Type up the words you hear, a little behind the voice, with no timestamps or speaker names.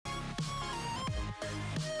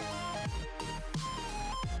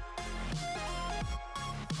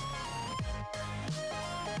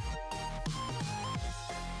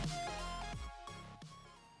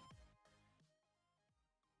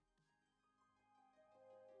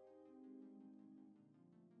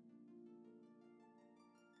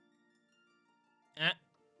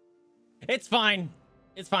It's fine.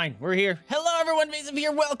 It's fine. We're here. Hello, everyone. VII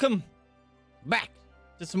here. Welcome back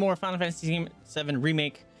to some more Final Fantasy VII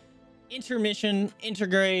Remake. Intermission,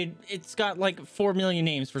 Intergrade. It's got like 4 million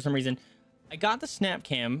names for some reason. I got the snap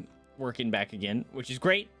cam working back again, which is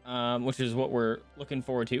great. Which is what we're looking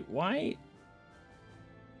forward to. Why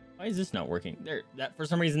is this not working? There, that for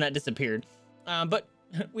some reason that disappeared. But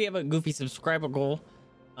we have a goofy subscriber goal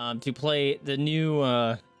to play the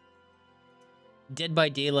new Dead by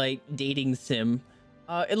Daylight dating sim.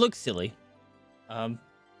 It looks silly.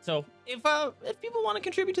 So if people want to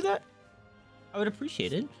contribute to that, I would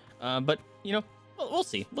appreciate it. But you know, we'll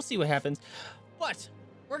see. We'll see what happens. But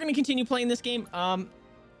we're gonna continue playing this game. I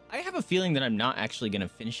have a feeling that I'm not actually gonna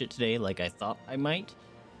finish it today, like I thought I might.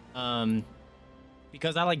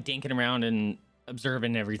 Because I like dinking around and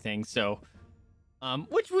observing everything. So,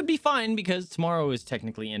 which would be fine because tomorrow is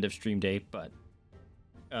technically end of stream day. But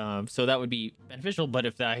so that would be beneficial. But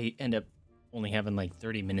if I end up only having like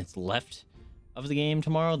 30 minutes left of the game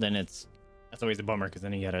tomorrow, then that's always a bummer because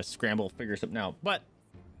then you gotta scramble, figure something out. But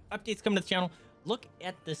updates coming to the channel. Look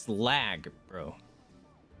at this lag, bro.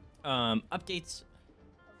 Updates.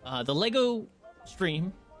 The Lego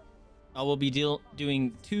stream. I will be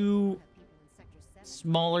doing 2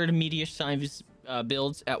 smaller to medium size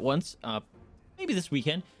builds at once. Maybe this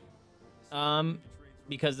weekend.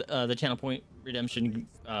 Because the channel point redemption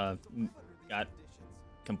got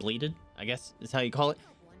completed, I guess is how you call it.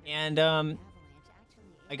 And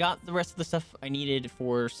I got the rest of the stuff I needed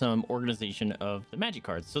for some organization of the magic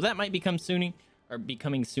cards. So that might become soon, or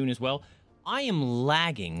becoming soon as well. I am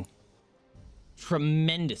lagging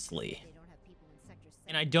tremendously.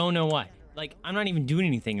 And I don't know why. Like, I'm not even doing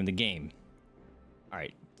anything in the game. All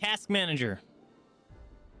right, task manager.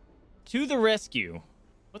 To the rescue.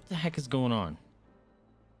 What the heck is going on?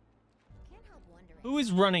 Who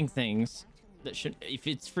is running things that should, if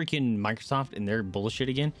it's freaking Microsoft and their bullshit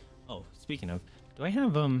again? Oh, speaking of, do I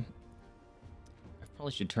have, I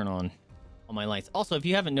probably should turn on all my lights. Also, if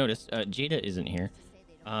you haven't noticed, Jada isn't here.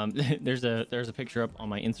 There's a picture up on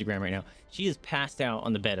my Instagram right now. She is passed out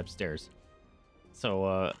on the bed upstairs.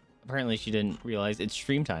 So, apparently she didn't realize it's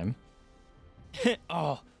stream time.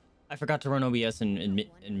 Oh, I forgot to run OBS in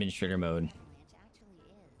administrator mode.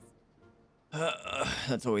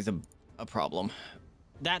 That's always a problem.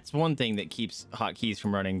 That's one thing that keeps hotkeys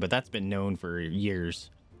from running, but that's been known for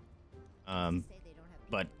years.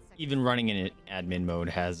 But even running in admin mode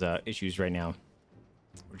has issues right now,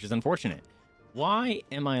 which is unfortunate. Why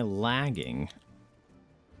am I lagging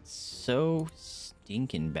so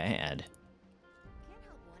stinking bad?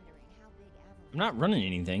 I'm not running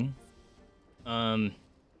anything. I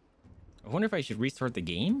wonder if I should restart the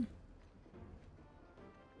game?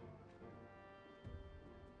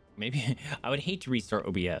 Maybe I would hate to restart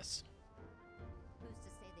OBS.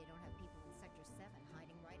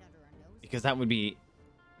 Because that would be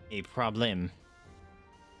a problem.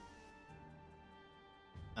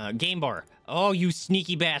 Game bar. Oh, you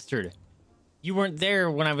sneaky bastard. You weren't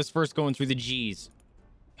there when I was first going through the G's.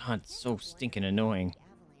 God, it's so stinking annoying.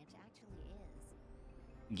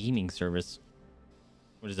 Gaming service.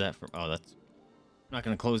 What is that for? Oh, that's... I'm not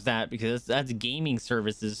going to close that because that's gaming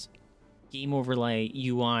services. Game overlay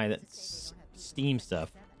UI, that's Steam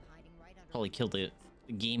stuff. Probably killed the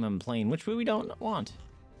game I'm playing, which we don't want.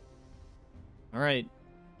 All right.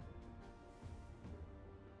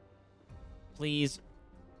 Please,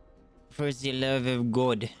 for the love of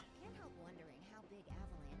God.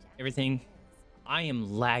 Everything. I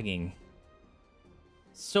am lagging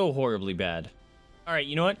so horribly bad. All right,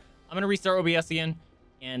 you know what? I'm going to restart OBS again,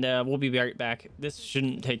 and we'll be right back. This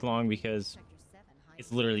shouldn't take long because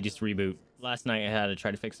it's literally just a reboot. Last night I had to try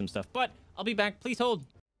to fix some stuff, but I'll be back. Please hold.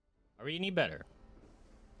 Are we any better?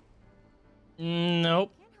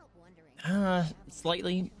 Nope.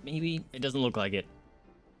 Slightly, maybe. It doesn't look like it.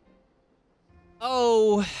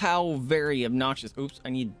 Oh, how very obnoxious. Oops, I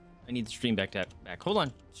need the stream deck back. Hold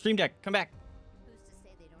on. Stream deck, come back.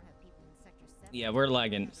 Yeah, we're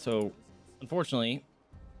lagging. So, unfortunately,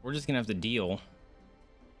 we're just gonna have to deal.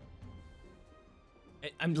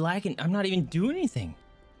 I'm lagging. I'm not even doing anything.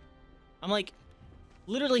 I'm like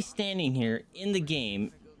literally standing here in the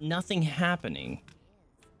game, nothing happening,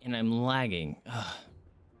 and I'm lagging. Ugh.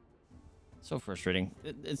 So frustrating.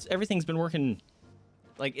 Everything's been working,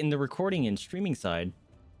 like in the recording and streaming side.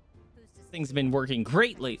 Things have been working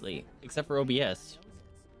great lately, except for OBS.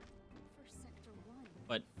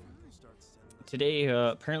 But today,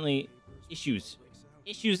 apparently, issues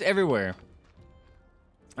everywhere.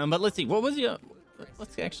 But let's see. What was the?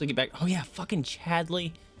 Let's actually get back. Oh yeah, fucking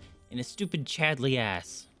Chadley. And his stupid Chadley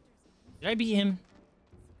ass. Did I beat him?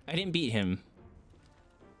 I didn't beat him.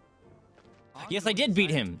 Yes, I did beat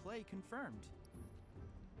him.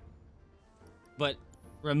 But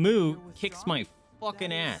Ramuh kicks my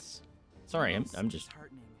fucking ass. Sorry, I'm just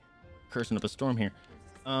cursing up a storm here.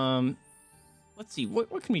 Let's see,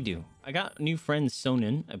 what can we do? I got a new friend,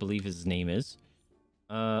 Sonon, I believe his name is.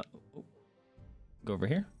 Go over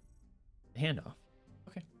here. Handoff.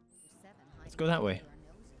 Okay. Let's go that way.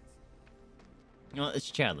 No, it's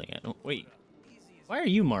Chadley. Wait. Why are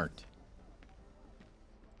you marked?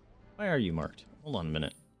 Why are you marked? Hold on a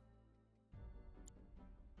minute.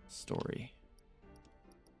 Story.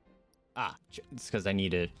 Ah, it's because I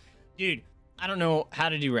need to... Dude, I don't know how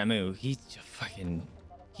to do Ramuh. He's fucking...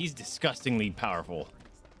 He's disgustingly powerful.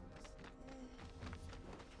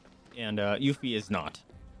 And Yuffie is not.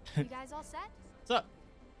 You guys all set? What's up?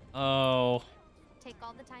 Oh. Take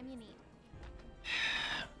all the time you need.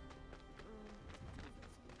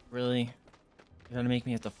 Really? You're gonna make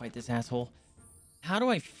me have to fight this asshole? How do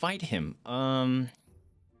I fight him? I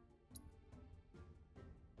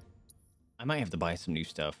might have to buy some new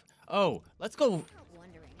stuff. Oh, let's go.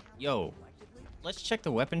 Yo, let's check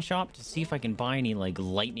the weapon shop to see if I can buy any like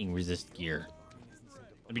lightning resist gear.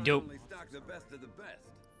 That'd be dope.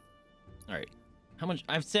 All right, how much?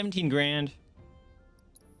 I have 17 grand.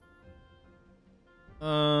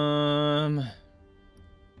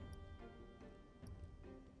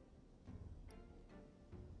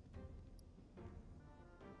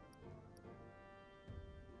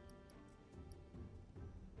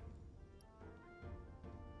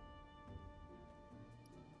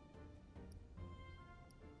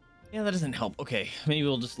 Yeah, that doesn't help. Okay, maybe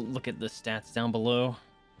we'll just look at the stats down below.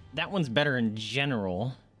 That one's better in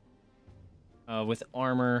general. With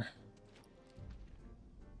armor.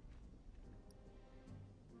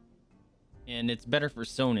 And it's better for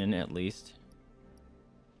Sonon, at least.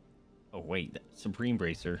 Oh, wait. That Supreme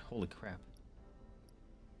Bracer. Holy crap.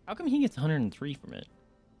 How come he gets 103 from it?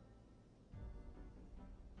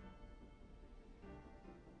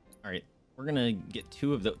 Alright, we're gonna get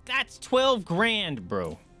 2 of those. That's 12 grand,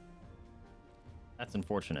 bro. That's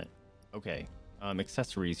unfortunate. Okay.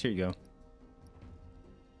 Accessories. Here you go.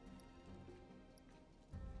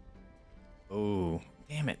 Oh,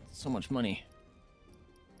 damn it. So much money.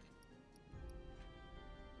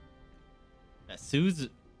 That soothes...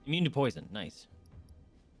 Immune to poison. Nice.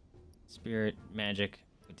 Spirit, magic,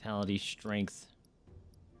 vitality, strength.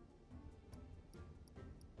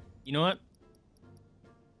 You know what?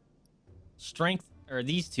 Strength, or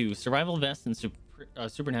these two, survival vest and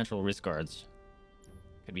supernatural wrist guards.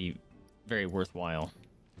 Could be very worthwhile.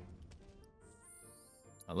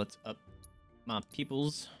 Let's up my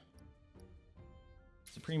peoples.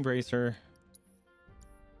 Supreme Bracer.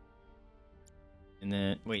 And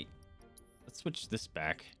then, wait. Let's switch this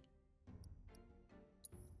back.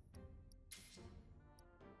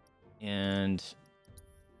 And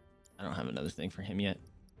I don't have another thing for him yet.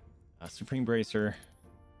 Supreme Bracer.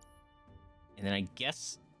 And then I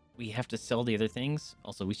guess we have to sell the other things.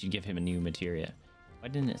 Also, we should give him a new materia. Why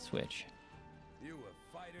didn't it switch? You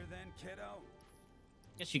a fighter then, kiddo?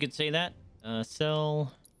 Guess you could say that.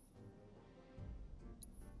 Sell.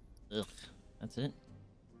 Ugh, that's it.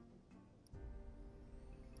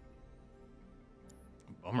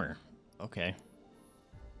 Bummer. Okay.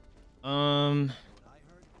 I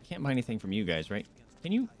can't buy anything from you guys, right?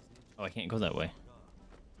 Can you? Oh, I can't go that way.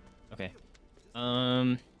 Okay.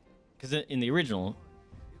 Because in the original,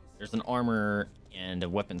 there's an armor and a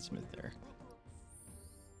weaponsmith there.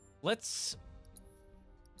 Let's...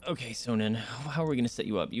 Okay, Sonon, how are we going to set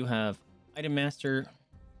you up? You have Item Master,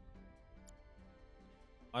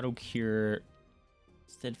 Auto Cure,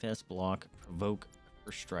 Steadfast Block, Provoke,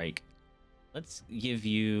 First Strike. Let's give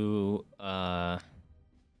you... I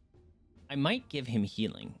might give him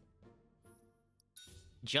Healing.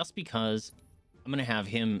 Just because I'm going to have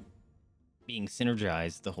him being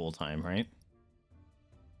synergized the whole time, right?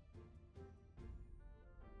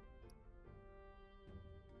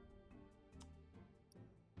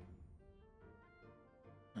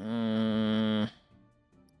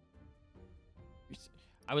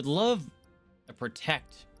 I would love a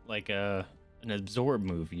protect, like an absorb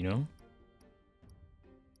move, you know?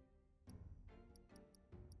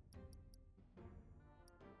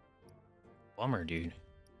 Bummer, dude.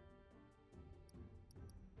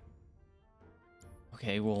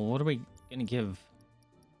 Okay, well, what are we gonna give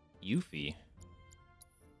Yuffie?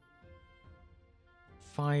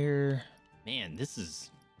 Fire. Man, this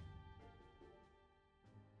is...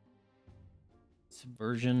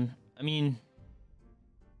 Subversion. I mean...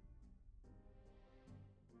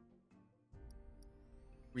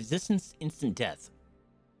 Resistance, instant death.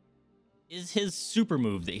 Is his super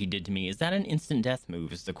move that he did to me, is that an instant death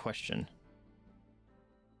move is the question.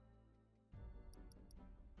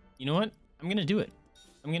 You know what? I'm gonna do it.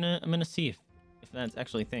 I'm gonna see if that's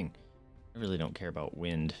actually a thing. I really don't care about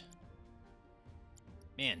wind.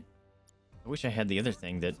 Man, I wish I had the other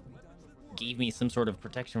thing that gave me some sort of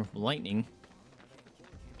protection from lightning.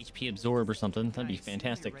 HP absorb or something. That'd be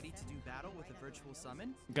fantastic. Ready to do battle with a virtual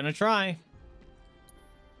summon? I'm gonna try.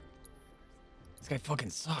 This guy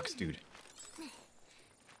fucking sucks, dude. My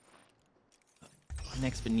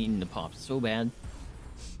neck's been needing to pop so bad.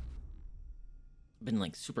 I've been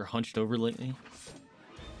like super hunched over lately.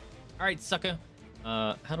 All right, sucker.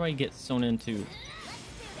 How do I get Sonon to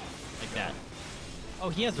like that? Oh,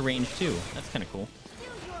 he has a range too. That's kind of cool.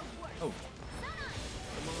 Oh.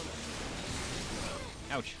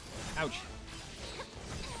 Ouch. Ouch.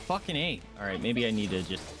 Fucking A. All right, maybe I need to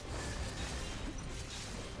just...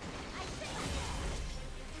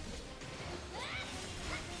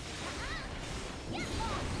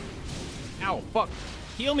 Ow, fuck.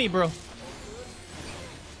 Heal me, bro.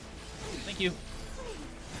 Thank you.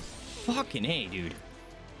 Fucking A, dude.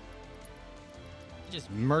 He just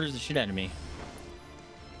murders the shit out of me.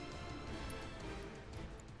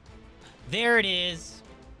 There it is.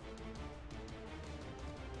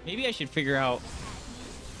 Maybe I should figure out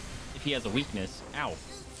if he has a weakness. Ow.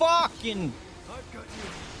 Fucking...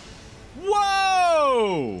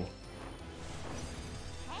 Whoa!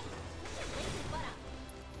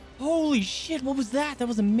 Holy shit, what was that? That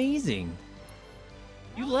was amazing.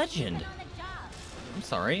 You legend. I'm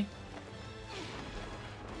sorry.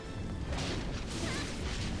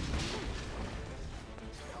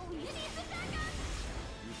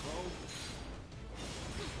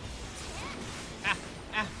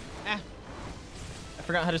 I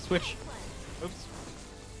forgot how to switch. Oops.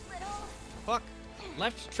 Fuck.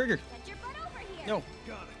 Left trigger. No.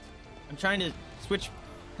 I'm trying to switch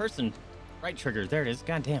person. Right trigger. There it is.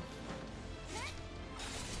 God damn.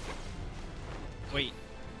 Wait.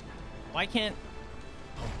 Why can't...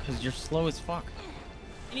 Oh, because you're slow as fuck.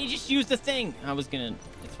 And you just used the thing. I was gonna...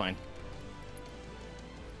 It's fine.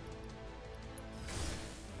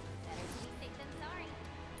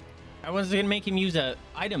 I was gonna make him use a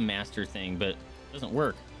item master thing, but it doesn't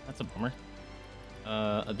work. That's a bummer.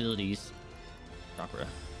 Abilities. Chakra.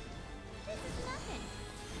 This is nothing.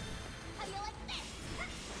 How do you like this?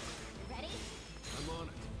 You ready? I'm on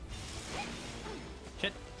it.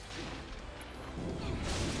 Shit.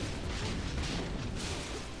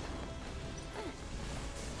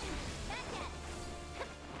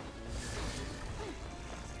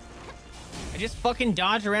 I just fucking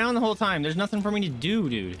dodge around the whole time. There's nothing for me to do,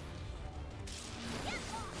 dude.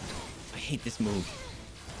 I hate this move.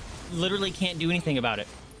 Literally can't do anything about it.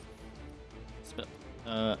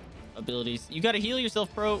 Abilities. You gotta heal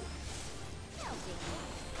yourself, bro.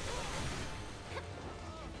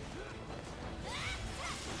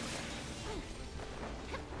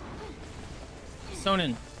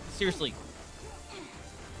 Sonon, seriously.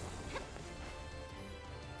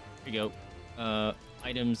 Here you go.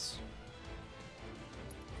 Items.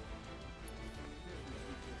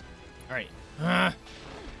 Alright. I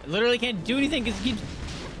literally can't do anything because he keeps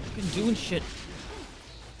fucking doing shit.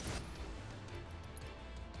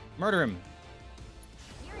 Murder him.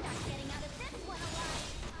 You're not getting out of this one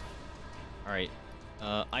alive.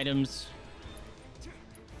 Alright. Items.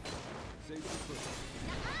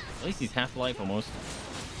 At least he's half life almost.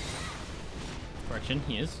 Correction,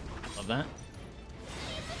 he is. Love that.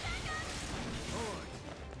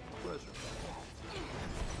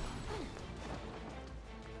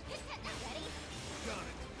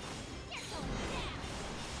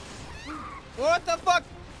 What the fuck?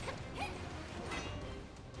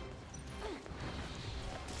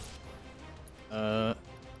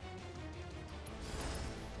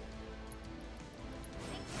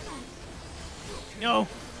 No.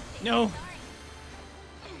 No.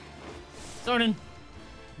 Sonon.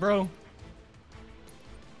 Bro.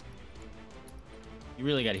 You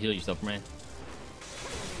really gotta heal yourself, man.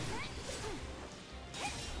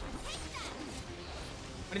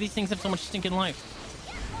 Why do these things have so much stinking life?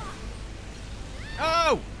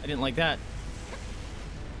 Oh! I didn't like that.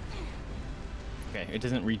 Okay, it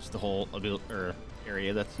doesn't reach the whole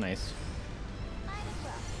area. That's nice.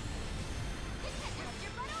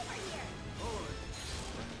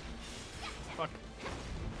 Fuck.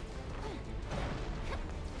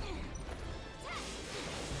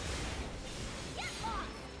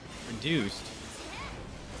 Reduced.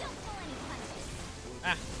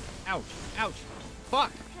 Ah! Ouch! Ouch!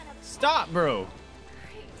 Fuck! Stop, bro!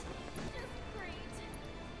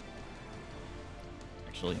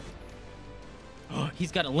 Actually. Oh,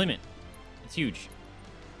 he's got a limit. It's huge.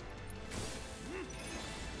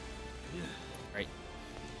 Right.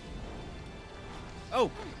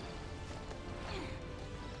 Oh!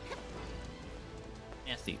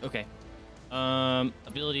 Nasty. Okay.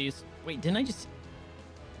 Abilities. Wait, didn't I just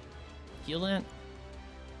heal that?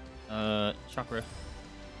 Chakra. This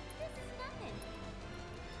is nothing.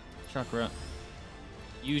 Chakra.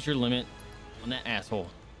 Use your limit on that asshole.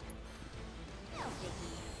 No biggie.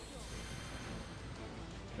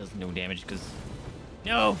 Does no damage because...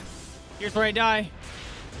 No! Here's where I die.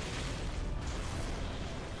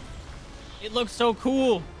 It looks so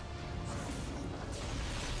cool.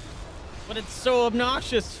 But it's so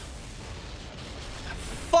obnoxious.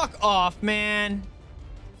 Fuck off, man.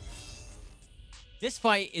 This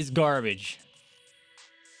fight is garbage.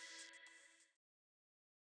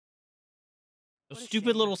 Those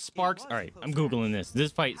stupid little sparks. All right, I'm Googling this.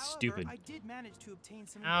 This fight's stupid. I did manage to obtain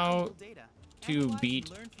some How valuable data. to Analyze and beat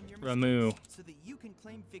learn from your Ramuh mistakes so that you can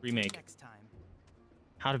claim victory Remake. next time.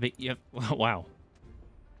 How to beat... Yep. Wow.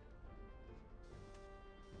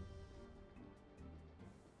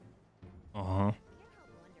 Uh-huh.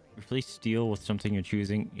 Replace steel with something you're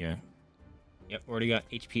choosing. Yeah. Yep, already got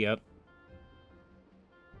HP up.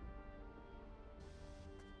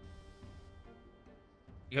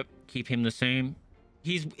 Yep, keep him the same.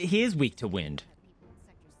 He is weak to wind. People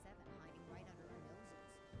in Sector 7 hiding right under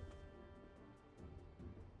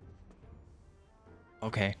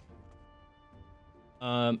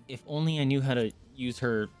our noses. Okay. If only I knew how to use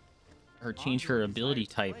her change her Ongoing ability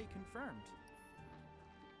desire to type. play confirmed.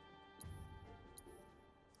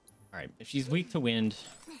 All right, if she's weak to wind,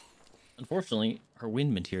 unfortunately, her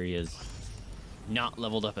wind materia is not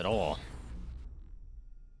leveled up at all.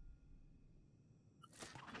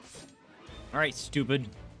 All right, stupid.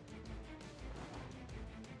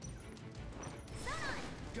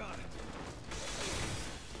 Got it.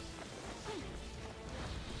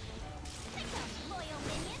 Loyal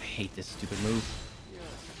minion. I hate this stupid move.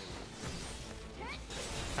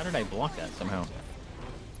 How did I block that somehow?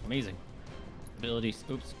 Amazing. Abilities.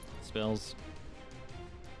 Oops. Spells.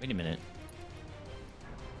 Wait a minute.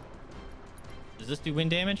 Does this do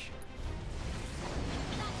wind damage?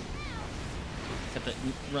 Except that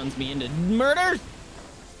runs me into murder!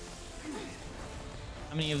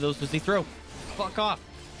 How many of those does he throw? Fuck off.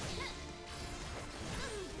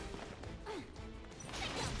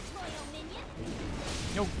 Loyal minion.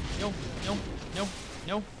 No, no, no, no,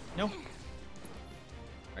 no, no.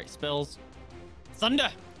 Alright, spells. Thunder!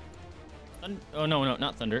 Oh, no, no,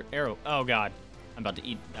 not thunder. Arrow. Oh, God. I'm about to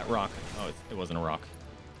eat that rock. Oh, it wasn't a rock.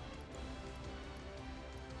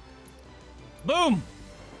 Boom!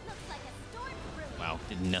 Looks like a storm brewing. Wow,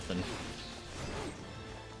 did nothing.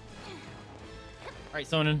 Alright,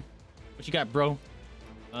 Sonon. What you got, bro?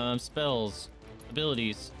 Spells.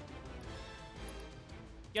 Abilities.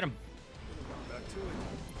 Get him. Back to it.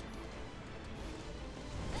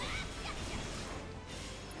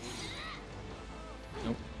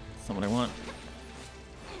 Nope. That's not what I want.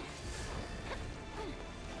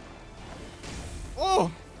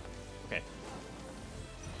 Oh! Okay.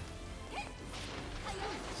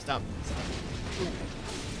 Stop. Stop.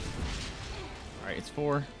 Alright, it's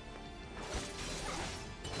 4.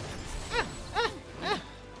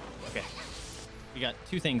 Okay. We got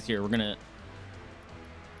 2 things here. We're gonna...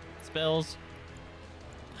 Spells.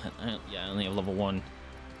 Yeah, I only have level 1.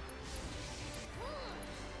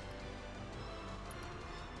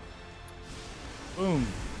 Boom.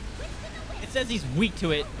 It says he's weak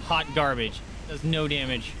to it. Hot garbage. Does no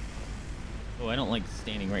damage. Oh, I don't like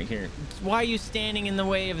standing right here. Why are you standing in the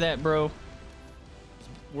way of that, bro? It's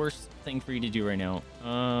the worst thing for you to do right now.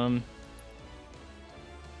 You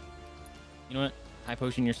know what? High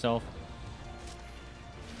potion yourself.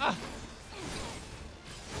 Ah!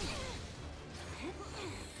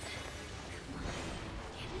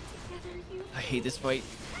 I hate this fight.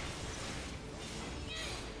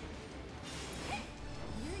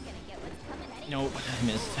 You're gonna get what's coming at you. Nope, I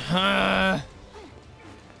missed. Ah!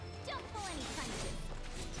 Don't pull any punches.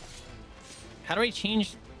 How do I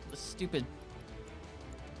change the stupid...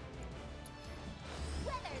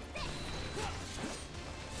 Weather this.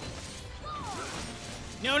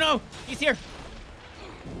 No, no! He's here!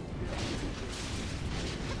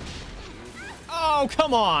 Oh,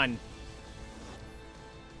 come on!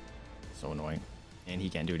 So annoying. And he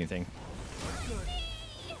can't do anything.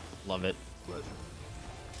 Love it.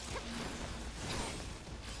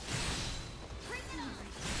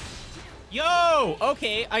 Yo!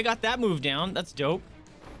 Okay, I got that move down. That's dope.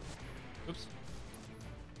 Oops.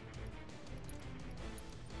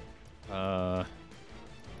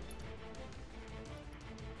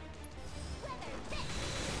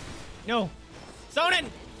 No! Sonon!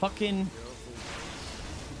 Fucking...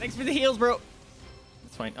 Thanks for the heals, bro.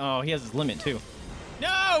 That's fine. Oh, he has his limit, too.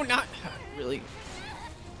 No! Not... Really?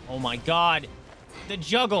 Oh, my God. The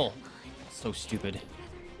juggle. So stupid.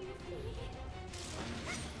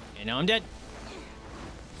 And now I'm dead.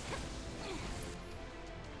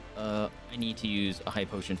 I need to use a high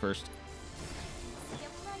potion first.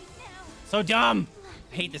 So dumb.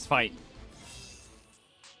 I hate this fight.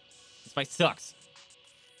 This fight sucks.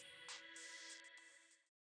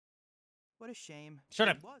 What a shame. Shut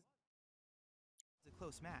up. It was a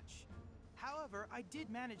close match. However, I did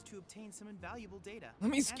manage to obtain some invaluable data. Let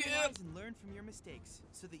me skip. Analyze and learn from your mistakes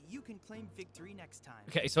so that you can claim victory next time.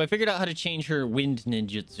 Okay, so I figured out how to change her wind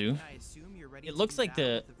ninjutsu. I assume you're ready It to looks do like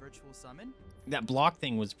battle with the virtual summon. that block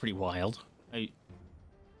thing was pretty wild.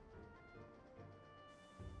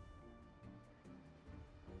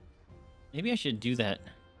 Maybe I should do that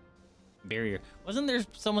barrier. Wasn't there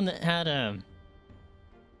someone that had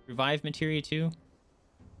revive materia too?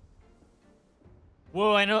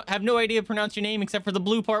 Whoa, have no idea to pronounce your name except for the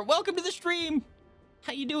blue part. Welcome to the stream.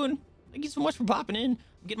 How you doing? Thank you so much for popping in.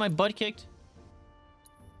 I'm getting my butt kicked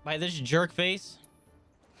by this jerk face.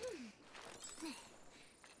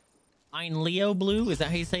 Ein Leo Blue, is that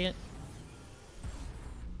how you say it?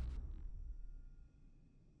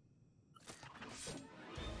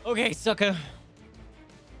 Okay, sucker.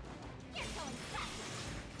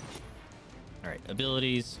 Alright,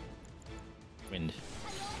 abilities. Wind.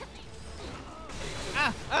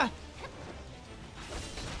 Ah! Ah!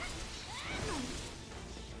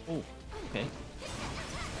 Oh, okay.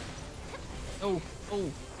 Oh,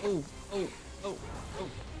 oh, oh, oh, oh, oh.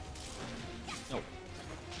 No.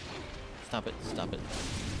 Stop it, stop it.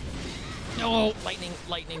 No! Lightning,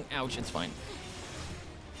 lightning. Ouch, it's fine.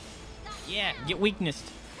 Yeah, get weaknessed.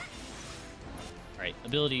 Alright,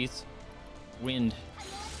 abilities. Wind.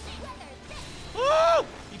 Oh!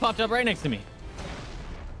 He popped up right next to me.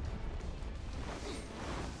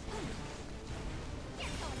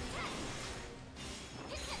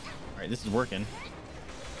 Alright, this is working.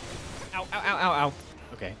 Ow, ow, ow, ow, ow.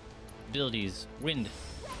 Okay. Abilities. Wind.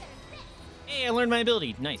 Hey, I learned my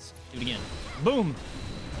ability. Nice. Do it again. Boom.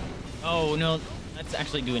 Oh, no. That's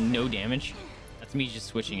actually doing no damage. That's me just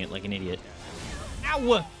switching it like an idiot.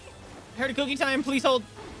 Ow! I heard a cookie time. Please hold.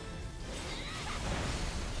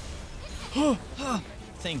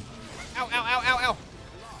 Thing. Ow, ow, ow, ow, ow.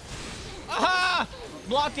 Aha!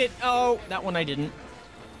 Blocked it. Oh, that one I didn't.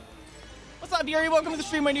 What's up, Yuri? Welcome to the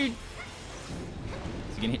stream, my dude.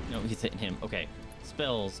 Is he gonna hit? No, he's hitting him. Okay.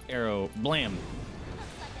 Spells, arrow, blam.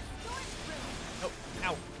 Oh,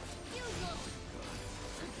 ow.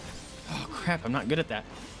 Oh, crap. I'm not good at that.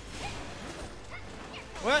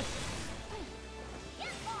 What?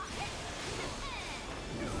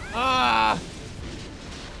 Ah!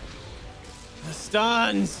 The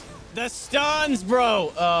stuns! The stuns,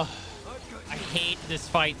 bro! I hate this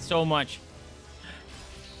fight so much.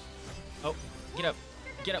 Oh, get up.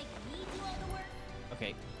 Get up.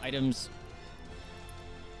 Okay, items.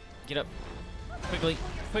 Get up. Quickly,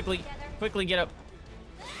 quickly, quickly get up.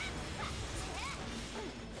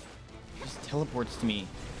 Just teleports to me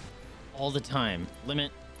all the time.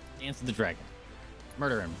 Limit. Dance of the Dragon.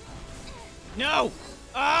 Murder him. No!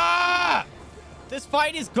 Ah! This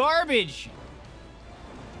fight is garbage!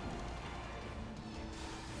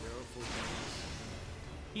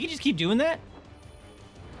 You can just keep doing that?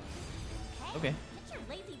 Okay. Get your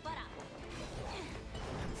lazy butt up.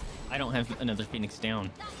 I don't have another Phoenix down.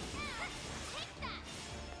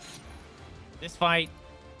 This fight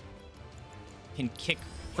can kick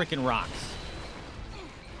freaking rocks.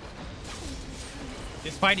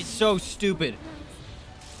 This fight is so stupid.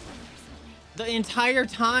 The entire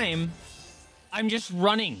time, I'm just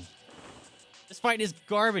running. This fight is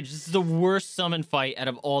garbage. This is the worst summon fight out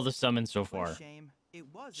of all the summons so far.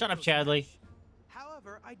 Shut up, Chadley.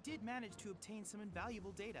 However, I did manage to obtain some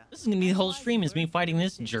invaluable data. This is gonna be the whole stream is me fighting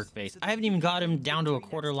this jerk face. I haven't even got him down to a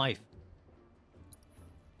quarter life.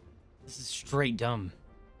 This is straight dumb.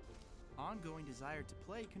 Ongoing desire to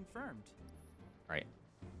play confirmed. All right,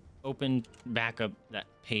 open back up that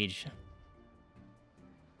page.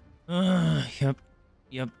 Yep,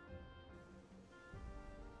 yep.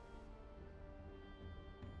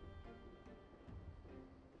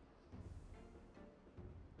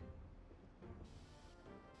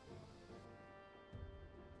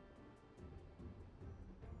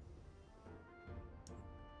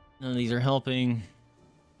 None of these are helping.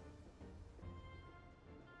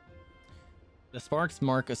 The sparks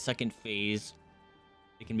mark a second phase.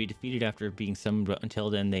 They can be defeated after being summoned, but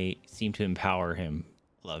until then they seem to empower him.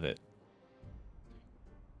 Love it.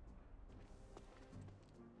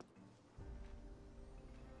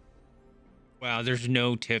 Wow, there's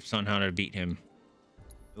no tips on how to beat him.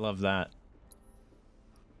 Love that.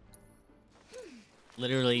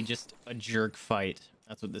 Literally just a jerk fight.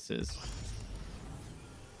 That's what this is.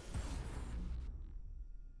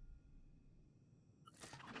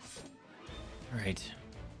 All right.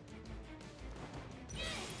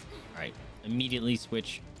 All right. Immediately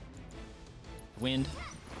switch. Wind.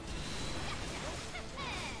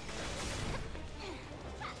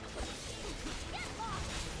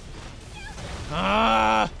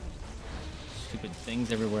 Ah! Stupid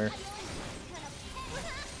things everywhere.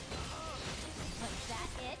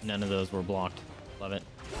 None of those were blocked. Love it.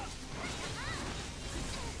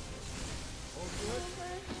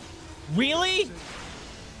 Really?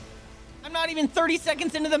 I'm not even 30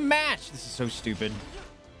 seconds into the match. This is so stupid.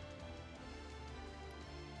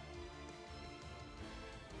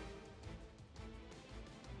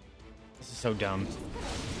 This is so dumb.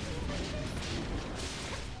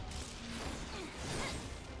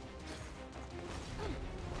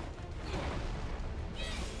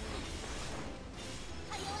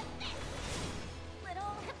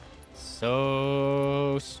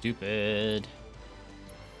 So stupid.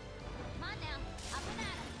 Come on now, up and at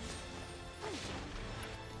 'em.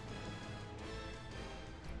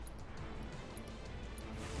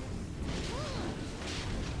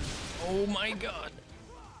 Oh my god.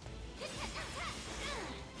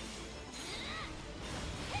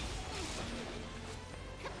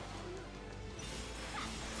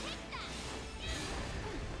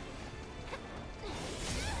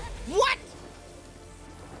 What?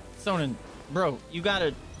 Sonon, bro, you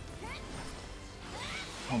gotta...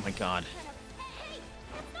 Oh my god.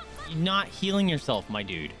 You're not healing yourself, my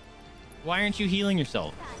dude. Why aren't you healing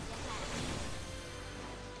yourself?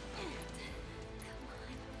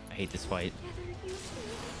 I hate this fight.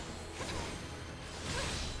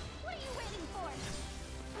 What are you waiting for?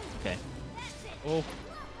 Okay. That's it. Oh.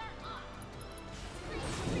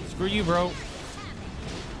 Screw you, bro.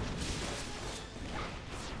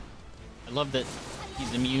 I love that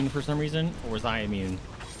he's immune for some reason, or was I immune?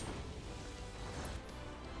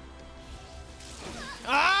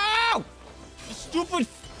 Ow! The stupid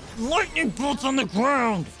lightning bolts on the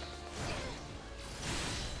ground!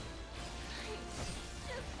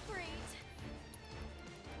 Just great.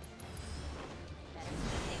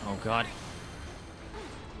 Oh god.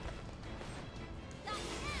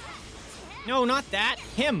 No, not that!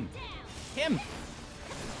 Him! Him!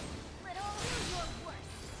 Little, you're worse.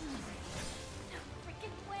 No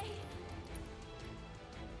freaking way.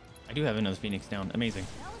 I do have another Phoenix down. Amazing.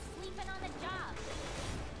 No sleeping on the job.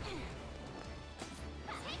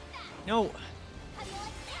 Take that. No! How do you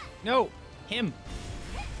like that? No! Him!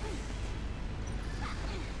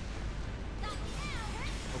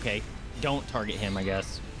 Okay, don't target him, I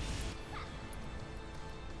guess.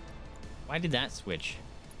 Why did that switch?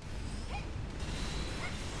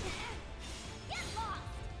 Get lost.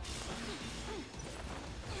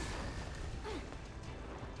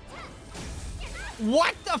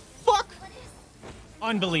 What the fuck? What is?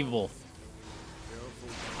 Unbelievable.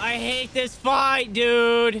 I hate this fight,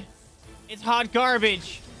 dude. It's hot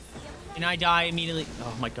garbage. And I die immediately.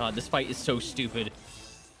 Oh my god, this fight is so stupid.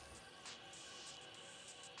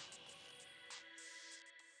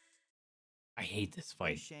 I hate this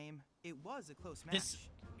What a fight. shame. It was a close match. This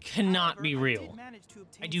cannot However, be I did real. manage to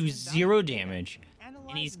obtain I do some 0 valuable data, damage, and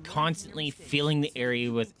analyze he's and learn from your constantly mistakes filling the so that area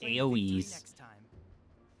you with can claim victory AoEs. next time.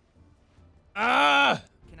 Ah!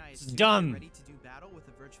 Can I It's assume dumb. you're ready to do battle with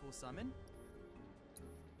a virtual summon?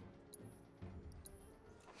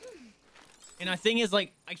 And the thing is,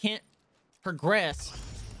 like, I can't progress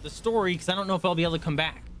the story because I don't know if I'll be able to come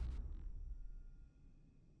back.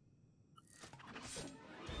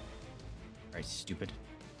 Alright, stupid.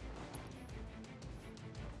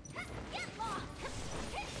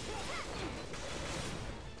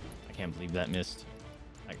 I can't believe that missed.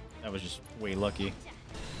 That was just way lucky.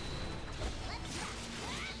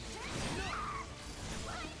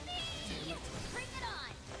 Bring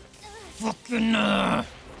it on. Fucking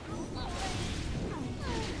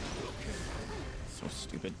so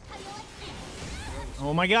stupid.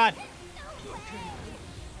 Oh my god.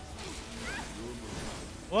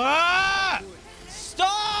 What?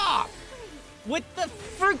 Stop! With the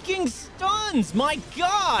freaking stuns! My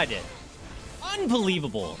god!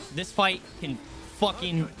 Unbelievable. This fight can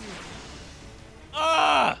fucking...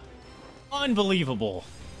 Unbelievable.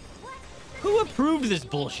 Who approved this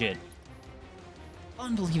bullshit?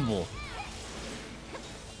 Unbelievable.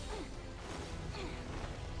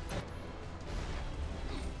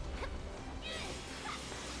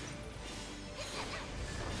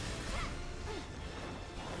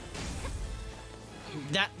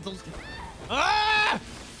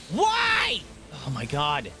 Why? Oh my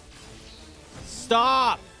god.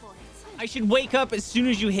 Stop. I should wake up as soon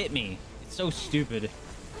as you hit me. It's so stupid.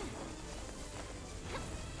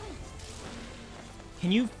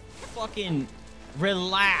 Can you fucking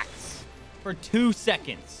relax for 2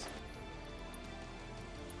 seconds?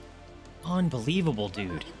 Unbelievable,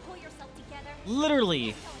 dude. You pull yourself together.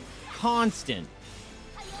 Literally constant.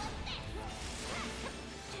 How you like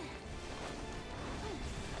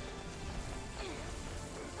this?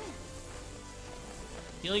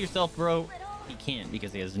 Heal yourself, bro. He can't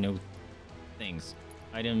because he has no things.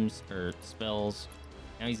 Items or spells.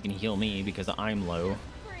 Now he's gonna heal me because I'm low.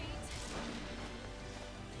 Great.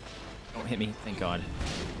 Don't hit me, thank God.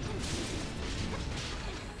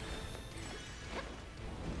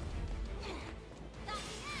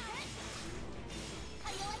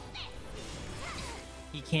 How you like this?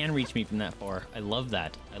 He can reach me from that far. I love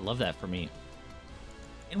that. I love that for me.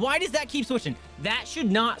 And why does that keep switching? That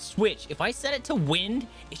should not switch. If I set it to wind,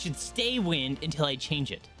 it should stay wind until I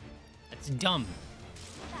change it. That's dumb.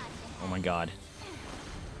 Oh my God.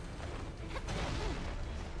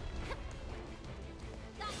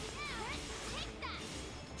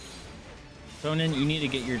 Sonon, you need to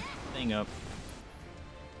get your thing up.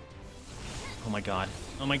 Oh my God.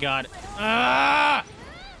 Oh my God. Ah!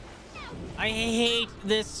 I hate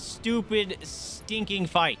this stupid, stinking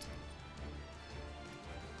fight.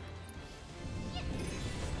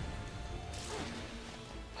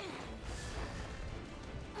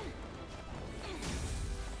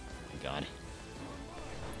 God.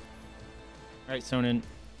 All right, Sonon.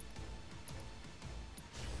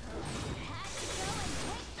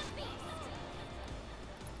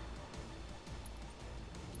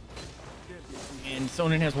 And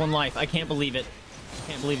Sonon has 1 life. I can't believe it.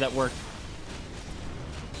 Can't believe that worked.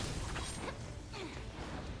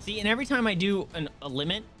 See, and every time I do a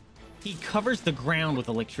limit, he covers the ground with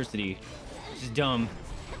electricity, which is dumb.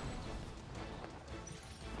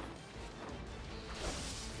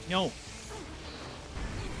 No.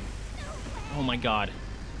 Oh my God.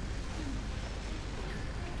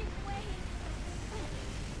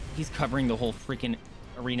 He's covering the whole freaking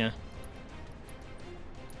arena.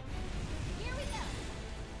 Here we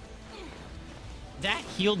go. That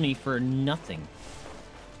healed me for nothing.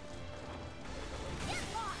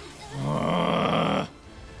 Ugh.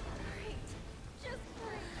 Just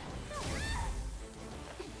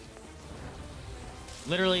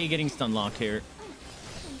Literally getting stun locked here.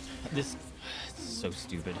 This is so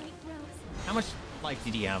stupid. How much life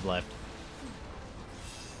did he have left?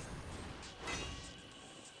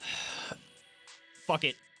 Fuck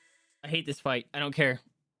it. I hate this fight. I don't care.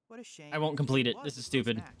 What a shame. I won't complete it. was This a is close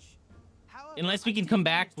stupid. match. However, Unless we I can did come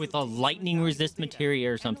manage back to with a obtain some lightning valuable resist data. materia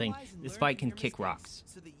or something, Analyze and this learn fight from can your kick mistakes rocks.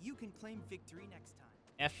 so that you can claim victory next time.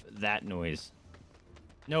 F that noise.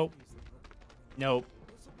 Nope. Nope.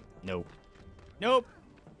 Nope. Nope.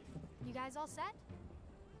 You guys all set?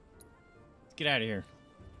 Let's get out of here.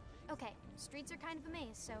 Okay, streets are kind of a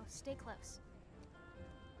maze, so stay close.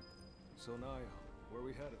 So Naya, where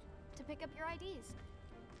we headed? To pick up your IDs.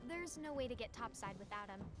 There's no way to get topside without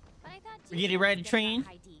them. But I thought We getting ready to train?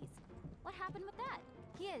 IDs. What happened with that?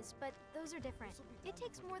 He is, but those are different. It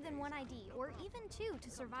takes more than 1 ID, or even 2, to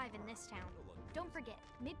survive in this town. Don't forget,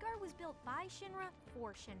 Midgar was built by Shinra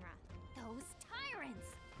for Shinra. Those tyrants!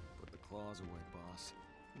 Put the claws away, boss.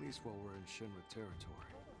 At least while we're in Shinra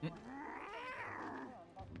territory.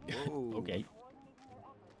 Whoa. Okay.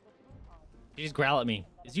 You just growl at me.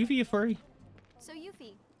 Is Yuffie a furry? So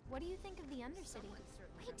Yuffie, what do you think of the Undercity?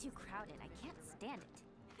 Way too crowded, I can't stand it.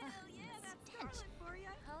 Hell yeah, that's stench.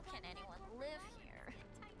 How can anyone live here?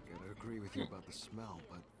 Gotta agree with you about the smell,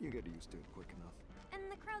 but you get used to it quick enough. And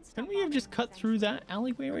the crowds. Couldn't we have just cut through that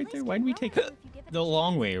alleyway right there? Why did we take the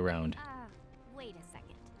long way around? Wait a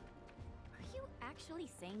second. Are you actually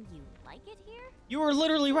saying you like it here? You were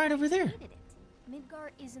literally right over there. Hated it. Midgar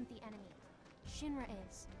isn't the enemy. Shinra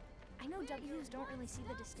is. I know W's don't really see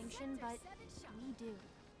the distinction, but we do.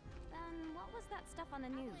 Then what was that stuff on the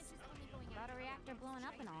news? About a reactor blowing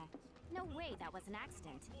up and all. No way that was an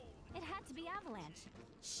accident. It had to be Avalanche.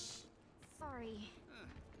 Shh. Sorry.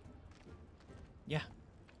 Yeah.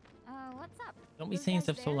 What's up? Don't be Those saying guys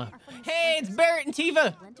stuff so there loud. are from the Hey, it's Splinter Barrett and Tifa.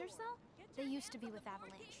 Cell? Splinter Cell? They used to be with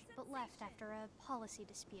Avalanche, but left after a policy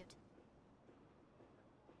dispute.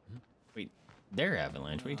 Wait, they're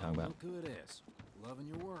Avalanche. What are you talking about? Look who it is. Loving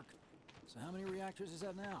your work. So how many reactors is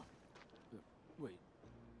that now? Wait,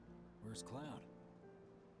 where's Cloud?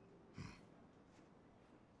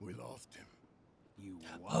 We lost him. You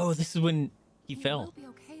what? Oh, this is when he fell. He'll be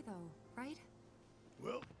okay though, right?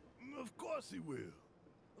 Well, of course he will.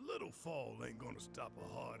 A little fall ain't gonna stop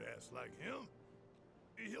a hard ass like him.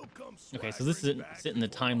 He'll come Okay, so this is swaggering back set in the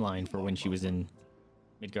before timeline for when she was in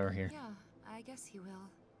Midgar here. Yeah, I guess he will.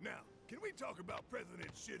 Now, can we talk about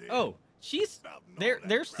President Shithead? Oh, she's Spouting all they're that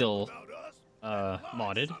crap still about us?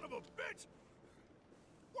 modded Son of a bitch!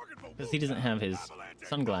 Working for because he doesn't Wu-Tang, have his Avalanche ain't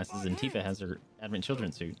sunglasses got and my Tifa hands. has her Advent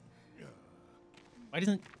Children suit. Yeah. Why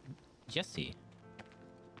doesn't Jesse?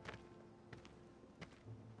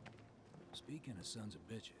 Speaking of sons of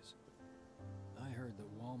bitches, I heard that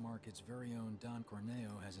Wall Market's very own Don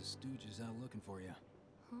Corneo has his stooges out looking for you.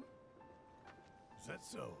 Is that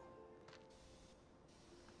so?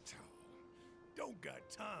 Don't got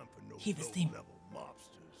time for no Keep his theme. low-level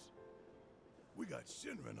mobsters. We got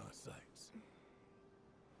Shinra in our sights.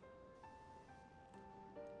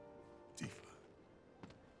 Tifa,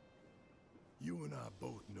 you and I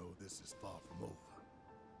both know this is far from over,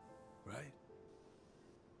 right?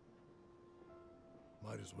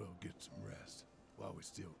 Might as well get some rest while we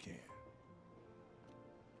still can.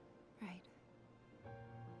 Right.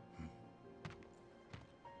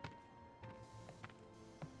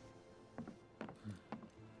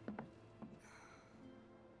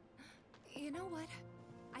 You know what?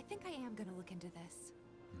 I think I am gonna look into this.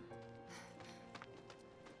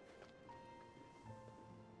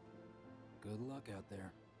 Good luck out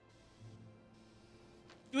there.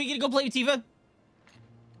 Do we get to go play with Tifa?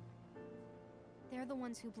 They're the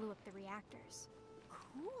ones who blew up the reactors.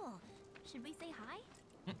 Cool. Should we say hi?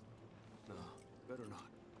 No, better not.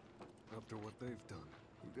 After what they've done,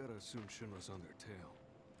 you gotta assume Shinra's on their tail.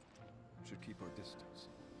 Should keep our distance.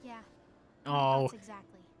 Yeah. Oh, That's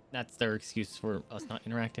exactly. that's their excuse for us not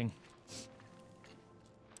interacting.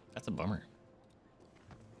 That's a bummer.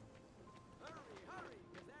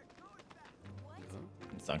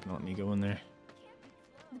 It's not gonna let me go in there.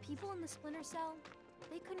 The people in the Splinter Cell,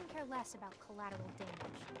 they couldn't care less about collateral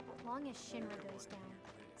damage, long as Shinra goes down.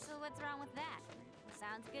 So what's wrong with that?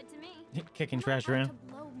 Sounds good to me. Kicking We're trash not out around. to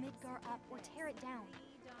blow Midgar up or tear it down.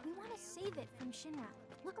 We want to save it from Shinra.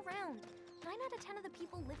 Look around. 9 out of 10 of the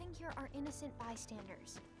people living here are innocent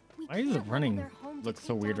bystanders. We Why does the can't level running their home to look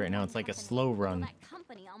so take weird down right now? one It's like a company. slow Well, run. that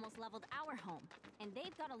company almost leveled our home, and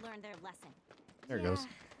they've got to learn their lesson. There it goes.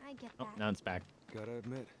 Yeah, I get Oh, that. now it's back. Gotta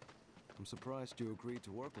admit, I'm surprised you agreed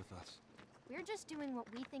to work with us. We're just doing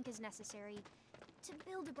what we think is necessary to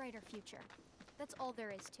build a brighter future. That's all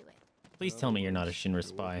there is to it. Please In tell other me you're not a words, Shinra you're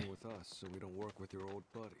spy. working with us so we don't work with your old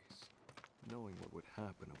buddies, knowing what would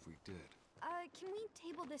happen if we did. Can we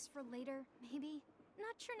table this for later, maybe?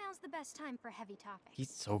 Not sure now's the best time for heavy topics. He's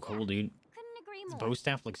so cool, dude. Couldn't agree His more. bow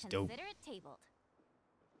staff looks dope. Consider it tabled.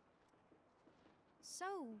 So,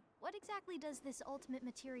 what exactly does this ultimate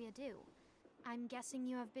materia do? I'm guessing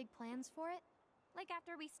you have big plans for it? Like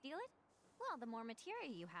after we steal it? Well, the more materia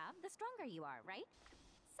you have, the stronger you are, right?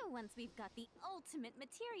 So once we've got the ultimate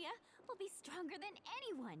materia, we'll be stronger than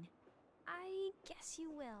anyone. I guess you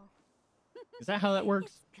will. Is that how that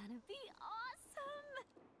works? It's gonna be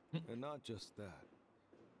awesome! And not just that.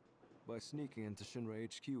 By sneaking into Shinra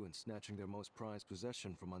HQ and snatching their most prized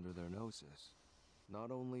possession from under their noses,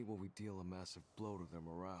 not only will we deal a massive blow to their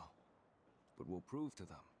morale, but we'll prove to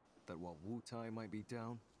them that while Wu-Tai might be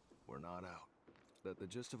down, we're not out. That the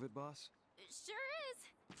gist of it, boss? It sure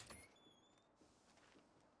is!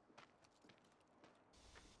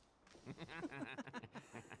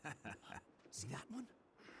 See that one?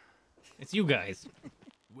 It's you guys.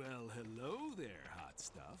 Well, hello there, hot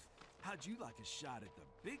stuff. How'd you like a shot at the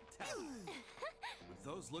big tower? With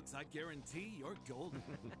those looks, I guarantee you're golden.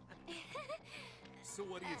 So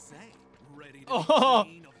what do you say? Ready to Oh. be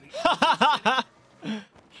queen of the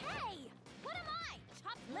Hey! What am I?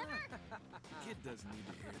 Chopped liver? Kid doesn't need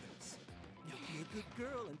to hear this. You be a good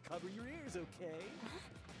girl and cover your ears, okay?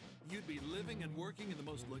 You'd be living and working in the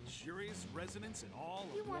most luxurious residence in all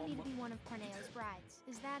You of want me to Walmart. be one of Corneo's brides,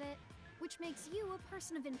 is that it? Which makes you a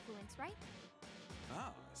person of influence, right?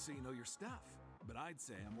 Oh, so you know your stuff. But I'd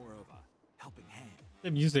say I'm more of a helping hand.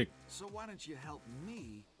 The music. So why don't you help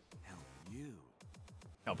me help you?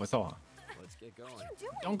 Help us all. Let's get going. What are you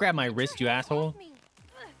doing? Don't grab my wrist, you asshole. Me.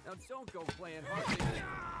 Now don't go playing hard.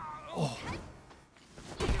 Oh.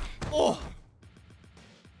 Oh.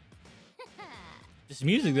 Just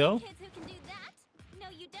music though. Kids who can do that? No,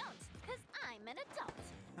 you don't, because I'm an adult.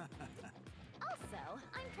 Also,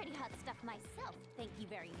 I'm pretty hot stuff myself, thank you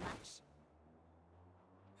very much.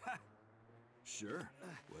 Sure.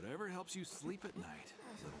 Whatever helps you sleep at night,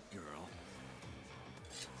 little girl.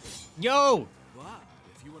 Yo. But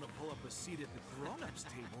if you want to pull up a seat at the grown-ups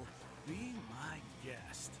table, be my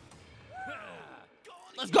guest.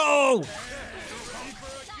 Let's go. Ready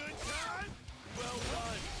for a good time? Well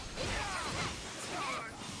done.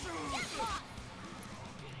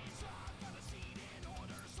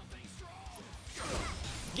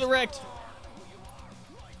 Get wrecked.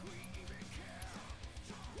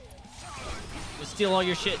 steal all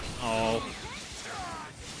your shit. Oh.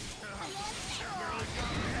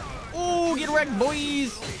 Oh, get wrecked,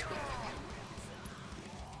 boys.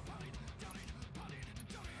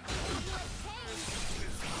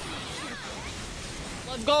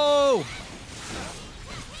 Let's go.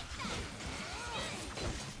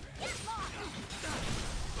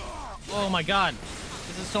 Oh my god.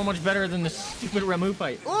 This is so much better than the stupid Ramuh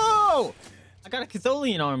fight. Oh! I got a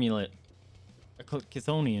Chthonian amulet. A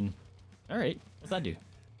Chthonian. Alright. What's that do?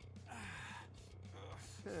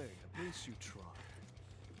 Hey, at least you tried.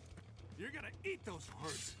 You're gonna eat those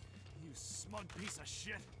words, you smug piece of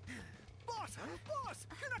shit. Boss! Boss!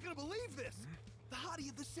 You're not gonna believe this! The hottie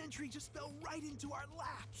of the century just fell right into our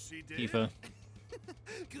lap. She did? Tifa.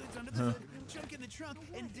 Goods under the hood, junk in the trunk,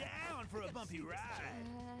 and down for a bumpy ride.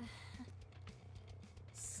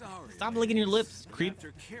 Sorry. Stop licking your lips, but creep.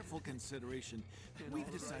 After careful consideration,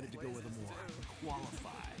 we've decided to go with a more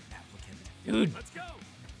qualified applicant. Dude. Let's go.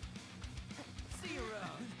 See you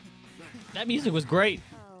around. That music was great.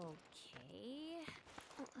 Okay.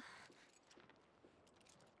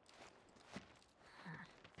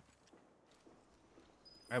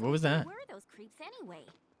 Alright, what was that? Where are those creeps anyway?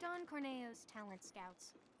 Don Corneo's talent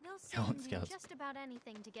scouts. They'll Talent say scouts. just about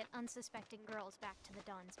anything to get unsuspecting girls back to the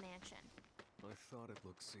Don's mansion. I thought it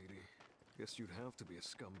looked seedy. Guess you'd have to be a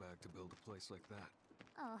scumbag to build a place like that.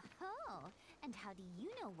 Oh ho! And how do you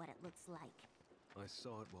know what it looks like? I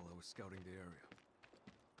saw it while I was scouting the area.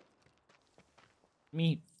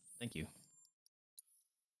 Me. Thank you.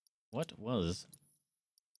 What was?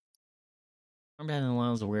 Armband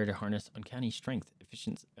allows the wearer to harness uncanny strength,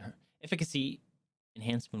 efficacy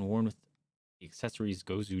enhancement worn with the accessories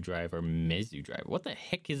Gozu Drive or Mezu Drive. What the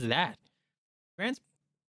heck is that? Grants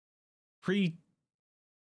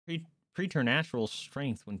preternatural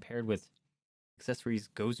strength when paired with accessories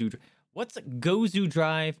Gozu. What's a Gozu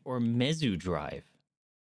Drive or Mezu Drive?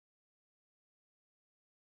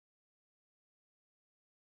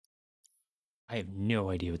 I have no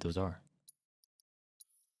idea what those are.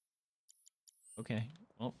 Okay,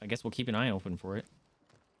 well, I guess we'll keep an eye open for it.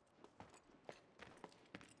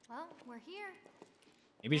 Well, we're here.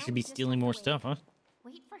 Maybe I Now should we be just stealing have to more wait. stuff, huh?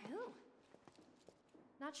 Wait for who?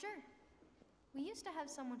 Not sure. We used to have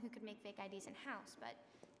someone who could make fake IDs in-house, but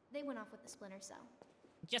they went off with the Splinter Cell.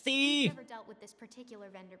 Jesse! We've never dealt with this particular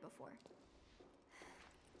vendor before.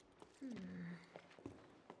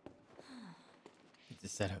 It's a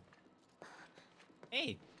setup.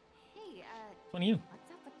 Hey, Hey, it's one of you. what's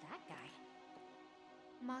up with that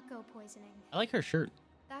guy? Mako poisoning. I like her shirt.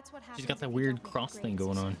 That's what happens. She's got that if you weird don't make cross a thing grade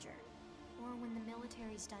going on. soldier, or when the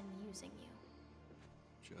military's done using you.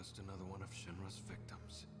 Just another one of Shinra's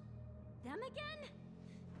victims. Them again?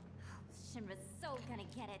 Shinra's so gonna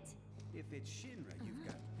get it. If it's Shinra, you've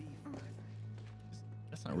got beef with.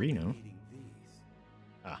 That's not Reno. Eating these.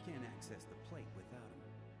 Ah. Can't access the plate without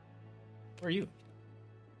him. Where are you?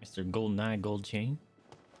 Mr. Golden Eye Gold Chain?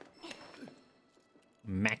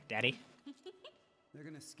 Mac Daddy? They're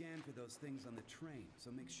gonna scan for those things on the train, so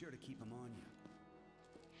make sure to keep them on you.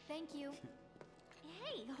 Thank you.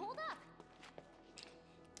 Hey, hold up!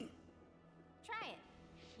 Try it.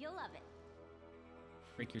 You'll love it.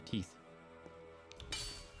 Break your teeth.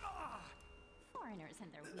 Foreigners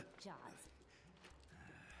and their weak jaws.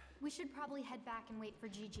 We should probably head back and wait for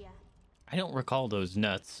Gigia. I don't recall those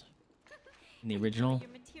nuts in the original. Your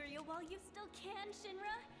material while you still can,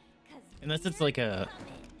 Shinra. 'Cause Unless it's we're like coming.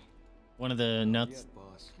 one of the nuts Yet,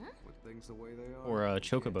 boss. With things the way they are, or we can't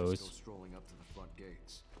just chocobos. go strolling up to the front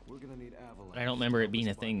gates. We're gonna need avalanche. I don't remember it being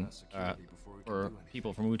a to thing bypass security before we can for do anything.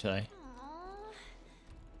 people from Wutai.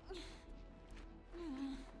 Aw.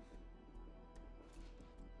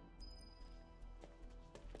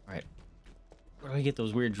 Alright. Where do I get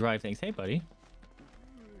those weird drive things? Hey, buddy.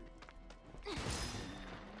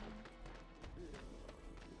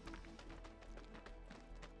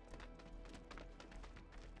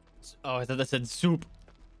 Oh, I thought that said soup.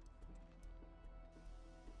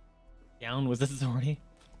 Down? Was this already?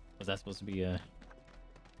 Was that supposed to be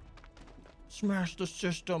smash the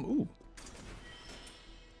system? Ooh.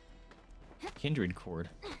 Kindred cord.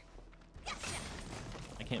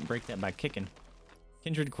 I can't break that by kicking.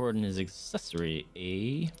 Kindred cord and his accessory,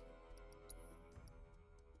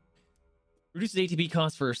 reduces ATP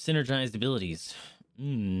cost for synergized abilities.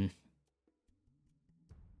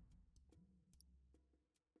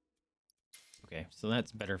 Okay, so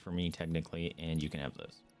that's better for me technically, and you can have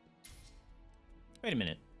those. Wait a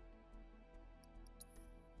minute.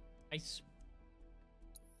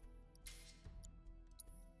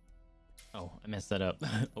 Oh, I messed that up.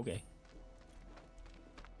 Okay.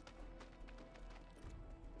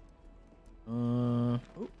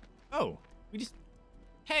 Oh, we just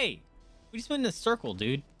Hey, we just went in a circle,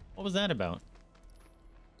 dude. What was that about?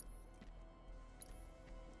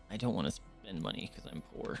 I don't want to spend money because I'm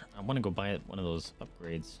poor. I want to go buy one of those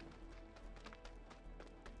upgrades.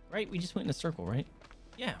 Right? We just went in a circle, right?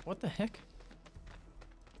 Yeah, what the heck?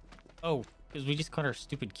 Oh, because we just got our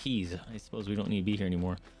stupid keys. I suppose we don't need to be here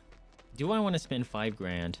anymore. Do I want to spend 5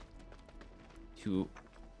 grand to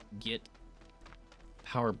get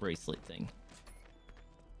power bracelet thing?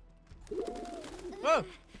 Whoa!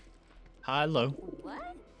 Hello.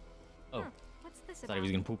 What? Oh, What's this thought about? he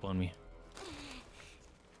was gonna poop on me.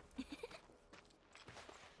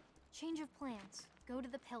 Change of plans. Go to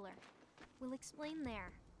the pillar. We'll explain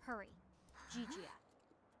there. Hurry. Gigia.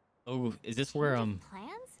 Oh, is this where Plans?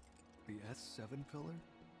 The S7 pillar?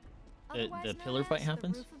 the Otherwise known pillar fight as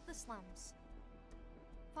happens? The roof of the slums.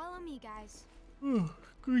 Follow me, guys. Oh,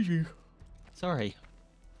 crazy. Sorry.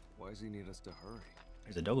 Why does he need us to hurry?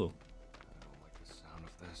 There's a dogo. I don't like the sound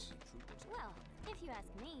of this. Well, if you ask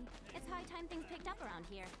me, it's high time things picked up around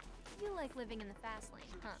here. You like living in the fast lane,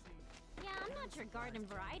 huh? Yeah, I'm not your garden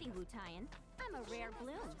variety Wu-Taian. I'm a rare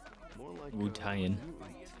bloom. More like Wu-Taian.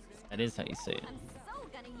 That is how you say it. I'm so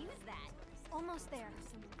gonna use that. Almost there.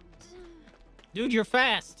 Dude, you're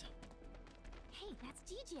fast. Hey, that's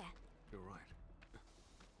Gigia. You're right.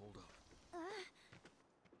 Hold up.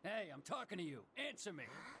 Hey, I'm talking to you. Answer me.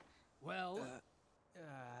 Well,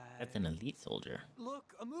 That's an elite soldier.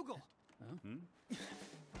 look, a Moogle.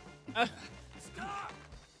 Stop!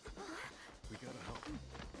 We gotta help.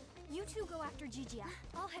 You two go after Gigia.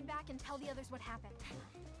 I'll head back and tell the others what happened.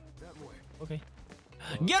 That way. Okay.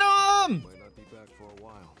 Get him! Might not be back for a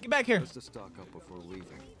while. Get back here. Just to stock up before leaving.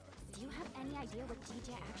 Do you have any idea what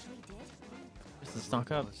Gigia actually did? Just to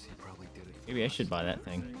stock up. Plus, he probably did it. Maybe I should buy that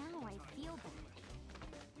thing. Now I feel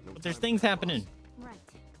bad. No But there's time things for that, happening. boss. Right.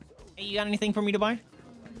 Hey, you got anything for me to buy?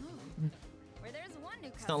 Where there's one new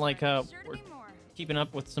It's not like sure to we're be more. keeping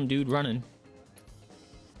up with some dude running.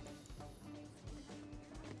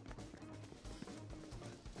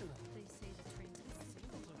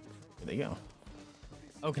 There they go.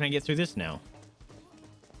 Oh, can I get through this now?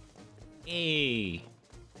 Hey.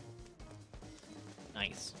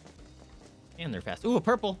 Nice. And they're fast. Ooh, a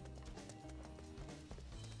purple.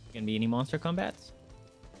 Gonna be any monster combats?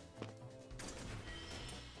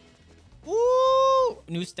 Ooh!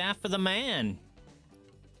 New staff for the man.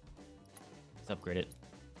 Let's upgrade it.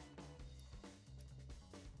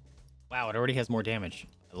 Wow, it already has more damage.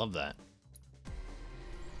 I love that.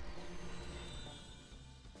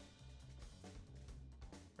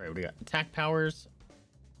 All right, what do we got? Attack powers,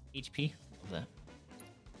 HP. Love that.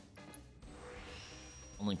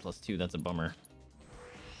 Only +2. That's a bummer.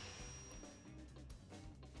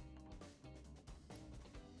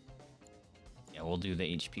 Yeah, we'll do the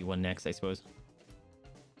HP one next, I suppose.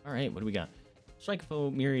 All right, what do we got? Strike a foe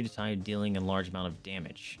myriad time, dealing a large amount of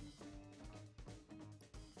damage.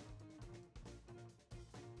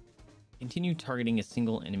 Continue targeting a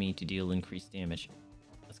single enemy to deal increased damage.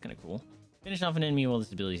 That's kind of cool. Finish off an enemy while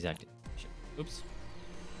this ability is active. Shit. Oops.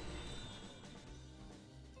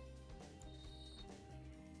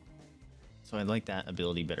 So I like that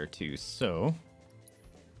ability better too. So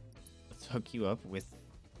let's hook you up with.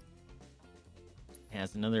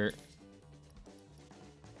 Has another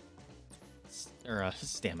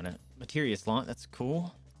stamina materia slot. That's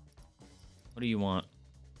cool. What do you want?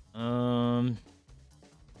 I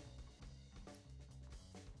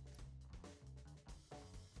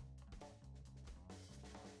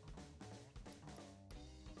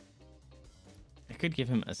could give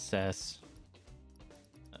him assess.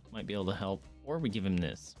 That might be able to help. Or we give him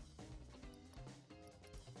this.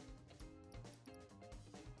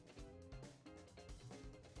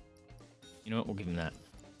 You know what? We'll give him that.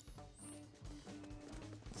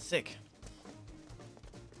 Sick.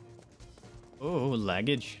 Oh,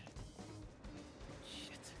 laggage.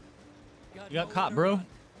 Shit. You got caught, bro.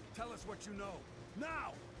 Tell us what you know.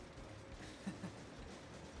 Now!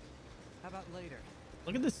 How about later?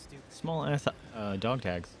 Look at this small ass dog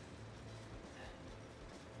tags.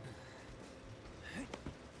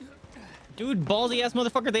 Dude, ballsy ass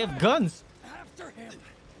motherfucker, they have guns. After him!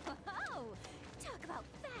 Oh, talk about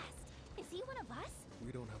fast. Is he one of us?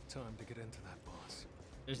 We don't have time to get into that, boss.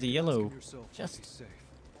 There's the yellow Ask him yourself once chest. he's safe.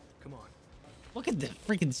 Come on. Look at the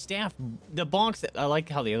freaking staff. The bonks. I like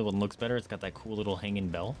how the other one looks better. It's got that cool little hanging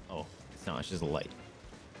bell. Oh, it's not. It's just a light.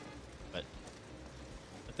 But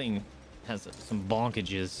the thing has some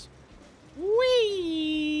bonkages. Whee!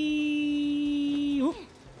 Ooh.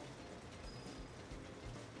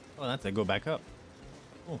 Oh, that's a go back up.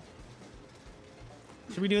 Cool.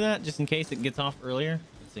 Should we do that just in case it gets off earlier?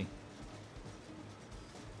 Let's see.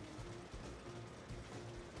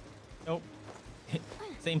 Nope.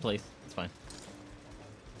 Same place. It's fine.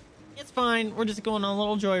 It's fine. We're just going on a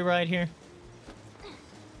little joyride here.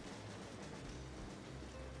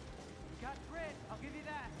 Got grit, I'll give you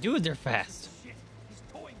that. Dude, they're fast. Shit, he's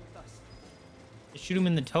toying with us. Just shoot him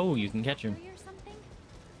in the toe. You can catch him. Or something?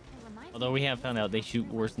 It reminds Although we have found out they shoot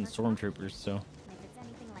worse than stormtroopers, so. And if it's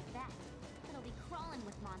anything like that, it'll be crawling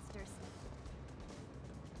with monsters.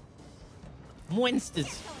 Monsters.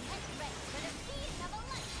 So head ready for the feast of a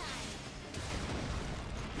lifetime.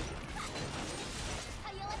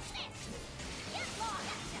 How you like this? Get long,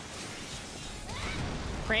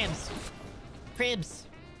 gotcha. Crabs. Cribs.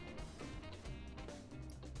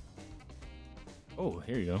 Oh,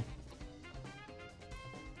 here you go.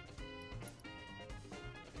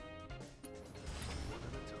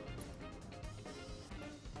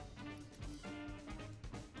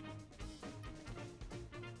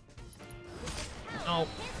 Oh.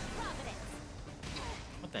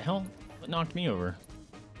 What the hell? What knocked me over?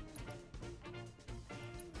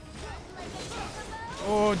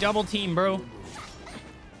 Oh, double team, bro.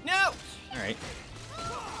 No! Alright.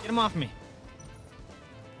 Get him off me.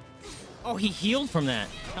 Oh, he healed from that.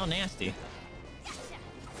 How nasty.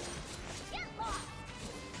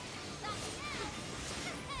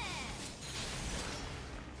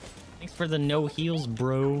 Thanks for the no heals,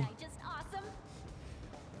 bro.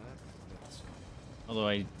 Although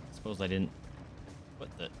I suppose I didn't. What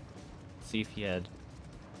the? See if he had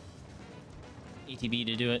ATB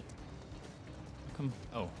to do it. How come?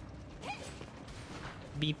 Oh.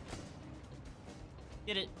 Beep.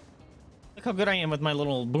 Get it. Look how good I am with my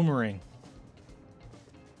little boomerang.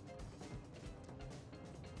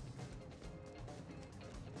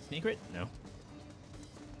 Secret? No.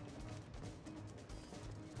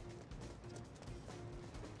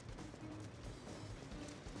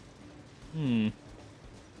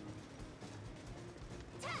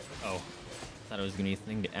 Oh. Thought it was gonna be a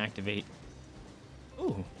thing to activate.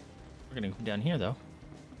 Ooh. We're gonna go down here though.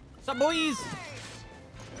 What's up, boys?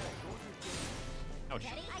 Ouch.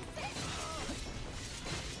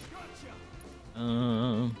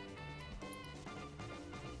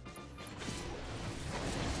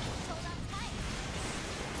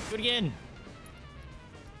 Do it again.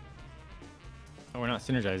 Oh, we're not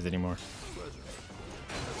synergized anymore.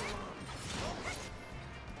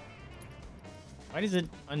 Why does it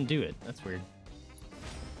undo it? That's weird.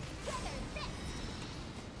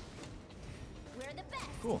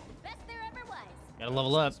 Cool. Gotta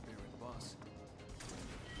level up.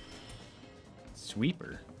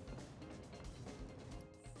 Sweeper.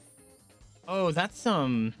 Oh, that's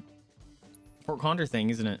Fort Condor thing,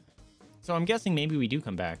 isn't it? So I'm guessing maybe we do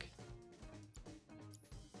come back.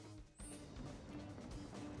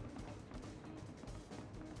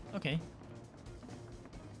 Okay.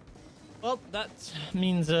 Well, that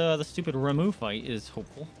means the stupid Ramuh fight is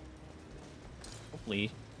hopeful.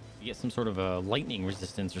 Hopefully, we get some sort of a lightning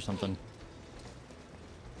resistance or something.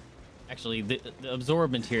 Actually, the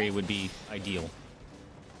absorb materia would be ideal.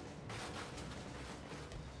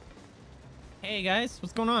 Hey guys,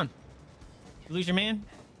 what's going on? You lose your man?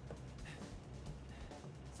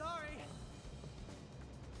 Sorry.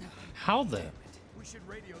 How the? We should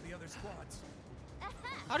radio the other squads.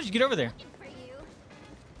 How did you get over there?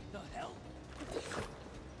 The hell?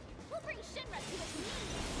 We'll bring Shinra to his knees.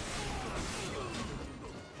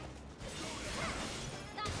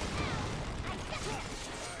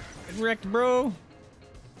 Good wrecked, bro.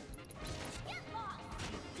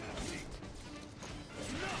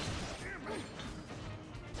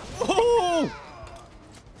 Oh!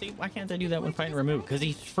 See, why can't I do that when fighting Ramuh? Because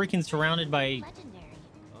he's freaking surrounded by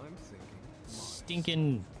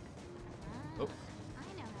stinking. Oh.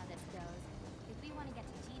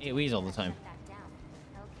 AoEs all the time.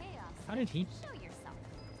 How did he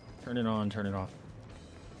turn it on, turn it off?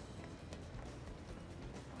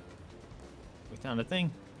 We found a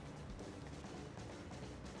thing.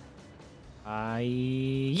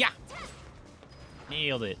 Yeah!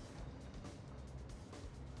 Nailed it.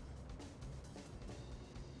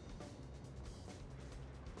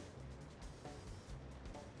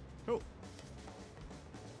 Cool.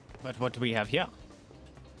 But what do we have here?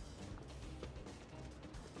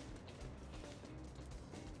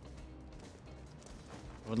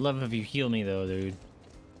 I would love if you heal me though, dude.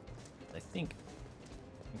 I think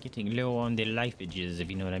I'm getting low on the lifeages, if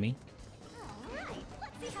you know what I mean.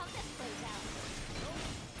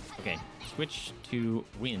 Okay, switch to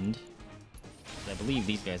wind. I believe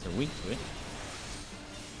these guys are weak to it.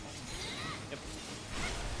 Yep.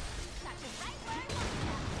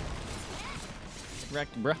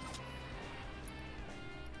 Wrecked, bruh.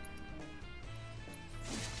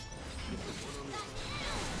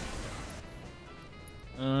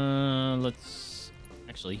 Let's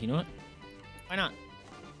actually, you know what? Why not?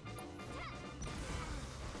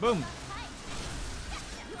 Boom.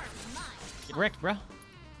 Get wrecked, bro.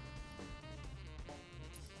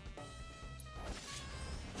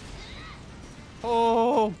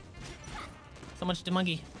 Oh, so much to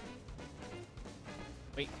monkey.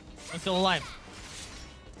 Wait, I'm still alive.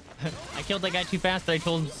 I killed that guy too fast that I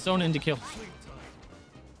told Sonon to kill.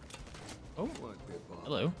 Oh,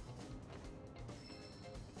 hello.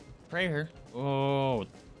 Prayer. Oh,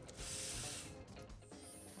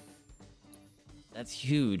 that's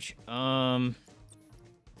huge.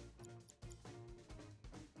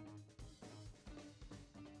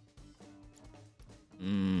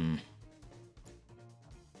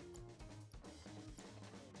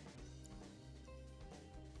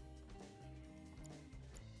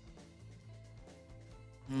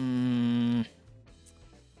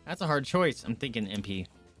 That's a hard choice. I'm thinking MP.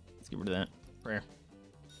 Let's get rid of that. Prayer.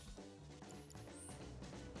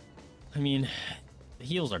 I mean, the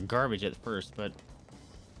heals are garbage at first, but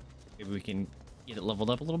maybe we can get it leveled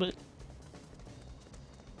up a little bit.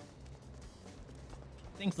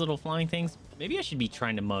 Thanks, little flying things. Maybe I should be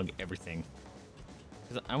trying to mug everything.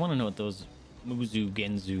 Because I want to know what those Muzu,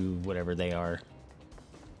 Genzu, whatever they are.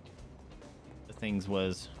 The things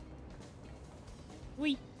was.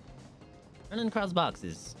 Whee! Running across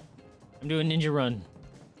boxes. I'm doing ninja run.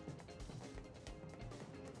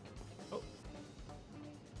 Oh.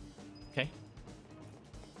 Okay.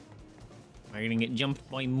 Am I gonna get jumped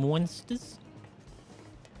by monsters?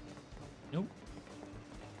 Nope.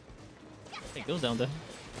 Take those down though.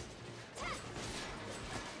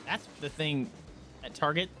 That's the thing. That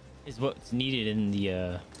target is what's needed in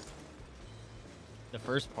the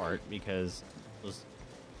first part, because those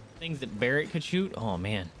things that Barrett could shoot. Oh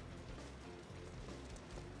man.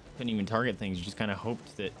 Couldn't even target things. You just kind of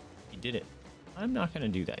hoped that he did it. I'm not gonna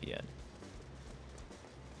do that yet.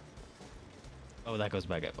 Oh, that goes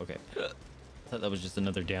back up. Okay. I thought that was just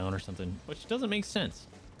another down or something, which doesn't make sense.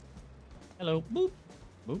 Hello. Boop.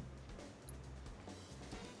 Boop.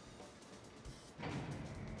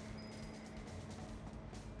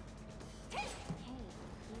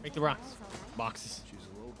 Break the rocks. Boxes. She's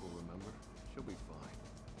a local, remember? She'll be fine.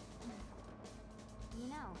 You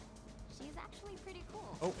know, she's actually pretty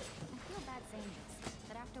cool. Oh. I feel bad saying this,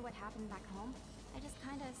 but after what happened back home, I just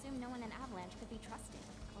kind of assumed no one in Avalanche could be trusted.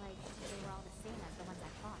 Like, they were all the same as the ones I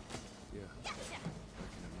fought. Yeah. Gotcha. I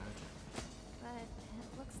can imagine. But it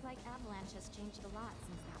looks like Avalanche has changed a lot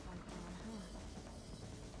since that one clan, huh?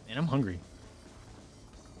 And I'm hungry.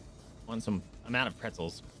 Want some? I'm out of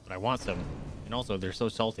pretzels, but I want some. And also, they're so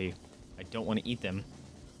salty, I don't want to eat them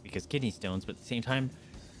because kidney stones. But at the same time,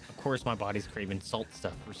 of course, my body's craving salt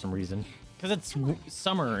stuff for some reason. Because it's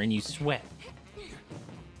summer and you sweat.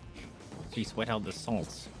 So you sweat out the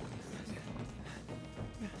salts.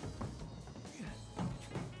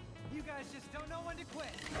 You guys just don't know when to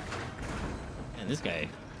quit. And this guy,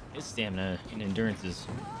 his stamina and endurance is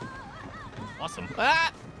awesome.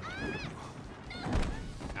 Ah!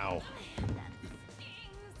 Ow.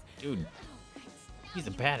 Dude, he's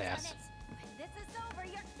a badass. This is over.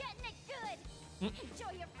 You're getting it good.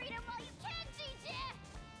 Enjoy your freedom while you can,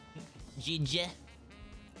 Gigi. Gigi.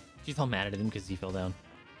 She's all mad at him because he fell down.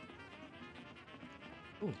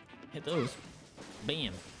 Ooh, hit those.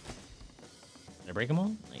 Bam. Did I break them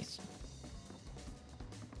all? Nice.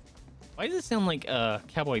 Why does it sound like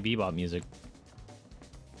Cowboy Bebop music?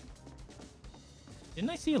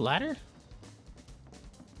 Didn't I see a ladder?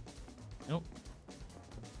 Nope.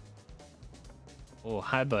 Oh,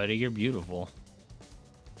 hi, buddy. You're beautiful.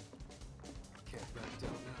 Can't back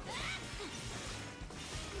down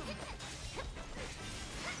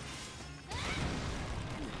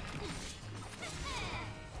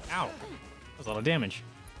now. Ow. That was a lot of damage.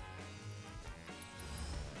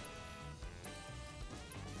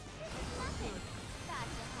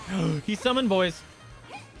 He's summoned, boys.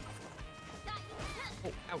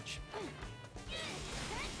 Oh, ouch.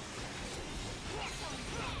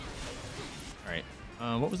 Alright.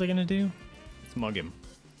 What was I gonna do? Let's mug him.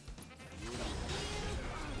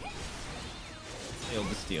 Failed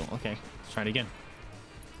to steal. Okay, let's try it again.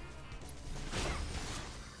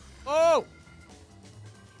 Oh!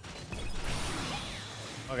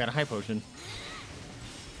 Oh, I got a high potion.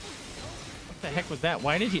 What the heck was that?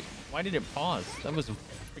 Why did it pause? That was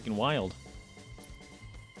freaking wild.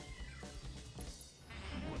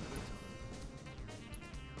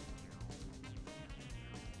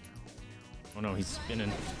 Oh no, he's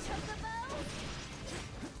spinning.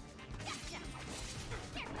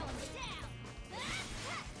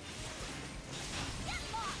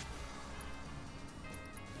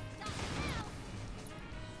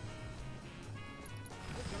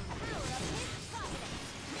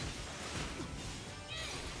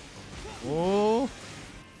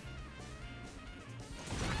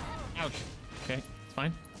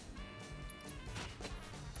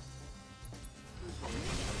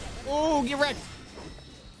 Whoa, get wrecked.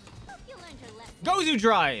 Hope you learned your lesson. Gozu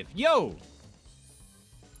drive. Yo.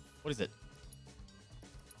 What is it?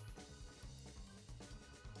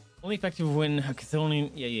 Only effective when a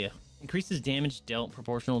Chthonian... Yeah. Increases damage dealt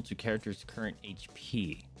proportional to character's current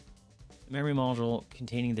HP. The memory module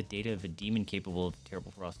containing the data of a demon capable of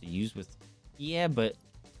terrible frost to use with... Yeah, but...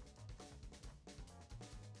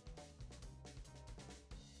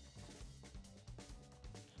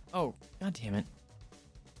 Oh, god damn it.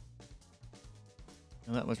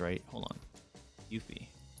 No, that was right. Hold on. Yuffie.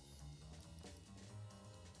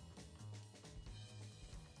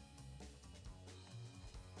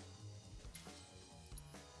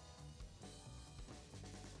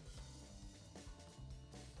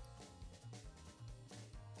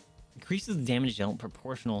 Increases the damage dealt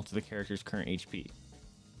proportional to the character's current HP.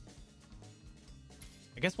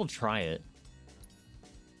 I guess we'll try it.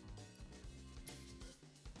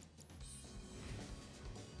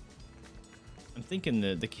 I'm thinking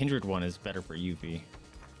the Kindred one is better for Yuffie.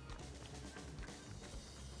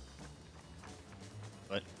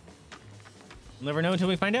 But we'll never know until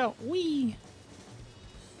we find out. Whee!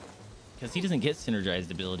 Because he doesn't get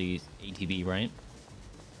synergized abilities ATB, right?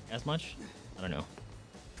 As much? I don't know.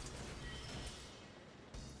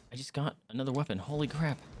 I just got another weapon. Holy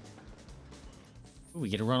crap. Ooh, we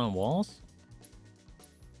get to run on walls?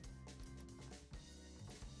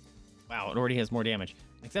 Wow, it already has more damage.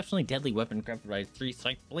 An exceptionally deadly weapon crafted by 3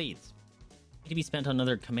 scythe blades. Need to be spent on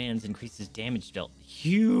other commands, increases damage dealt.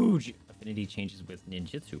 Huge affinity changes with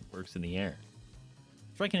ninjutsu. Works in the air.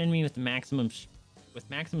 Strike an enemy with maximum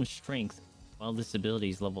strength while this ability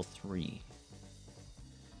is level 3.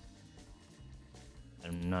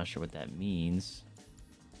 I'm not sure what that means.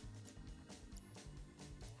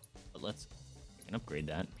 Let's I can upgrade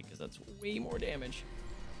that because that's way more damage.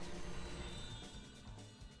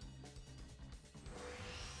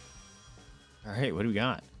 All right, what do we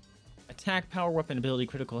got? Attack, power, weapon ability,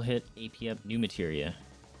 critical hit, AP up, new materia.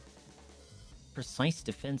 Precise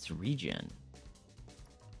defense regen.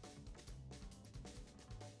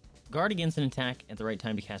 Guard against an attack at the right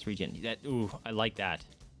time to cast regen. That, ooh, I like that.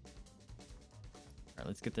 All right,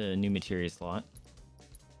 let's get the new materia slot.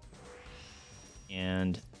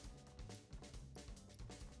 And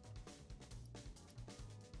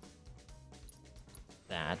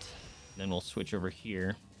that. Then we'll switch over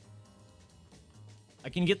here. I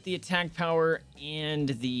can get the attack power and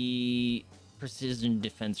the precision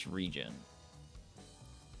defense regen.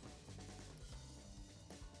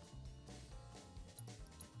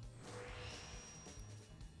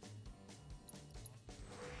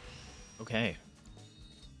 Okay.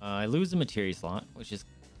 I lose the materia slot, which is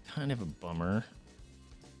kind of a bummer.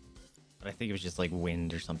 But I think it was just like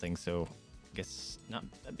wind or something, so I guess not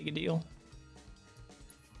that big a deal.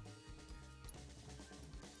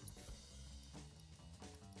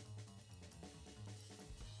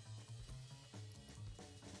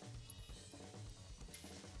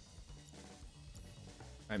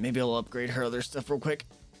 All right, maybe I'll upgrade her other stuff real quick.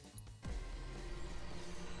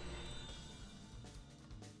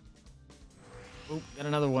 Oh, got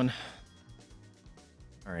another one.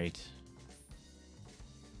 All right.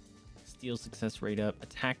 Steal success rate up.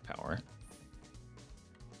 Attack power.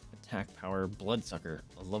 Attack power. Bloodsucker.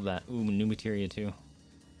 I love that. Ooh, new materia too.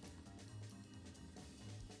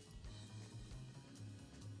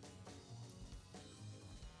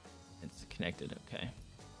 It's connected. Okay.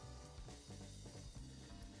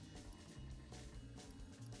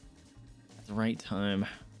 At the right time.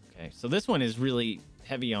 Okay, so this one is really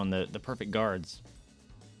heavy on the perfect guards.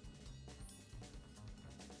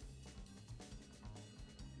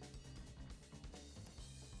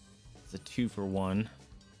 It's a 2-for-1.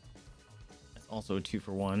 That's also a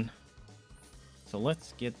 2-for-1. So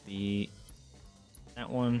let's get that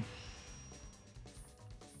one.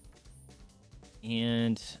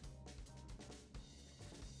 And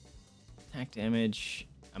attack damage.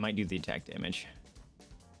 I might do the attack damage.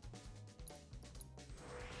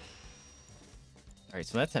 All right,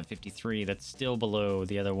 so that's at 53. That's still below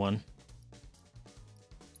the other one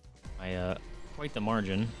by quite the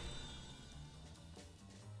margin.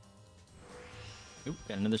 Oop,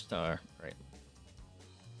 got another star. All right.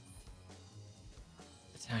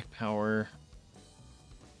 Attack power.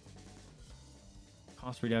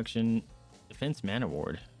 Cost reduction. Defense mana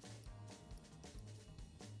ward.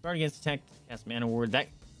 Guard against attack. Cast mana ward. That.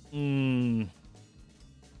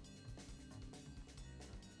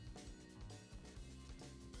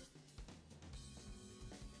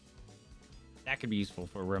 That could be useful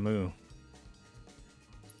for Ramuh.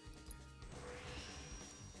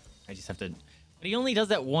 I just have to... But he only does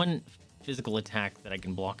that one physical attack that I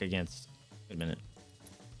can block against. Wait a minute.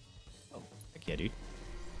 Oh. Heck yeah, dude.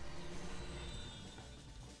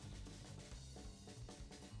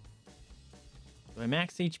 Do I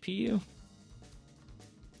max HP you?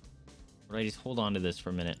 Or do I just hold on to this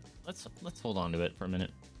for a minute? Let's hold on to it for a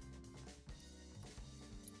minute.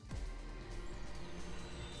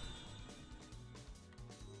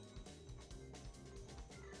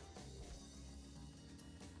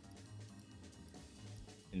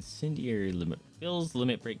 Incendiary limit fills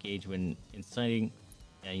limit break gauge when inciting.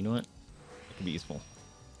 Yeah, you know what? That could be useful.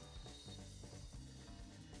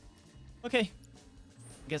 Okay.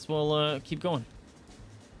 Guess we'll keep going.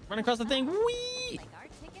 Run across the thing. Whee!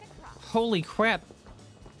 Holy crap.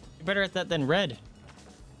 You're better at that than Red.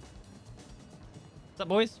 What's up,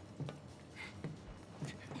 boys?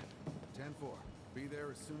 10-4. Be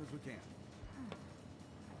there as soon as we can.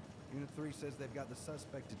 Unit 3 says they've got the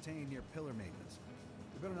suspect detained near pillar maintenance.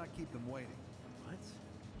 We better not keep them waiting. What?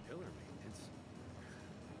 Pillar maintenance?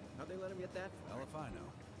 How'd they let him get that far? Hell if I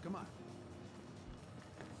know. Come on.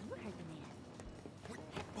 You heard the man. Wait,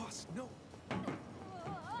 boss, no.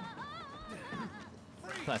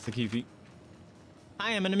 Classic Yuffie.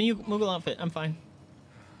 I am in a Moogle outfit. I'm fine.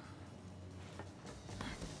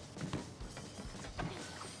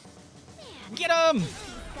 Get him!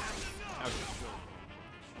 Ouch.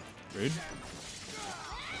 Rude.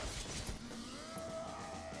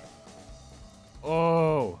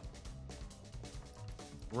 Oh.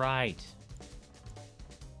 Right.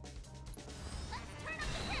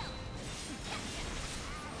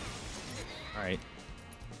 All right.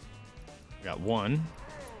 We got one.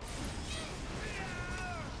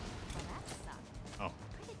 Oh.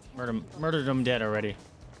 Murdered him dead already.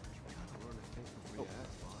 Oh.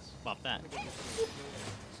 Pop that.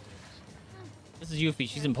 This is Yuffie.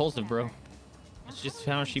 She's impulsive, bro. That's just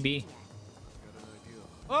how she be.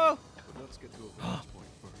 Oh! Let's get to a vantage point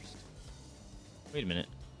first. Wait a minute.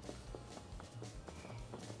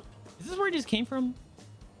 Is this where I just came from?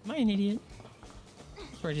 Am I an idiot?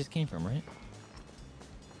 That's where I just came from, right?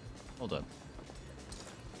 Hold up.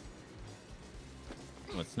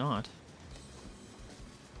 No, it's not.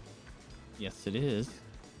 Yes, it is.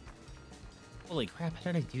 Holy crap,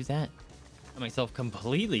 how did I do that? I myself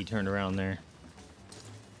completely turned around there.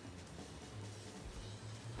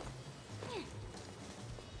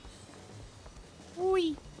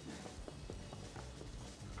 Whee!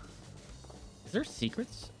 Is there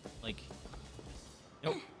secrets? Like...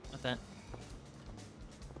 Nope, not that.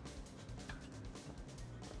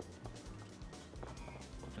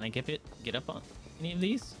 Can I get up on any of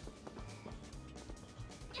these?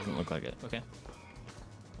 Doesn't look like it. Okay.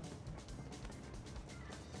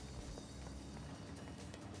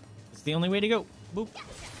 It's the only way to go. Boop.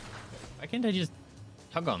 Why can't I just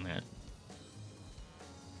tug on that?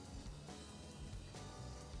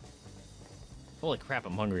 Holy crap,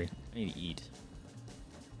 I'm hungry. I need to eat.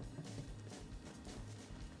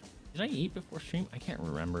 Did I eat before stream? I can't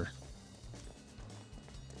remember.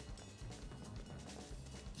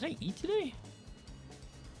 Did I eat today?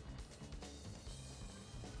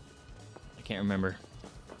 I can't remember.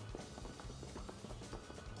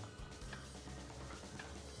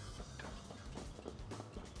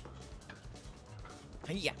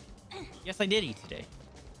 Yeah. Yes, I did eat today.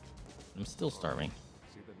 I'm still starving.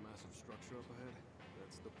 See that massive structure up ahead?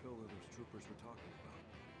 That's the pillar those troopers were talking about.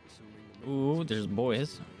 Assuming the Ooh, there's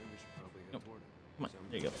boys. we should probably head Nope. toward it. Come on,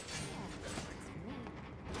 there you go.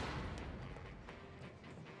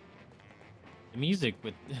 The music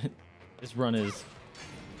with this run is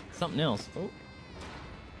something else. Oh.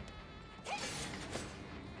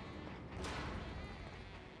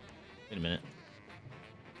 Wait a minute.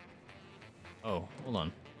 Oh, hold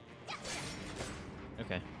on.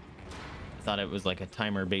 Okay. I thought it was like a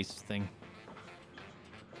timer-based thing.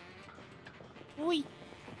 Whee!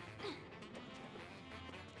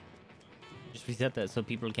 Just reset that so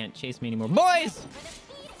people can't chase me anymore. Boys!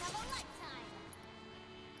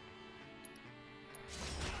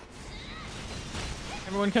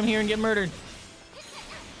 Everyone come here and get murdered.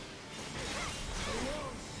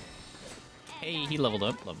 Hey, he leveled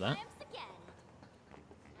up. Love that.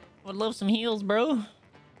 Would love some heals, bro.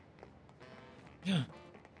 Yeah.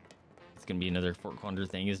 It's gonna be another Fort Quandra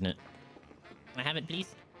thing, isn't it? Can I have it,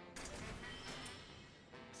 please?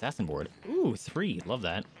 Assassin board. Ooh, 3. Love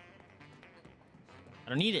that. I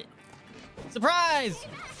don't need it. Surprise!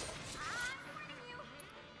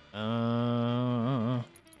 Run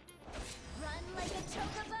like a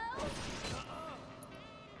chocobo.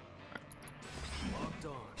 Locked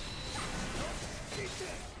on.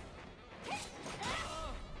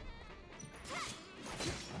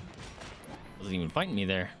 Wasn't even fighting me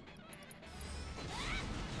there.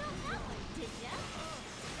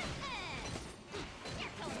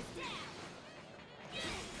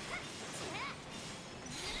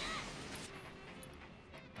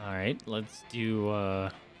 right, let's do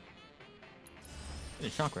the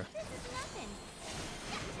chakra. This is nothing.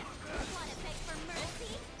 Gotcha. Wanna beg for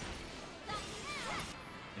mercy? Got you now.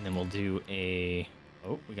 And then we'll do a...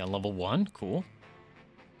 Oh, we got level 1. Cool.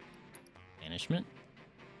 Banishment.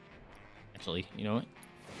 Actually, you know what?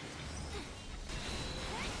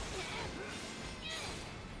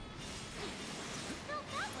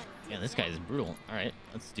 Yeah, this guy is brutal. Alright,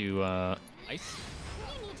 let's do ice. We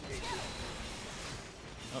need to chill.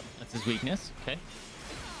 Oh, that's his weakness. Okay.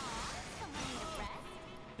 Someone need a rest?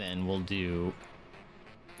 Then we'll do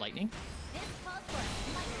lightning. This calls for a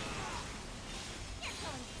lightning storm. You're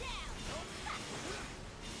going down.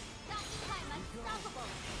 Got you, I'm unstoppable.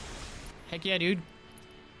 Heck yeah, dude.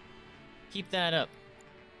 Keep that up.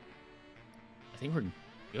 I think we're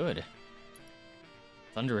good.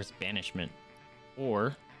 Thunderous banishment.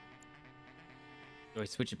 Or do I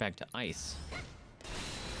switch it back to ice?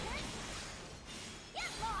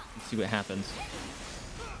 Let's see what happens.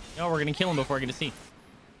 No, we're gonna kill him before I get to see.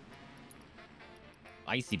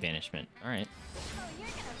 Icy banishment. Alright. Oh, you're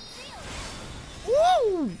gonna feel it.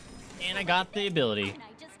 Woo! And I got the ability. Ain't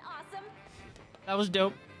I just awesome? That was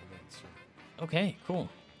dope. Okay, cool.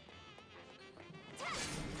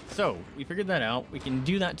 So, we figured that out. We can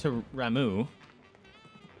do that to Ramuh.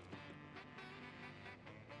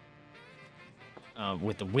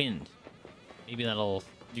 With the wind. Maybe that'll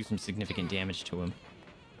do some significant damage to him.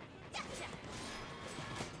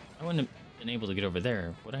 I wouldn't have been able to get over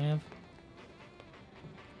there. Would I have?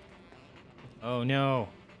 Oh no.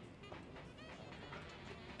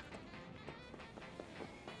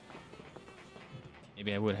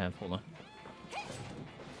 Maybe I would have. Hold on.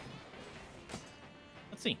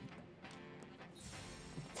 Let's see.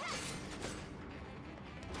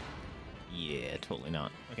 Yeah, totally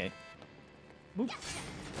not. Okay. Boop.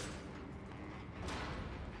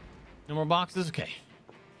 No more boxes? Okay.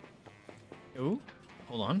 Ooh,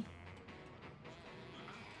 hold on.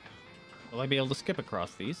 Will I be able to skip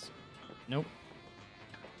across these? Nope.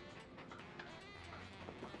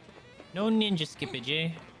 No ninja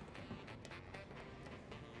skippage.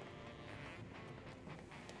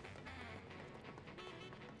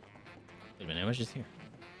 Wait a minute, I was just here.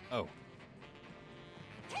 Oh.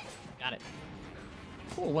 Got it.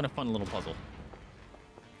 Cool, what a fun little puzzle.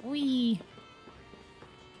 Wee.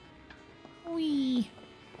 Wee.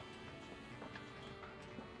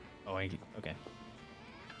 Oh, okay.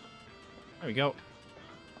 There we go.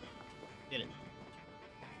 Did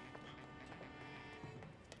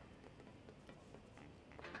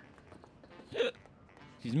it.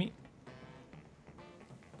 Excuse me.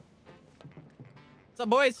 What's up,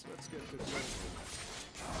 boys?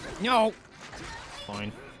 No.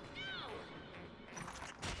 Fine.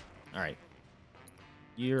 All right.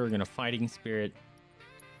 You're gonna fighting spirit.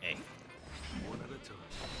 Hey. One at a time.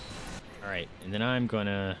 All right, and then I'm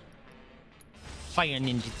gonna fire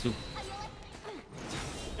ninjutsu.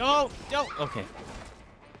 No, no. Okay.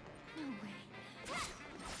 No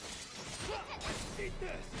way.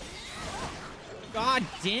 God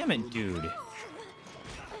damn it, dude.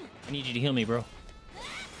 I need you to heal me, bro.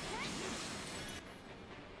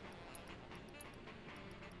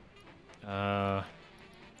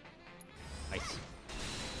 Ice.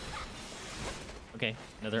 Okay,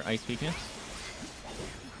 another ice weakness.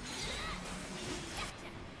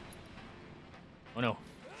 Oh no.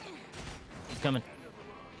 He's coming.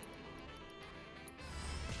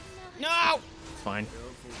 No! It's fine.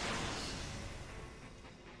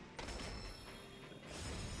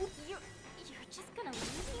 You're just gonna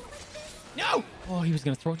leave me like this? No! Oh, he was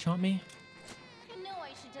gonna throat chomp me. I know I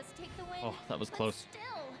should just take the win. Oh, that was but close. Still.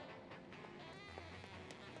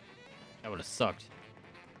 That would have sucked.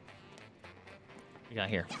 We got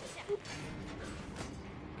here.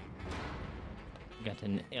 We got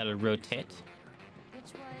an El Rotate.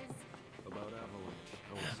 Which was... About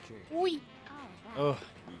Avalanche, OSJ. Oi. Oh, right. Oh,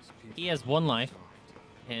 he has 1 life,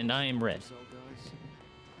 and I am red. So, guys,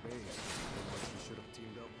 Baze, you should have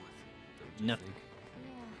teamed up with. Don't you Nothing. think?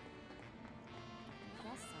 Yeah. I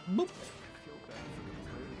guess so. Boop. I feel bad for the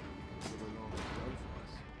player, considering all they've done for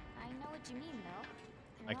us. I know what you mean,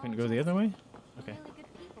 though. I couldn't go the other way? Okay. Really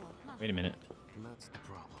good people, huh? Wait a minute. And that's the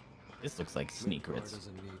problem. This looks like Midgard secrets.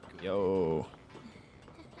 doesn't need good Yo.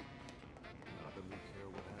 Not that we care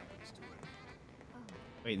what happens to it.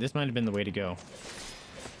 Wait, this might have been the way to go.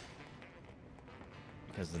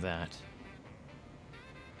 Because of that.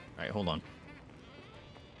 Alright, hold on.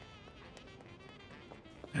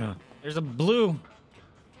 There's a blue.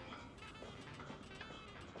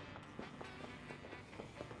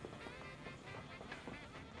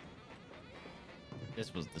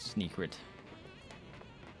 This was the secret.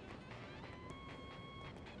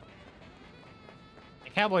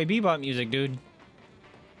 Cowboy Bebop music, dude.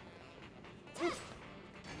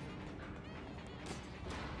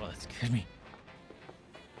 Well, that scared me.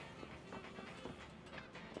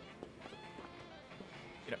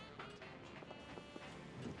 Get up.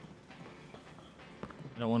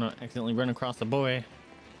 I don't want to accidentally run across the boy.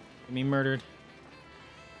 Get me murdered.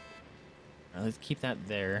 All right, let's keep that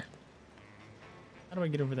there. How do I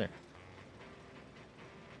get over there?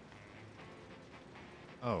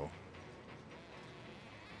 Oh.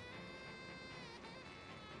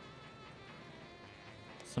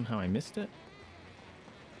 Somehow I missed it.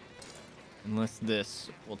 Unless this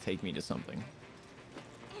will take me to something.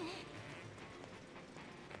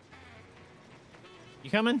 You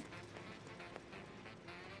coming?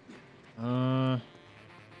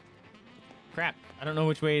 Crap. I don't know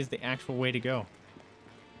which way is the actual way to go.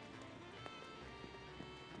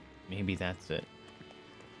 Maybe that's it.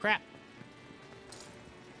 Crap.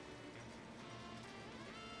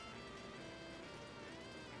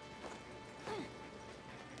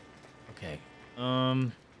 Okay.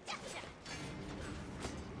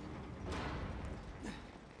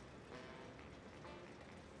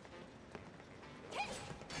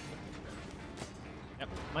 Yep,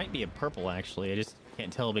 might be a purple actually. I just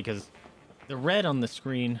can't tell because the red on the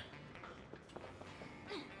screen.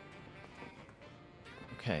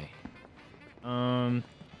 Okay.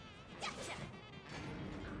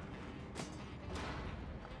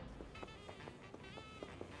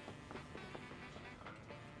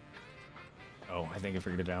 Oh, I think I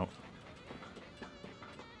figured it out.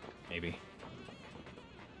 Maybe.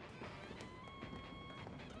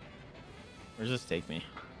 Where does this take me?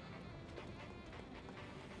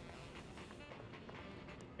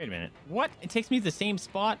 Wait a minute. What? It takes me to the same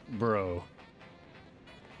spot? Bro.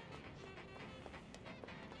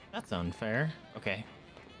 That's unfair. Okay.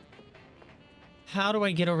 How do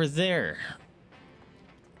I get over there?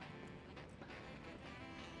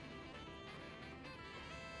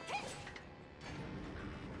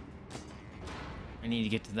 I need to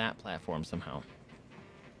get to that platform somehow.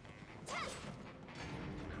 I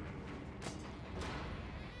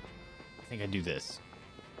think I do this.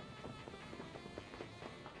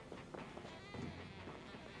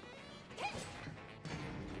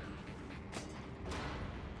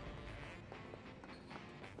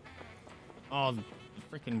 Oh, the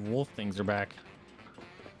freaking wolf things are back.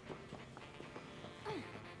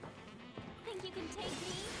 Think you can take me?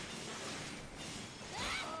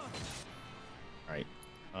 All right.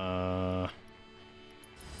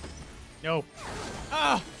 No.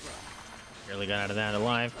 Ah! Barely got out of that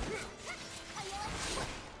alive.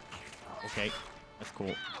 Okay, that's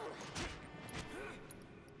cool.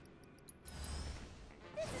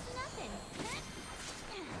 This is nothing.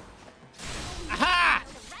 Aha!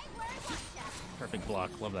 Perfect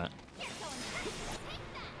block. Love that.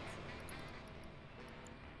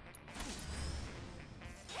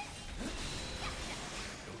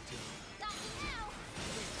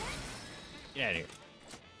 Get out of here.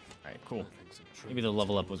 Alright, cool. Maybe the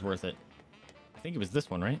level up was worth it. I think it was this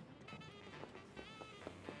one, right?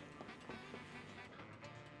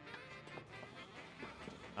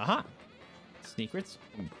 Aha! Secrets.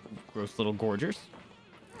 Gross little gorgers.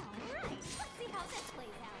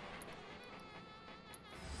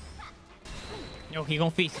 No, he gonna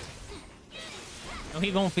feast. No,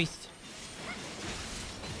 he gonna feast.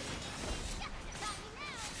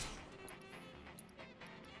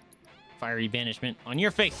 Fiery banishment on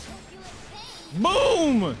your face.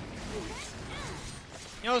 Boom!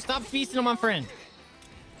 Yo, stop feasting on my friend.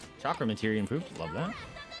 Chakra materia improved. Love that.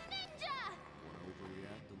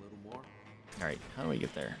 All right, how do we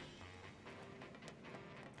get there?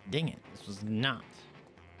 Dang it, this was not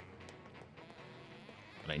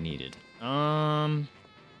what I needed. How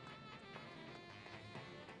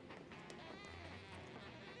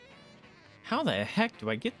the heck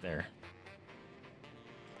do I get there?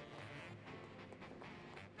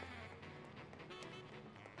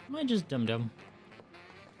 Am I just dumb?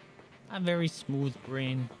 I have a very smooth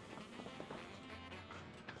brain.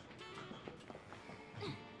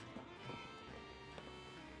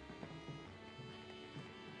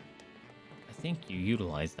 I think you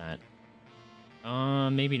utilize that.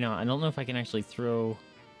 Maybe not. I don't know if I can actually throw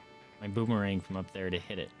my boomerang from up there to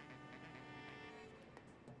hit it.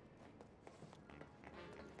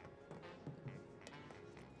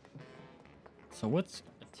 So what's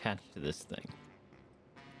attached to this thing?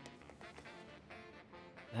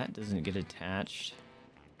 That doesn't get attached.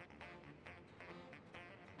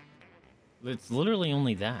 It's literally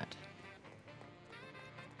only that.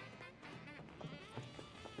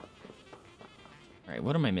 All right,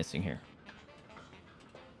 what am I missing here?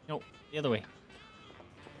 Nope, the other way.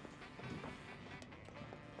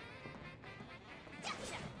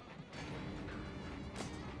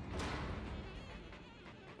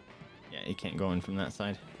 it can't go in from that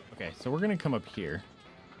side. Okay, so we're gonna come up here.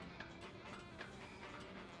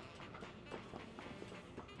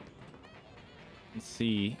 Let's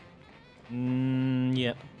see.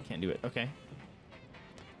 Yep, can't do it. Okay.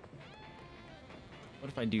 What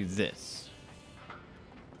if I do this?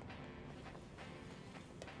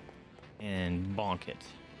 And bonk it.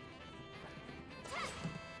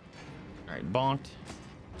 Alright, bonked.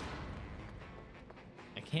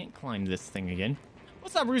 I can't climb this thing again.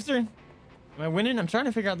 What's up, Rooster? Am I winning? I'm trying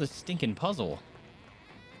to figure out this stinking puzzle.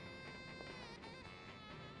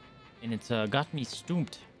 And it's got me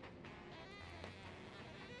stumped.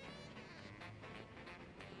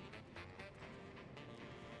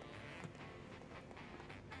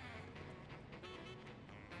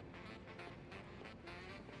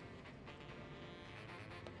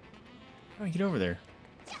 How do I get over there?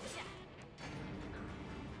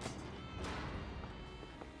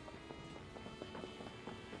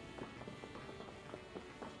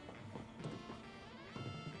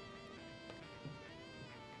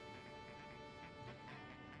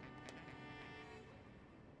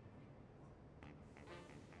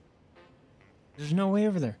 There's no way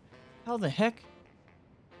over there. How the heck?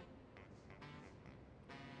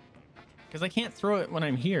 Because I can't throw it when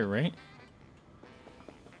I'm here, right?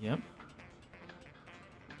 Yep.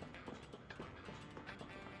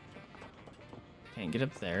 Can't get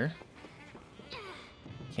up there.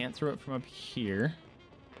 Can't throw it from up here.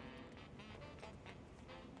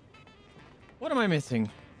 What am I missing?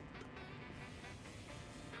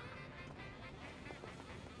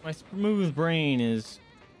 My smooth brain is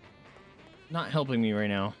not helping me right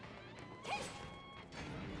now.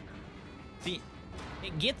 See,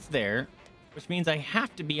 it gets there, which means I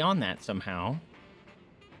have to be on that somehow.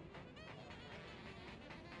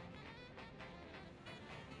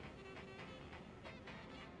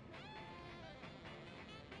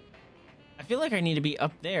 I feel like I need to be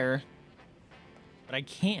up there, but I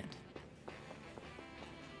can't.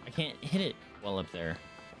 I can't hit it well up there.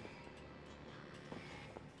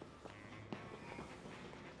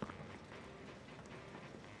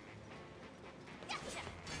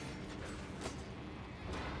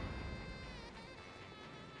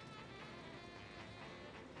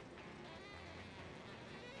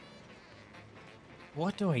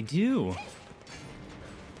 What do I do?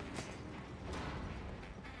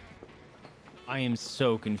 I am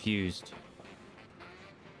so confused.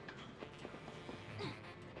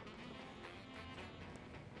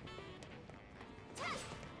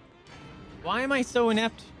 Why am I so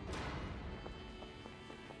inept?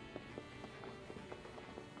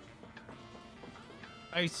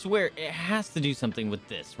 I swear it has to do something with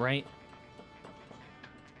this, right?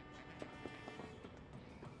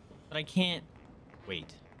 But I can't.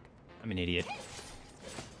 Wait. I'm an idiot.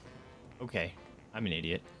 Okay, I'm an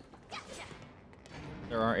idiot.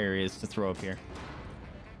 There are areas to throw up here.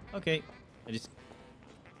 Okay, I just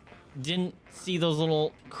didn't see those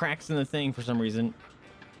little cracks in the thing for some reason.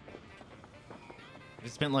 I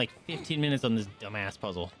spent like 15 minutes on this dumbass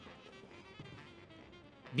puzzle.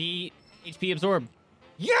 B, HP absorb.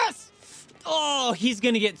 Yes! Oh, he's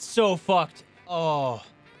gonna get so fucked. Oh.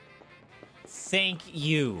 Thank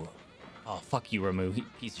you. Oh, fuck you, Ramuh,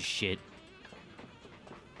 piece of shit.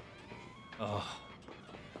 Oh.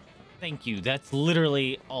 Thank you. That's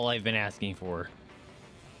literally all I've been asking for.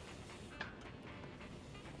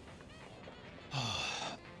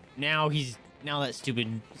 Now that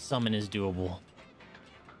stupid summon is doable.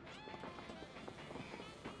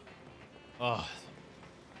 Oh.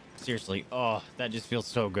 Seriously. Oh, that just feels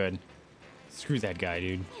so good. Screw that guy,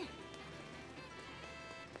 dude.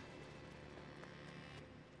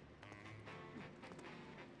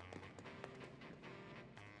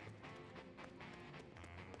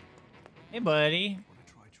 Hey, buddy.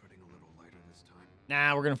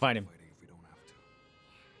 Nah, we're gonna fight him.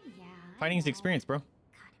 Yeah. Fighting's experience, bro. Gotta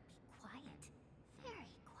be quiet. Very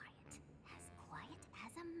quiet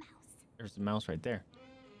as a mouse. There's a mouse right there.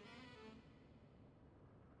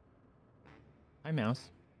 Hi, mouse.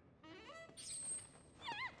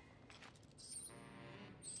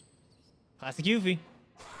 Classic Yuffie.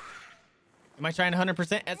 Am I trying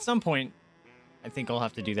 100%? At some point, I think I'll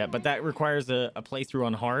have to do that, but that requires a playthrough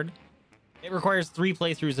on hard. It requires 3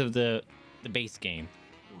 playthroughs of the base game,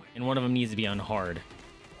 and one of them needs to be on hard.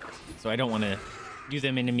 So I don't want to do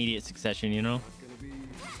them in immediate succession, you know?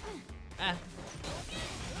 Ah.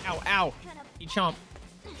 Ow, ow. He chomped.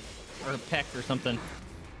 Or pecked or something.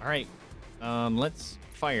 All right. Let's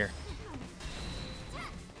fire. All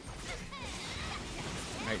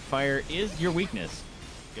right, fire is your weakness.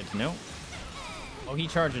 Good to know. Oh, he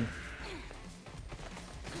charging.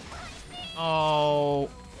 Oh.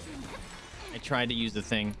 I tried to use the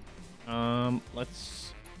thing.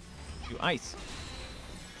 Let's do ice.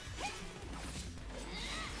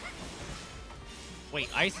 Wait,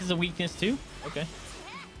 ice is a weakness too? Okay.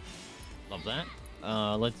 Love that.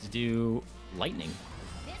 Let's do lightning.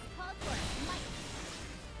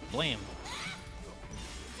 Blam.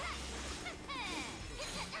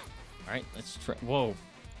 All right, let's try. Whoa,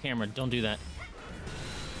 camera, don't do that.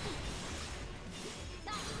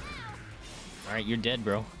 All right, you're dead,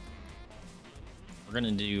 bro. We're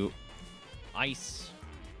gonna do ice.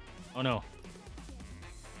 Oh no.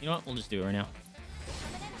 You know what? We'll just do it right now.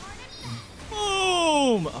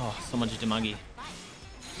 Boom! Oh, so much damage.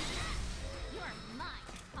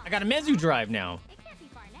 I got a Mezu drive now.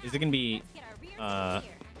 Is it gonna be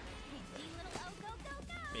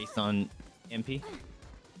based on MP?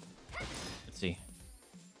 Let's see.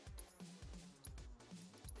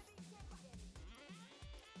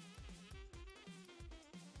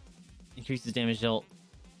 Increases damage dealt.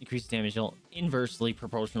 Increases damage dealt inversely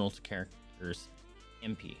proportional to character's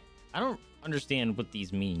MP. I don't understand what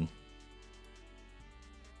these mean.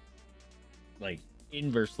 Like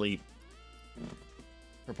inversely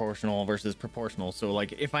proportional versus proportional. So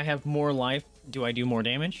like if I have more life, do I do more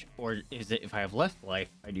damage? Or is it if I have less life,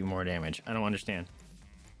 I do more damage? I don't understand.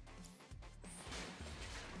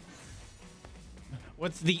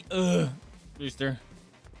 What's the booster?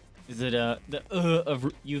 Is it the of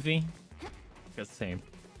UV? It's the same.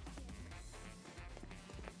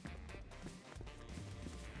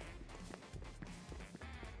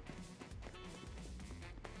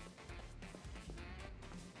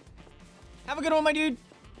 Have a good one, my dude.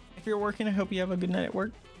 If you're working, I hope you have a good night at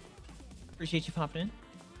work. Appreciate you popping in.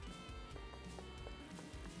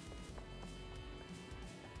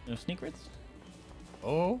 No secrets?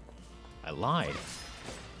 Oh, I lied.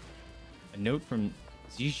 A note from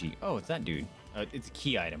Zizi. Oh, it's that dude. It's a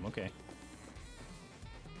key item. Okay.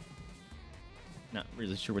 Not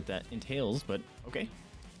really sure what that entails, but okay.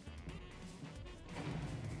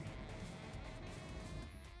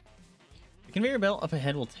 The conveyor belt up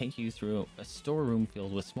ahead will take you through a storeroom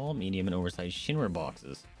filled with small, medium, and oversized Shinra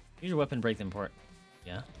boxes. Use your weapon, break them apart.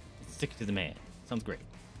 Yeah? Stick it to the man. Sounds great.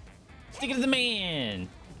 Stick it to the man!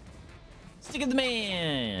 Stick it to the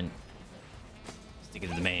man! Stick it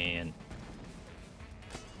to the man.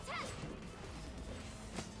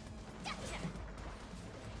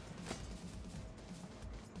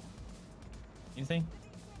 Anything?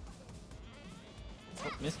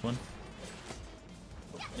 Oh, missed one.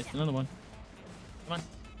 Oh, missed another one. Come on.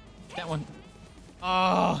 That one.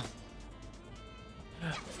 Oh!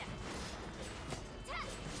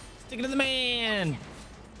 Stick it to the man!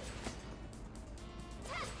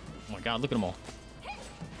 Oh my god, look at them all.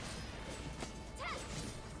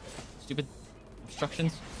 Stupid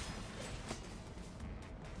instructions.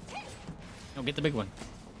 No, get the big one.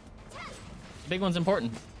 The big one's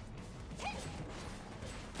important.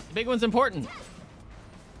 The big one's important.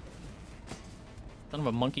 Son of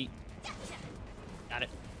a monkey. Got it.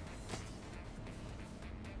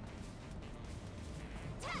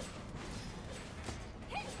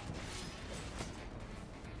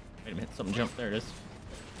 Wait a minute, something jumped. There it is.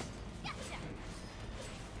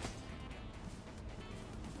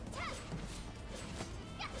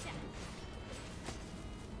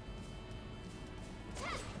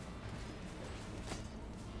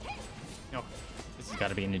 No, this has got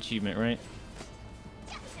to be an achievement, right?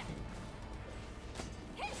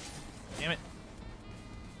 Damn it.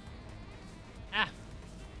 Ah!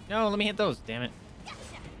 No, let me hit those, damn it.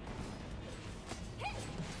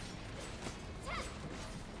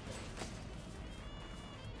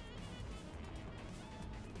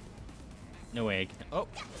 No way I can. Oh!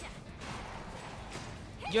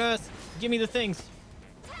 Yes! Give me the things!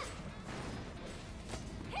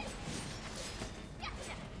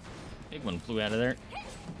 Big one flew out of there.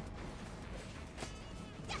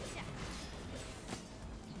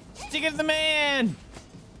 Stick it to the man!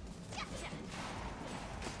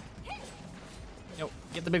 No,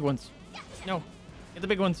 get the big ones. No, get the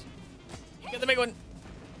big ones. Get the big one.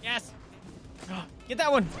 Yes. Get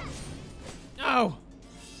that one. No.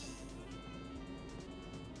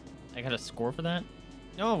 I got a score for that?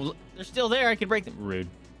 No, they're still there. I could break them. Rude.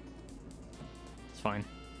 It's fine.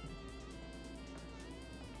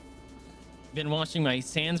 Been watching my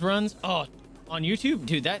Sans runs. Oh, on YouTube?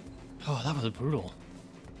 Dude, that was brutal.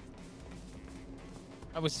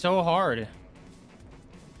 That was so hard.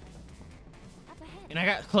 And I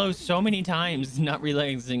got close so many times, not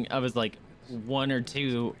realizing I was like 1 or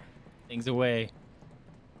 2 things away.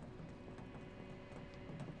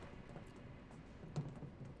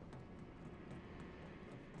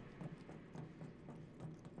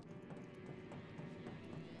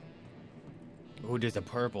 Who does a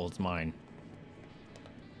purple? It's mine.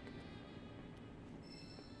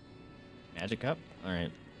 Magic up?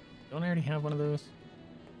 Alright. Don't I already have one of those?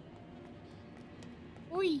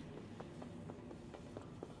 Oi!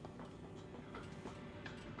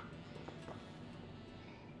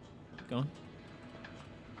 Keep going.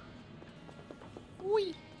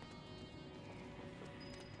 Oi!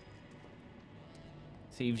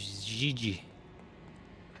 Save Gigi.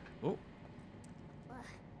 Oh.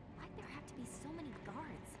 Why'd there have to be so many guards?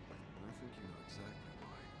 I think you know exactly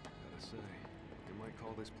why. Gotta say, you might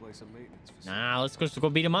call this place a maintenance facility. Nah, let's go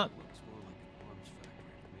beat him up. Looks more like an arms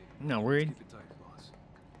factory to me. I'm not worried. Keep it tight, boss.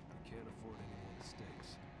 We can't afford any more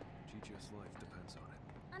mistakes. Gigi's life depends on it.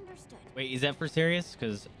 Understood. Wait, is that for serious?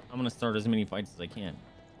 Because I'm gonna start as many fights as I can.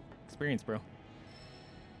 Experience, bro.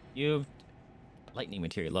 You've lightning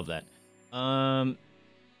material. Love that.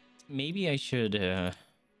 Maybe I should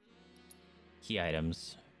key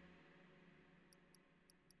items.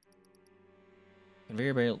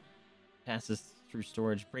 Conveyor belt passes through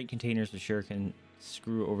storage. Break containers with shuriken.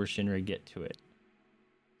 Screw over Shinra. Get to it.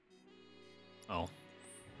 Oh.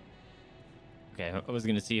 Okay, I was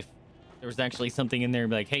gonna see if there was actually something in there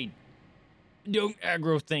like, hey, don't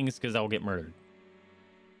aggro things because I'll get murdered.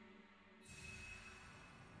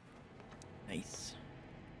 Nice.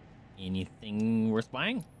 Anything worth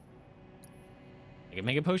buying? I can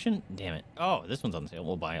make a potion? Damn it. Oh, this one's on sale.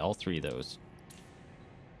 We'll buy all 3 of those.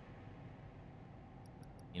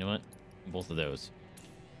 You know what? Both of those.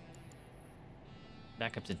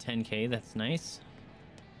 Back up to 10k. That's nice.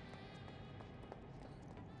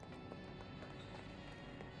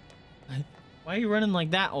 Why are you running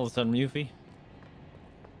like that all of a sudden, Yuffie?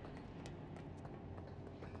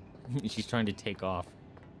 She's trying to take off.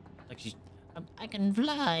 Like she's... I can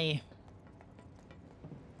fly.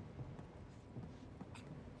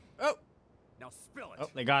 Oh! Now spill it. Oh,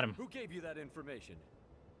 they got him. Who gave you that information?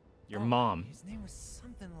 Your mom. His name was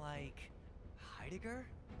something like Heidegger?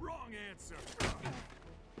 Wrong answer.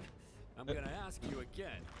 I'm gonna ask you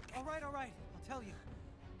again. All right, I'll tell you.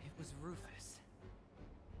 It was Rufus.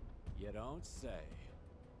 You don't say.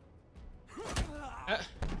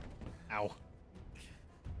 Ow. Or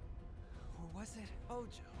was it Hojo?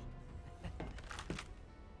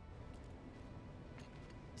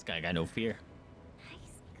 This guy got no fear.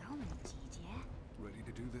 Nice going, Gigi. Ready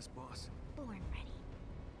to do this, boss? Born ready.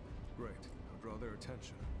 Great. I'll draw their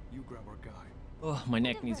attention. You grab our guy. Oh, my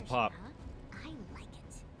neck needs a pop. Huh? I like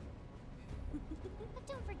it. But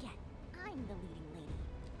don't forget, I'm the leading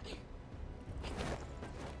lady.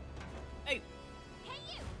 Hey! Hey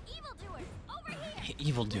you, evildoers, over here!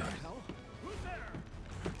 Evildoer. Who's there?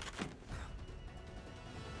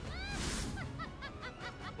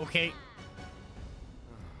 Okay.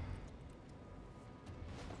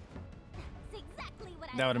 That's exactly what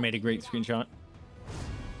That would have made a great screenshot.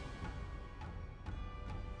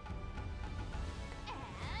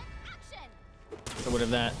 So what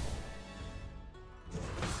of that?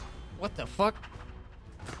 What the fuck?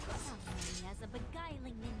 Known as a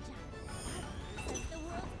beguiling ninja. This is the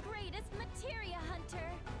world's greatest materia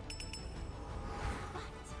hunter. But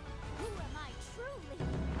who am I truly?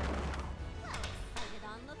 Well, sighted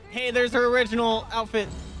onlookers. Hey, there's her original outfit.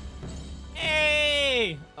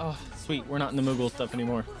 Hey! Oh, sweet. We're not in the Moogle stuff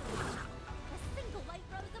anymore. The single white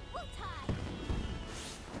rose of Wutai.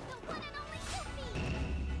 The one and only Yuffie.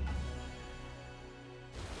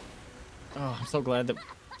 Oh, I'm so glad that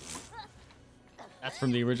that's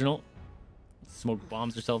from the original. Smoke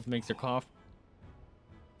bombs herself, makes her cough.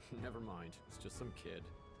 Never mind. It's just some kid.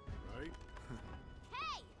 Right?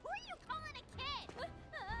 Hey, who are you calling a kid?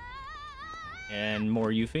 And more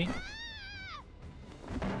Yuffie.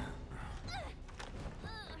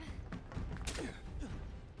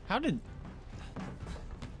 How did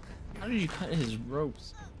you cut his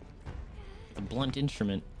ropes? With a blunt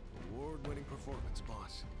instrument. Award-winning performance,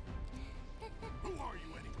 boss. Who are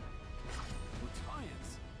you anyway?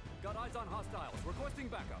 Lieutenants! Got eyes on hostiles. Requesting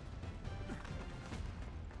backup.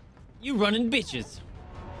 You running bitches.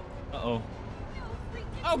 Uh-oh.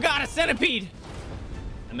 Oh god, a centipede!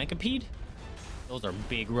 A mechapede? Those are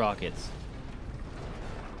big rockets.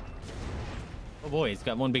 Oh boy, he's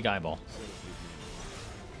got one big eyeball.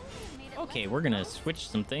 Okay, we're gonna switch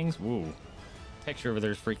some things. Whoa. Texture over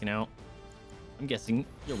there is freaking out. I'm guessing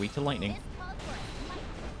you're weak to lightning.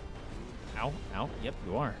 Ow, ow. Yep,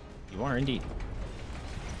 you are. You are indeed.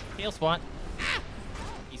 Tail swat. Ah!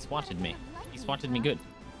 He swatted me. He swatted me good.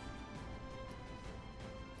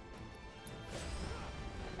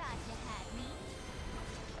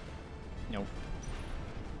 Nope.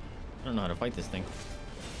 I don't know how to fight this thing.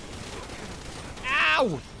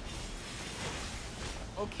 Ow!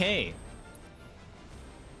 Okay.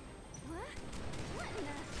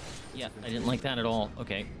 Yeah, I didn't like that at all.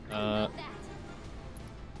 Okay. Smack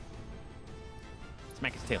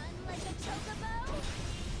his tail.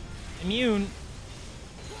 Immune.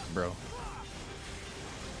 Bro.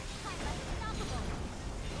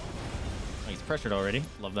 Oh, he's pressured already.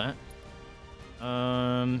 Love that.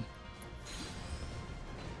 We're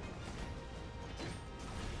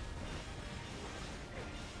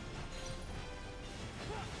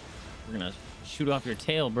gonna shoot off your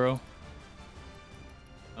tail, bro.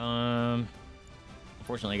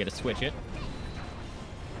 Unfortunately, I gotta switch it.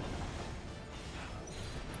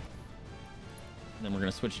 And then we're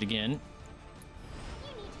gonna switch it again.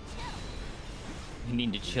 You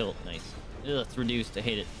need to chill. Nice. Ugh, it's reduced. I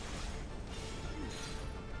hate it.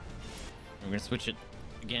 We're gonna switch it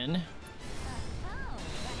again.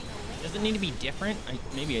 Does it need to be different?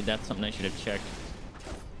 Maybe that's something I should have checked.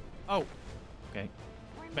 Oh, okay.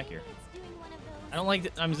 Back here. I don't like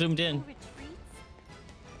that I'm zoomed in.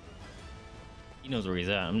 He knows where he's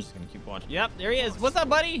at. I'm just gonna keep watching. Yep, there he is. What's up,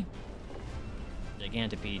 buddy?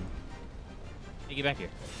 Gigantipede. Hey, get back here.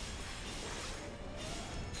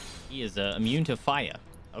 He is immune to fire.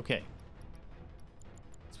 Okay.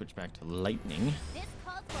 Switch back to lightning.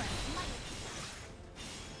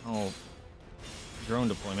 Oh, drone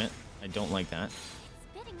deployment. I don't like that.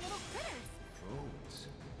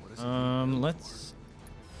 Let's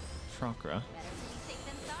chakra.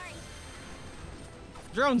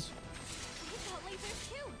 Drones.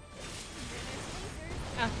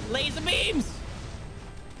 Laser beams.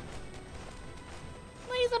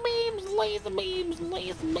 Laser beams. Laser beams.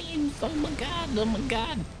 Laser beams. Oh my god. Oh my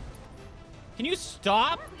god. Can you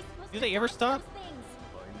stop? Do they ever stop?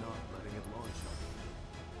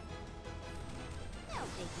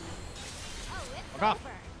 Fuck off.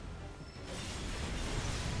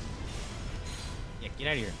 Yeah, get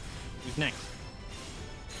out of here. Who's next?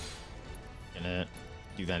 Gonna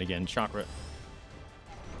do that again. Chakra.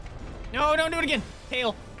 No, don't do it again.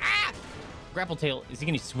 Tail. Ah! Grapple tail. Is he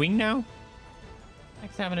gonna swing now?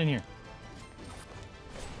 What's happening here?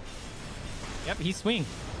 Yep, he's swinging.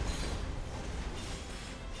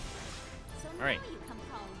 All right.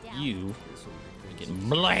 You get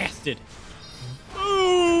blasted.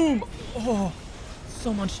 Boom! Oh,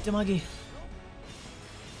 so much damage.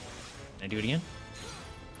 Can I do it again?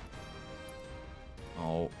 Oh.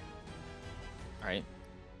 All right.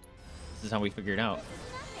 This is how we figure it out.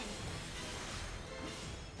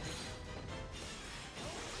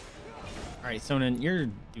 All right, Sonon, you're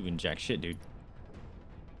doing jack shit, dude.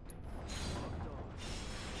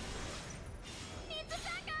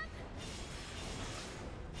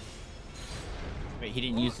 Wait, he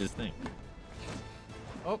didn't use his thing.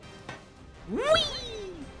 Oh. Whee!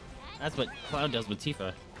 That's what Cloud does with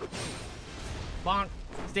Tifa. Bonk.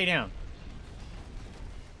 Stay down.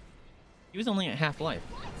 He was only at half life.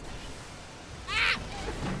 Ah!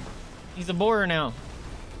 He's a borer now.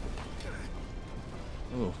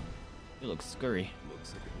 Ooh. He looks scurry.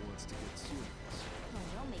 Looks like it wants to get serious.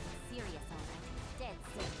 We'll make it serious, all right. Dead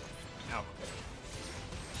serious. Ow.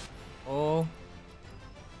 Oh.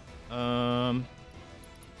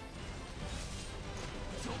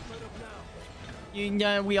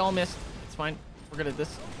 We all missed. It's fine. We're good at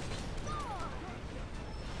this.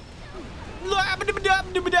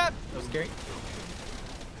 That was scary.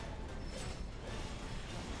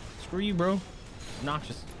 Screw you, bro.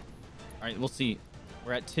 Obnoxious. All right, we'll see.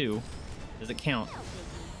 We're at 2. Does it count?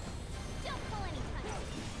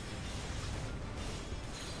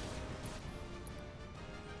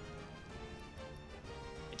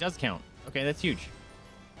 It does count. Okay, that's huge.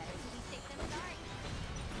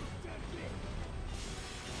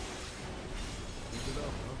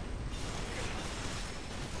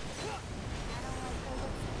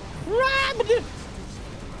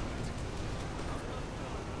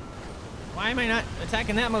 Why am I not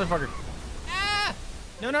attacking that motherfucker? Ah!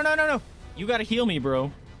 No, no, no, no, no. You gotta heal me,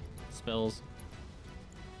 bro. Spells.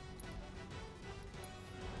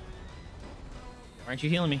 Why aren't you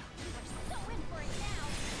healing me?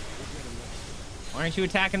 Why aren't you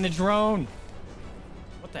attacking the drone?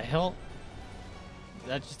 What the hell? Is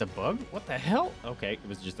that just a bug? What the hell? Okay, it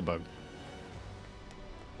was just a bug.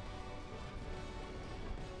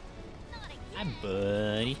 Hi,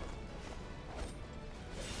 buddy.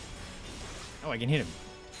 Oh, I can hit him.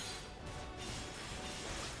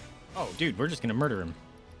 Oh, dude, we're just gonna murder him.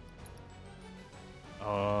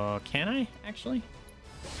 Can I, actually?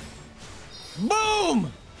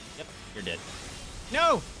 Boom! Yep, you're dead.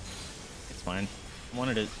 No! It's fine. I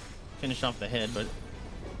wanted to finish off the head, but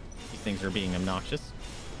these things are being obnoxious.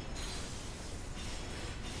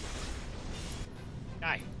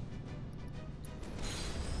 Die.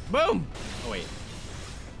 Boom! Oh, wait.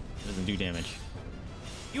 It doesn't doesn't do damage.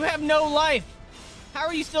 You have no life! How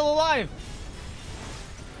are you still alive?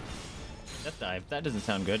 Death dive. That doesn't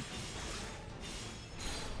sound good.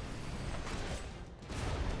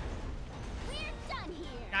 We're done here.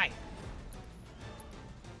 Die.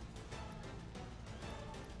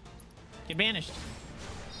 Get banished.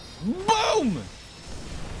 Boom!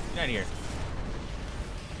 Get out of here.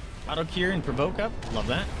 Auto cure and provoke up. Love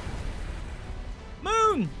that.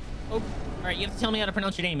 Moon! Oh, alright, you have to tell me how to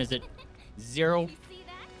pronounce your name. Is it Zero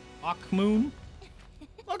Moon?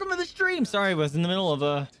 Welcome to the stream. Sorry, I was in the middle of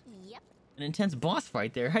an intense boss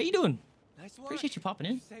fight there. How you doing? Nice work. Appreciate you popping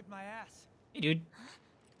in. You saved my ass. Hey, dude.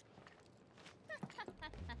 It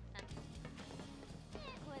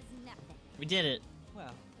was nothing. We did it.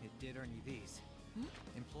 Well, it did earn you these.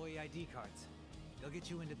 Employee ID cards. They'll get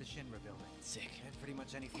you into the Shinra building. Sick. At pretty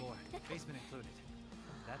much any floor, basement included.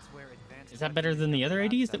 That's where advanced. Is that better than the other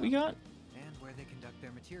IDs that we got? And where they conduct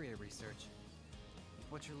their materia research.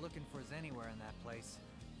 If what you're looking for is anywhere in that place,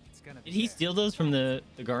 it's gonna be Did he there. steal those from the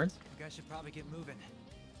guards? You guys should probably get moving.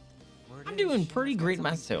 Word I'm is, doing Shinra's pretty got great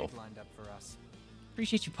something myself. big lined up for us.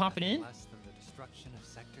 Appreciate you popping in. Less than the destruction of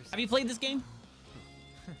Sector Have you played this game?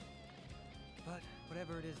 But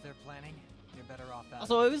whatever it is they're planning, you're better off out.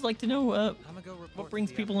 Also, I always like to know I'ma go report what to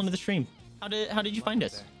brings the people others. into the stream. How did you find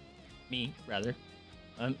us? there. Me, rather.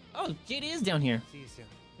 Oh, JD is down here. See you soon.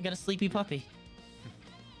 I got a sleepy puppy.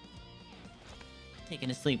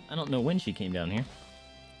 Taking a sleep. I don't know when she came down here.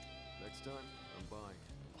 Next time, I'm buying.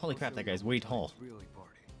 Holy crap, that guy's way tall. Really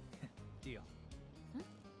party. Deal.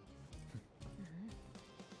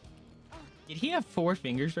 Did he have 4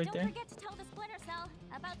 fingers right Don't there? forget to tell the Splinter Cell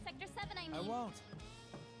about Sector 7, I mean. I won't.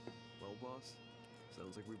 Well, boss,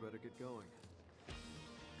 sounds like we better get going.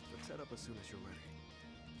 Let's set up as soon as you're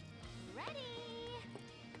ready. Ready?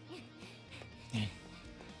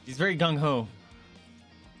 He's very gung-ho.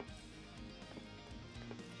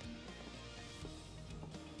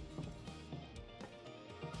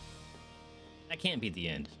 That can't be the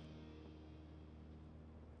end.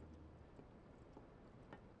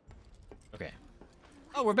 Okay.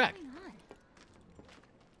 Oh, we're back.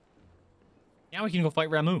 Now we can go fight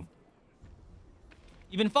Ramuh.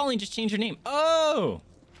 You've been following, just change your name. Oh!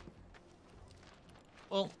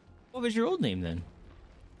 Well, what was your old name then?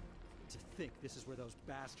 To think this is where those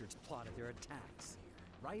bastards plotted their attacks.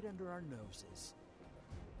 Right under our noses.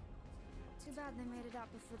 Too bad they made it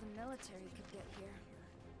out before the military could get here.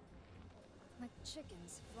 Like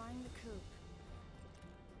chickens flying the coop.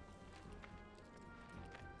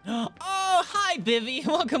 Oh, hi, Bivy.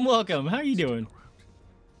 Welcome, welcome. How are you doing?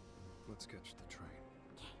 Let's catch the train.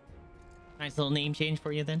 Nice little name change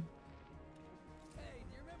for you then.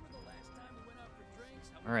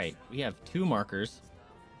 All right, we have 2 markers.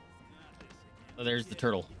 Oh, there's the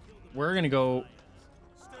turtle. We're gonna go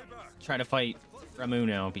try to fight Ramuh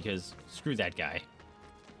now because screw that guy.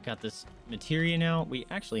 Got this materia now. We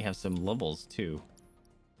actually have some levels too.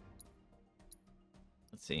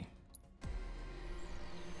 Let's see.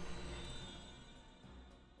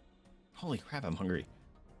 Holy crap, I'm hungry.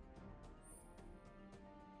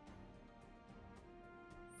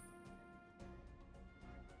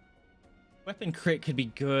 Weapon crit could be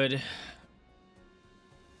good.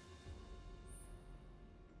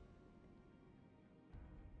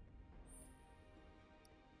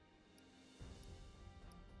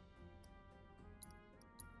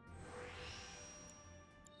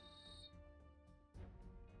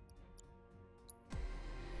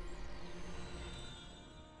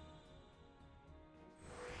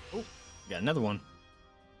 Oh, got another one.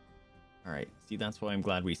 All right, see, that's why I'm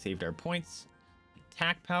glad we saved our points.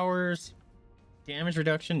 Attack powers. Damage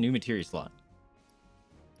reduction, new materia slot.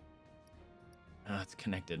 It's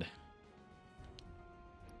connected.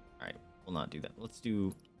 All right, we'll not do that. Let's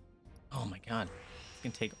do. Oh my god, it's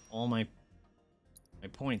gonna take all my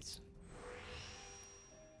points.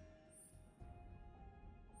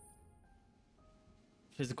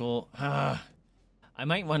 Physical. I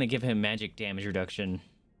might want to give him magic damage reduction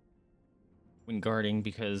when guarding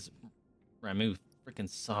because Ramuh freaking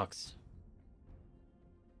sucks.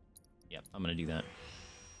 Yep, I'm gonna do that.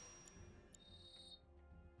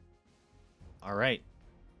 All right.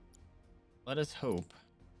 Let us hope.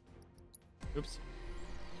 Oops.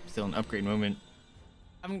 Still an upgrade moment.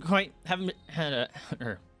 Haven't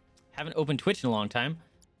opened Twitch in a long time.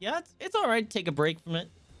 Yeah, it's all right to take a break from it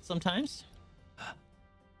sometimes.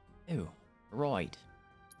 Ew, right.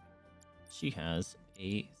 She has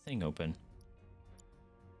a thing open.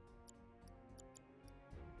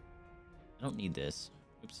 I don't need this.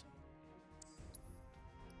 Oops.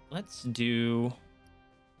 Let's do...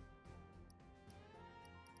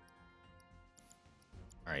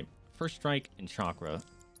 Alright, First Strike and Chakra.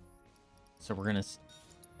 So we're gonna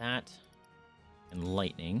that and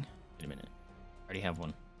Lightning. Wait a minute. I already have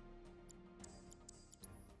one.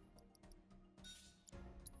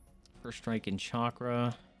 First Strike and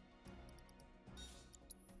Chakra.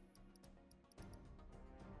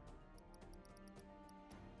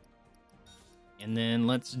 And then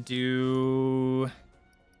let's do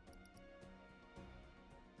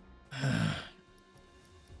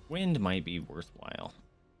Wind might be worthwhile.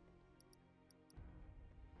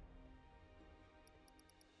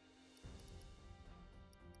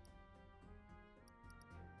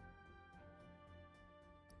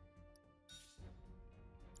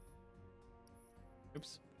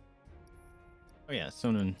 Oops. Oh yeah,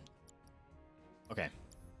 Sonon. Okay.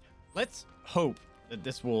 Let's hope that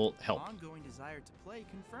this will help. Ongoing desire to play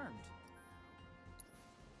confirmed.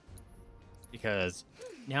 Because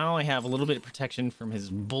now I have a little bit of protection from his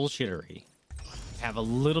bullshittery. Have a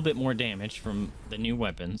little bit more damage from the new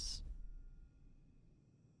weapons.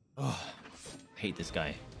 Oh, I hate this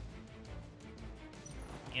guy.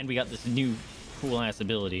 And we got this new cool ass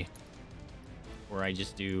ability where I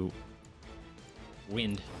just do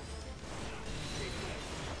wind.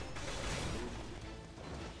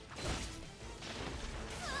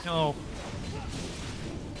 No.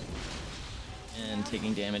 And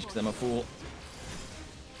taking damage because I'm a fool.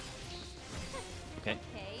 Okay.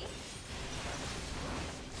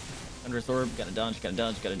 Thunderous Orb, gotta dodge, gotta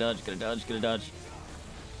dodge, gotta dodge, gotta dodge, gotta dodge.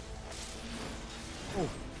 Oh.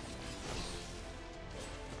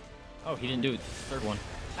 Oh, he didn't do it. Third one.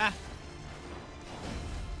 Ah!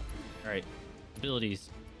 Alright. Abilities.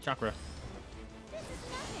 Chakra.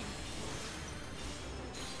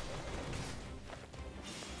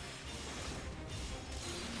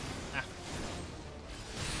 Ah.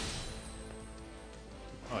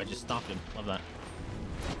 Oh, I just stopped him. Love that.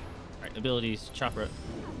 Alright, abilities. Chakra.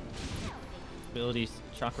 Abilities.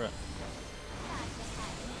 Chakra.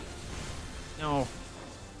 No.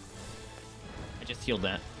 I just healed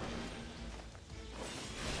that.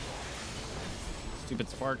 Stupid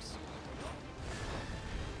sparks.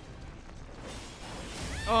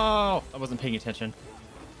 Oh, I wasn't paying attention.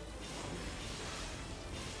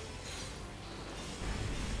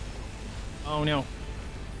 Oh no.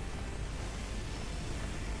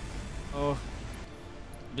 Oh.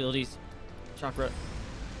 Abilities. Chakra.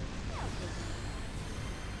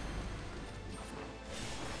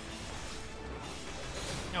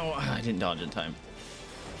 No, I didn't dodge in time.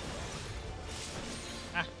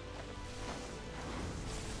 Ah.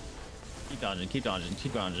 Keep dodging, keep dodging,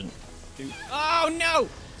 keep dodging. Oh no!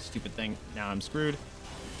 Stupid thing. Now I'm screwed.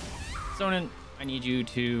 Sonon, I need you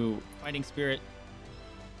to Fighting Spirit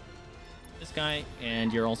this guy,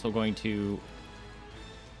 and you're also going to...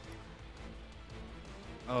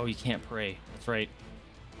 Oh, you can't pray. That's right.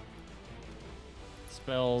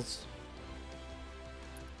 Spells.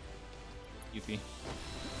 Yuffie.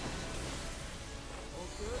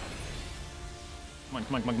 Come on,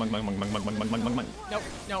 come on, come on, come on, come on, come on, come on, come on, come on, come on. No,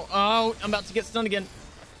 no. Oh, I'm about to get stunned again.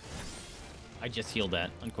 I just healed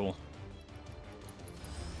that. Uncool.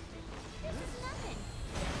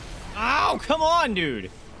 Ow, come on,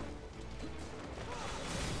 dude.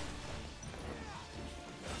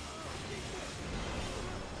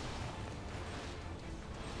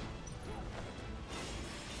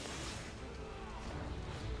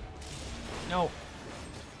 No.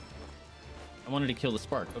 I wanted to kill the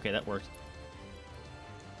spark. Okay, that worked.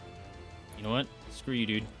 You know what? Screw you,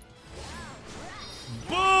 dude.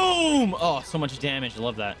 Boom! Oh, so much damage. I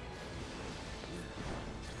love that.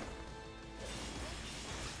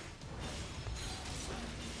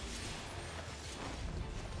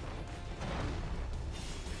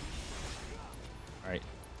 Alright.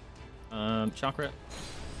 Chakra.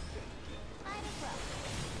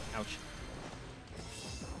 Ouch.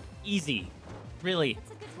 Easy. Really.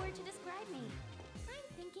 That's a good word to describe me.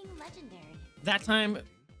 I'm thinking legendary. That time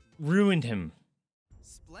ruined him.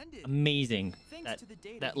 Splendid. Amazing.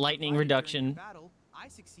 That lightning reduction battle, I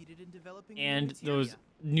succeeded in developing and those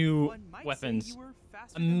new weapons.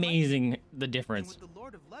 Amazing the difference. And with the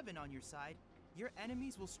Lord of Levin on your side, your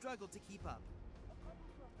enemies will struggle to keep up.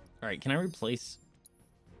 Alright, can I replace...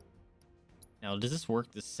 Now, does this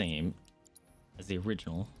work the same as the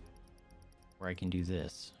original? Where I can do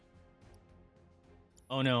this?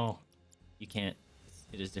 Oh no, you can't.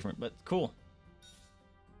 It is different, but cool.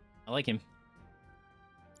 I like him.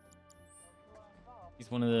 He's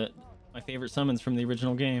one of my favorite summons from the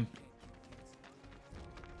original game.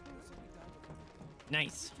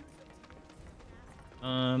 Nice.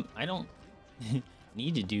 I don't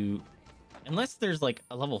need to do... Unless there's like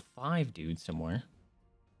a level 5 dude somewhere.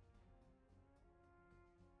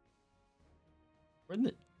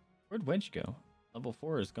 Where'd Wedge go? Level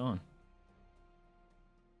 4 is gone.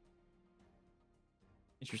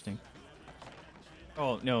 Interesting.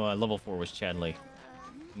 Oh no, level 4 was Chadley.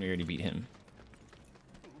 We already beat him.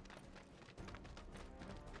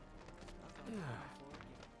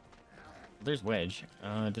 There's Wedge.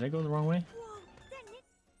 Did I go the wrong way?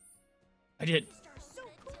 I did.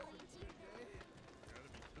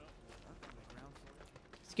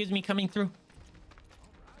 Excuse me, coming through.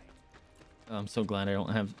 Oh, I'm so glad I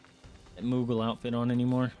don't have that Moogle outfit on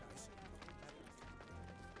anymore.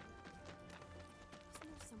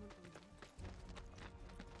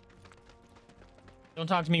 Don't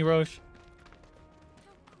talk to me, Roche.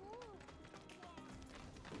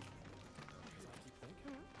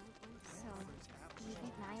 So, do you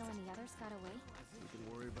think Niall and the others got away? We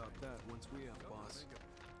can worry about that once we have boss.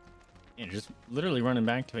 Yeah, just literally running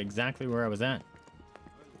back to exactly where I was at.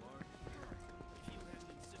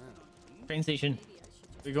 Train station.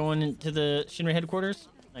 We're going into the Shinra headquarters.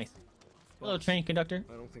 Nice. Hello, train conductor.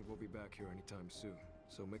 I don't think we'll be back here anytime soon,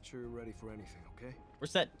 so make sure you're ready for anything, okay? We're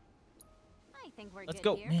set. I think we're Let's good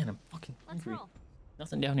go. here. Man, I'm fucking hungry.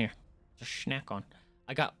 Nothing down here. Just snack on.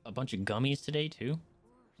 I got a bunch of gummies today, too.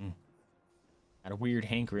 Had a weird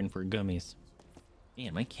hankering for gummies.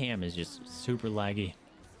 Man, my cam is just super laggy.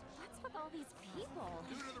 What's with all these people?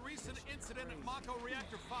 Due to the recent incident at Mako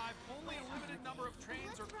Reactor 5, only a limited number of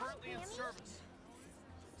trains are currently in service.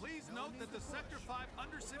 Please note that the Sector 5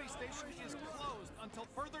 Undercity station is closed until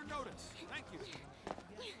further notice. Thank you.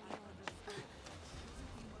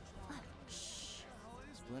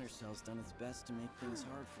 Splinter Cell's done its best to make things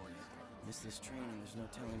hard for you. Miss this train and there's no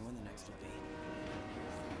telling when the next will be.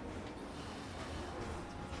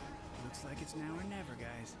 Looks like it's now or never,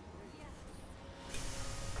 guys.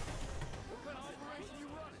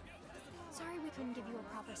 Sorry we couldn't give you a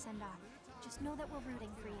proper send-off. Just know that we're rooting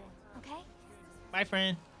for you, okay? Bye,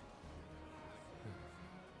 friend.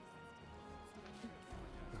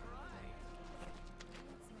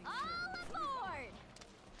 All aboard!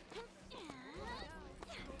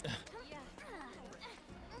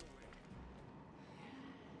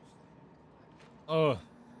 Oh,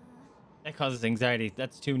 that causes anxiety.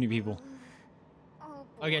 That's too many people. Oh,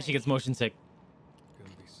 I guess she gets motion sick. Gonna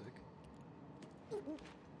be sick?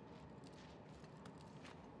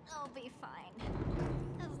 I'll be fine.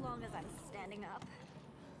 As long as I'm standing up.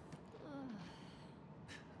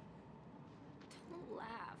 Don't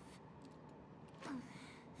laugh.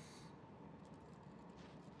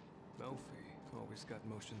 Melfi always got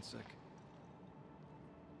motion sick.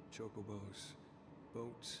 Chocobos,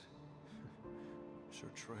 boats. Sure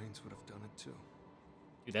trains would have done it too.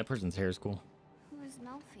 Dude, that person's hair is cool. Who's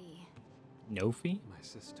Melfi? Nofi? My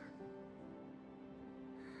sister.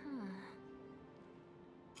 Huh.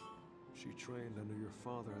 She trained under your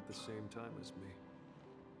father at the same time as me.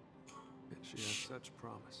 And she had such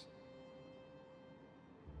promise.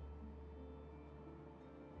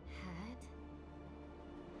 Had?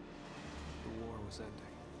 The war was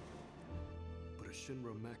ending. But a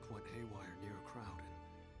Shinra mech went haywire near a crowd and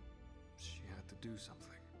she had to do something.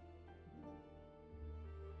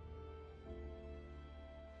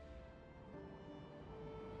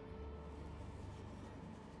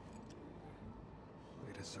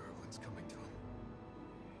 We deserve what's coming to him.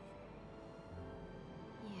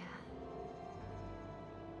 Yeah.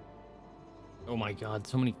 Oh my god,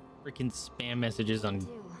 so many freaking spam messages on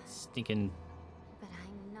Do. stinking But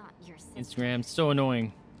I'm not your sister. Instagram. So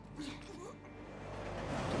annoying.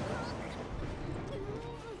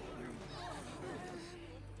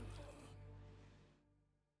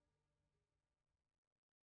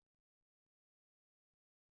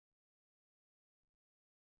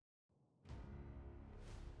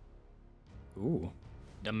 Ooh,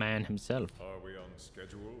 the man himself. Are we on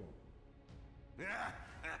schedule?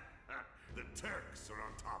 The Turks are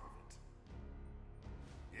on top of it.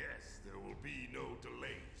 Yes, there will be no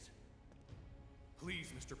delays.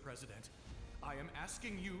 Please, Mr. President, I am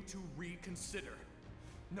asking you to reconsider.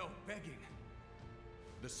 No, begging.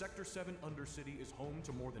 The Sector 7 Undercity is home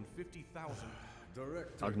to more than 50,000.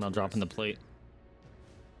 Talking about dropping the plate.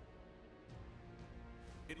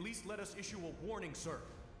 At least let us issue a warning, sir.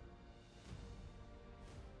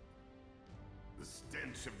 The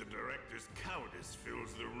stench of the director's cowardice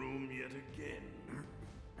fills the room yet again.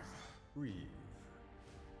 Reeve.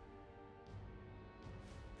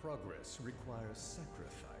 Progress requires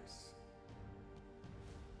sacrifice.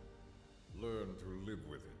 Learn to live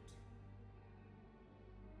with it.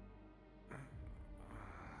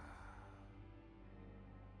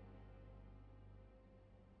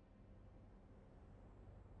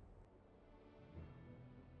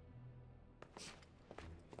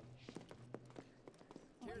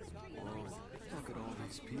 at all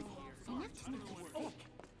these people. Enough to make you sick.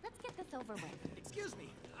 Let's get this over with. Excuse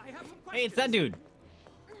me, I have some questions. Hey, it's that dude.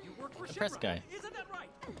 You work for The press Shinra, guy. Isn't that right?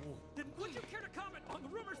 Then would you care to comment on the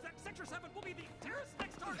rumors that Sector 7 will be the terrorist's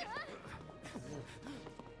next target?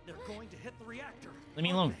 They're going to hit the reactor. Leave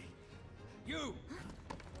me alone. You!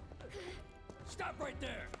 Stop right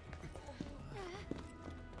there!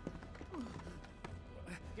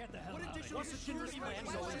 Get the hell out of here. What security plans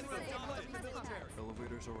are in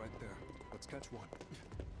Elevators are right there. Let's catch one.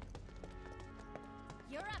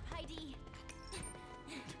 You're up, Heidi.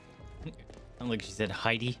 Sound like she said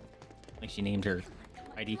Heidi. Like she named her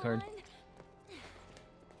ID card.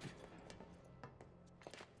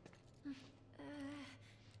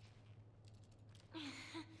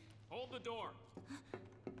 Hold the door.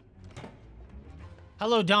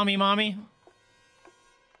 Hello, Dommy Mommy.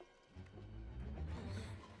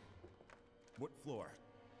 What floor?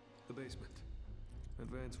 The basement.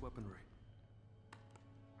 Advanced weaponry.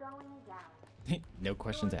 Going down. No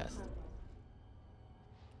questions asked.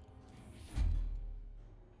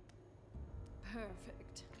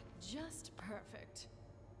 Perfect. Just perfect.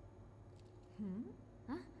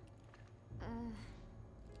 Huh?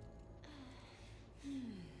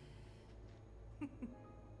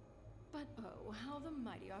 But oh, how the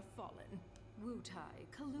mighty are fallen. Wutai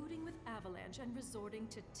colluding with Avalanche and resorting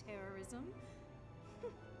to terrorism?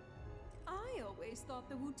 I always thought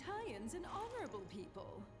the Wutaians an honorable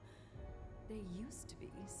people. They used to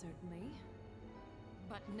be, certainly.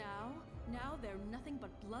 But now they're nothing but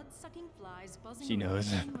blood-sucking flies buzzing She around knows.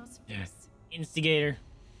 Shinra's Yeah. face. Instigator.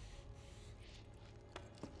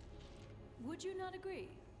 Would you not agree?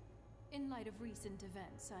 In light of recent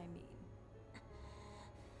events, I mean.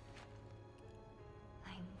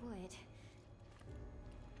 I would.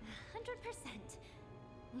 100%.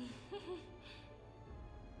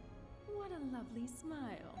 What a lovely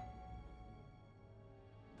smile.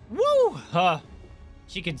 Woo! Huh.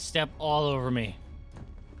 She could step all over me.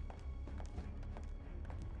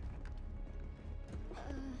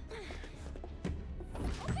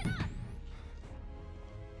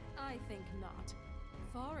 I think not.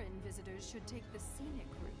 Foreign visitors should take the scenic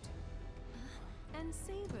route. And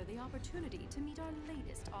savor the opportunity to meet our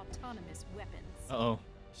latest autonomous weapons. Uh-oh.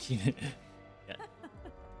 She yeah.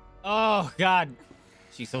 Oh, God.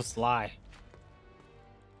 She's so sly.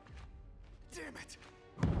 Damn it!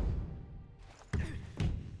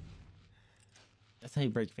 That's how you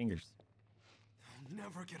break fingers. I'll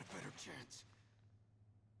never get a better chance.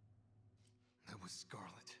 That was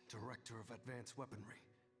Scarlet, director of advanced weaponry.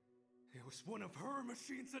 It was one of her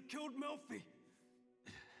machines that killed Melfi.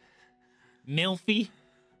 Milfy?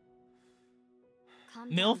 Calm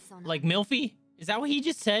Milf? down, Sonon. Like Milfy? Is that what he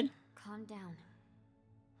just said? Calm down.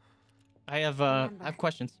 I have Remember,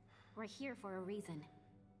 questions. We're here for a reason.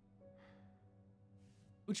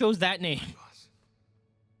 Who chose that name? Boss.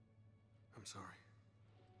 I'm sorry.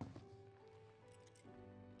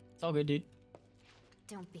 It's all good, dude.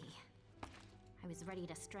 Don't be. I was ready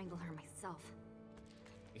to strangle her myself.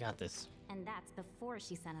 We got this. And that's before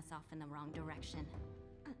she sent us off in the wrong direction.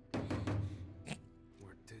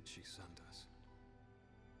 Where did she send us?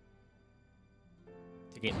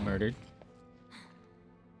 To get murdered.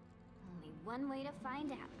 Only one way to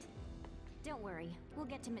find out. Don't worry, we'll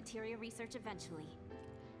get to materia research eventually.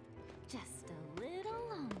 Just a little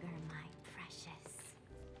longer, my precious.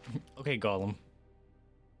 Okay, Gollum.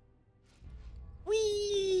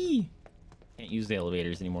 Whee! Can't use the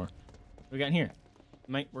elevators anymore. What we got in here?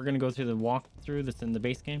 We're gonna go through the walkthrough that's in the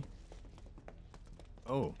base game.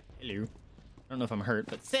 Oh, hello. I don't know if I'm hurt,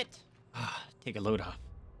 but sit! Ah, take a load off.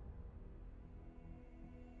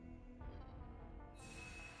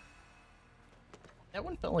 That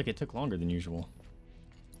one felt like it took longer than usual.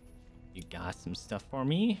 You got some stuff for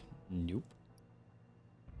me? Nope.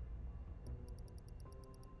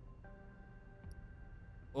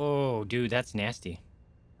 Oh, dude, that's nasty.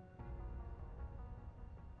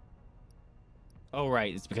 Oh,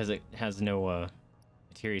 right. It's because it has no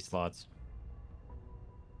materia slots.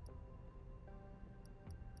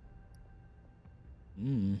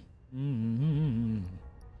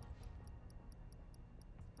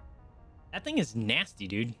 That thing is nasty,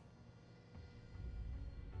 dude.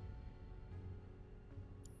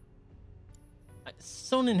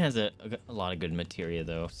 Sonon has a lot of good materia,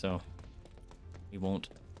 though, so we won't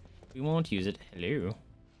use it. Hello.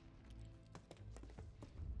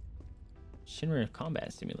 Shinra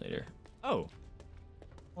Combat Simulator. Oh.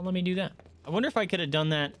 Well, let me do that. I wonder if I could have done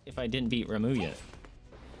that if I didn't beat Ramuh yet.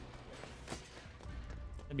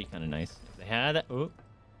 That'd be kind of nice. If they had that. Oh.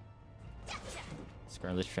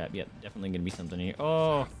 Scarlet's Trap. Yep, definitely going to be something here.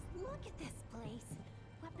 Oh. Look at this place.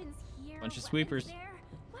 Weapons here, Bunch of weapons sweepers. there,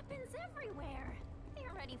 weapons everywhere.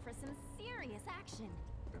 They're ready for some serious action.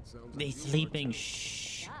 That sounds They like you are, sleeping. too.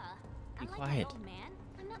 Shh. Duh. Be Unlike quiet. an old man,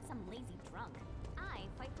 I'm not some lazy drunk. I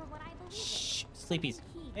fight for what I believe Shh. in. Sleepies.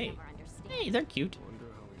 Something he'd Hey. never understand. Hey, they're cute. Wonder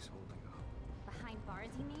how he's holding up. Behind bars,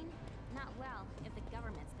 you mean? Not well, if the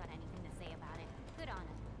government's got anything to say about it. Good on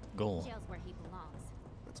him. Goal. Jail's where he belongs.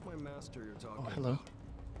 That's my master you're talking hello. about.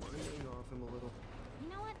 Mind laying off him a little? You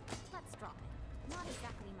know what? Let's drop it. Not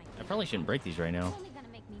exactly my I probably shouldn't break these right now. It's only gonna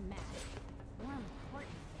make me mad. More importantly.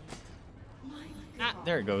 Ah,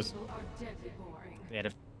 there it goes. People are deadly boring. They had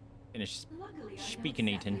to finish Luckily, I speaking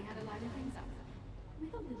know exactly Nathan. how to liven things up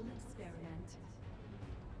with a little experiment.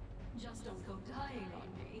 Just don't go dying on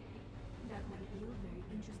me. That might yield very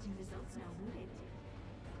interesting results now, would it?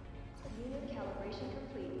 Unit calibration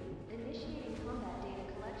complete. Initiating combat data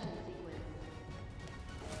collection sequence.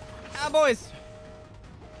 Ah, boys!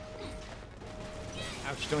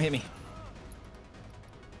 Ouch, don't hit me.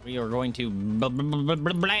 We are going to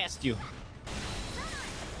blast you.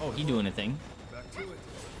 Oh, he doing a thing. Back to it.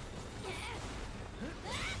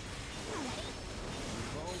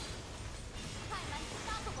 I'm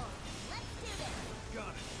unstoppable. Let's do this.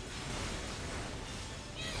 Got it.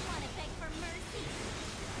 Wanna beg for mercy?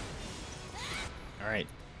 Alright.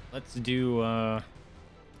 Let's do,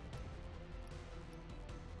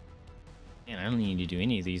 Man, I don't need to do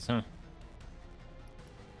any of these, huh?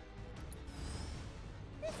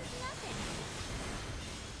 This is nothing.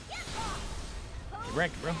 Get off. Get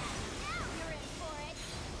wrecked, bro. Now you're in for it.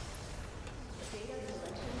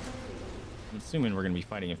 I'm assuming we're gonna be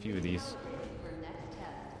fighting a few of these.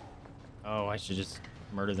 Oh, I should just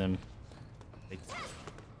murder them.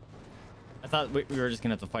 I thought we were just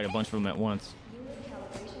gonna have to fight a bunch of them at once.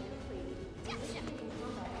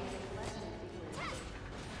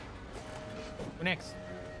 Who next?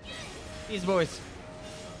 These boys.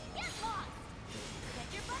 Get lost.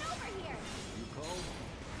 Get your butt over here. You called?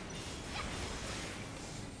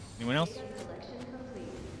 Anyone else?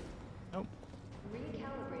 Nope.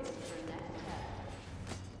 Recalibrated for next test.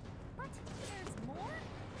 What? There's more?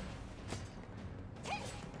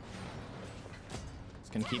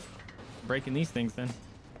 Just gonna keep breaking these things then.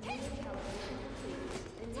 Unit calibration complete.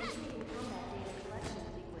 Initiating combat data collection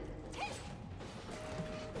sequence.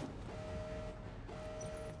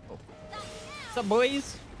 What's up,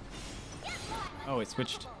 boys? Oh, it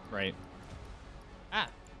switched. Right. Ah,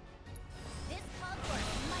 This called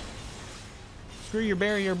for might. screw your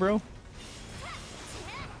barrier, bro.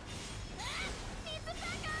 Needs a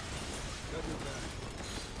backup.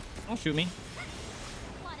 Don't shoot me.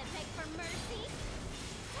 Wanna beg for mercy?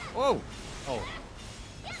 Whoa. Oh.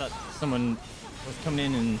 I thought someone was coming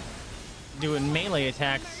in and doing melee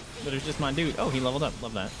attacks, but it was just my dude. Oh, he leveled up.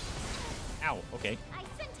 Love that. Ow. Okay. I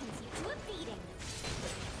sentence you to a beating.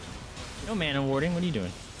 No mana warding. What are you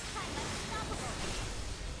doing? I'm unstoppable.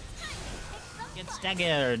 Time to kick Get some butt.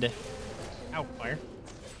 staggered. Ow, fire.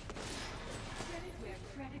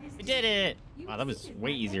 I did it! Wow, that was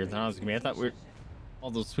way easier than I was gonna be. I thought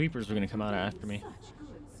all those sweepers were gonna come out after me. Such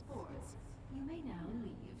good sports. You may now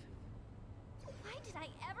leave. Why did I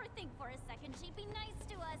ever think for a second she'd be nice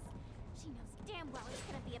to us? She knows damn well it's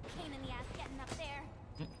gonna be a pain in the ass getting up there.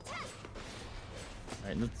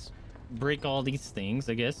 Alright, let's break all these things,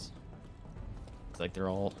 I guess. Looks like they're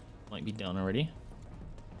all might be done already.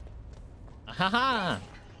 Ahaha!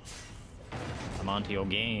 I'm onto your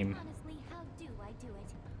game. Honestly, how do I do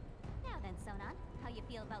it? Now then, Sonon, how you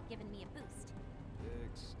feel about giving me a boost?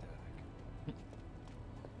 Ecstatic.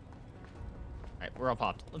 Alright, we're all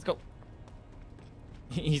popped. Let's go.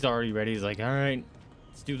 He's already ready. He's like, alright,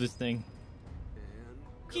 let's do this thing.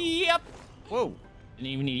 Yep! Whoa! Didn't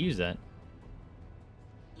even need to use that.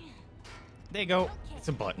 There you go. It's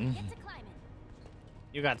a button. Get to climbing.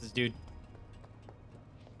 You got this, dude.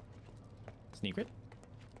 Sneak it?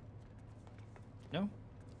 No?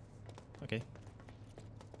 Okay.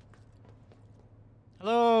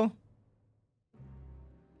 Hello?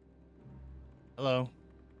 Hello?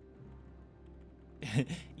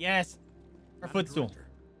 Yes! Our footstool. Director,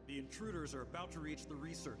 the intruders are about to reach the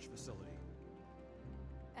research facility.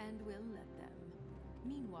 And we'll let them.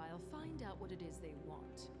 Meanwhile, find out what it is they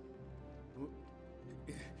want.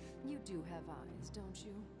 You do have eyes, don't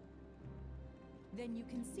you? Then you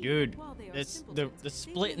can see Dude, that while they are this simpletons, the they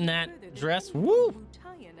split can in go that further than dress. anyone Woo!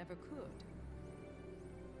 Wutayan ever could.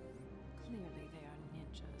 Clearly they are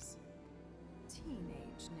ninjas.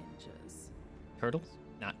 Teenage ninjas. Turtles?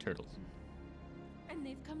 Not turtles. And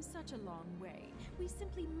they've come such a long way. We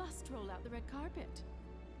simply must roll out the red carpet.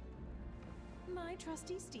 My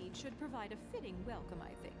trusty steed should provide a fitting welcome,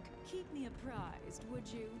 I think. Keep me apprised, would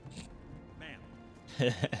you? Ma'am,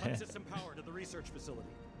 Cut system power to the research facility.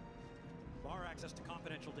 Bar access to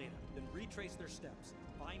confidential data. Then retrace their steps.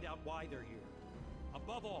 Find out why they're here.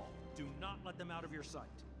 Above all, do not let them out of your sight.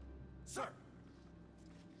 Sir!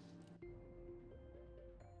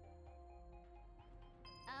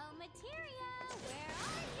 Oh, Materia, where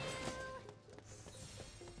are you?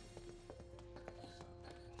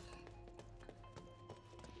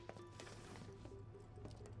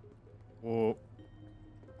 Whoa.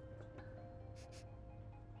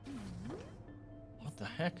 What the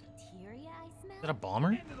heck? Materia I smell? Is that a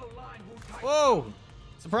bomber? Whoa!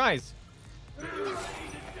 Surprise!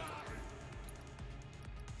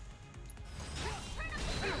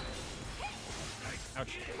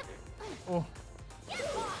 Ouch. Oh.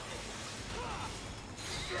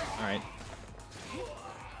 Alright.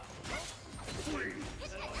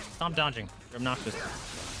 Stop dodging. You're obnoxious.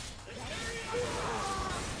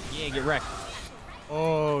 Yeah, get wrecked.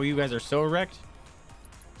 Oh, you guys are so wrecked.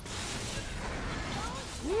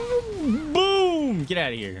 Boom! Get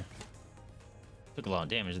out of here. Took a lot of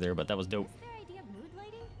damage there, but that was dope. What's their idea of mood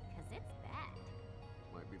lighting? Cause it's bad.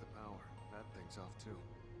 Might be the power. That thing's off too.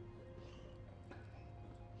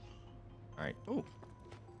 Alright. Ooh.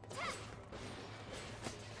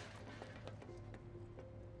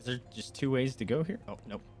 Is there just two ways to go here? Oh,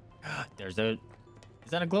 nope. There's a...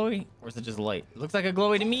 Is that a glowy? Or is it just a light? It looks like a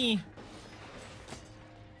glowy to me.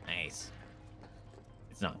 Nice.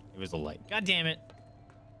 It's not. It was a light. God damn it.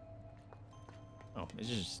 Oh, it's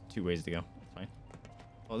just two ways to go. That's fine.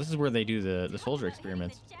 Well, this is where they do the soldier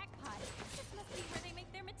experiments. The jackpot. This must be where they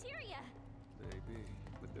make their materia. Maybe,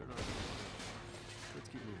 but they're not. Let's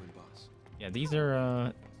keep moving, boss. Yeah, these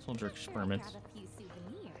are soldier experiments. Grab a few souvenirs.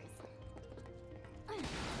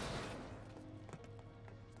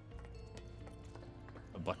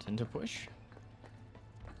 A button to push.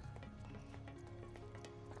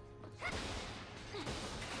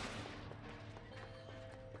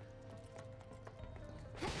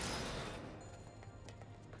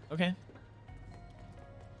 Okay.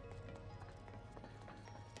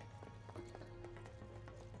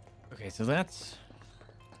 Okay, so that's...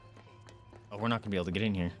 Oh, we're not gonna be able to get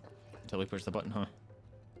in here until we push the button, huh?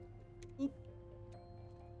 Oop.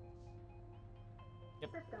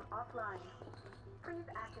 Yep. System offline. Please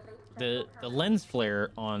activate The lens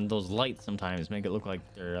flare on those lights sometimes make it look like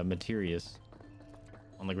they're materials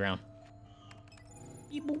on the ground.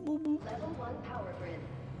 Beep, boop, boop, boop. Level 1 power grid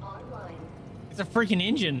online. It's a freaking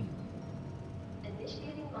engine.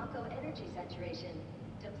 Initiating Mako energy saturation.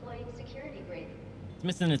 Deploying security grid. It's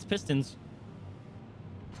missing its pistons.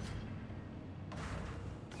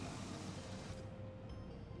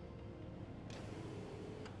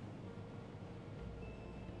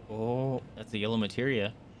 Oh, that's the yellow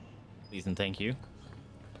materia. Please and thank you.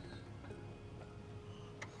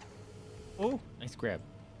 Oh, nice grab.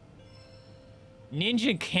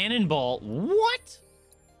 Ninja cannonball. What?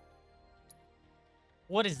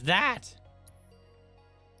 What is that?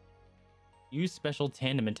 Use special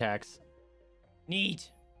tandem attacks.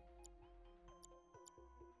 Neat.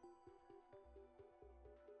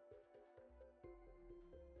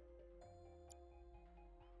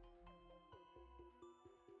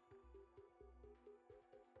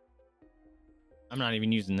 I'm not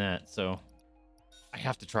even using that, so I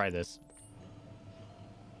have to try this.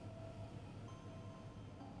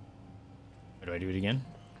 Or do I do it again?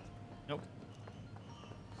 Nope.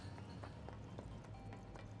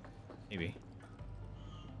 Maybe.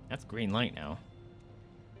 That's green light now.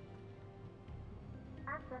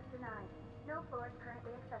 Access denied. No floors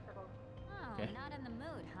currently accessible. Oh, Okay. not in the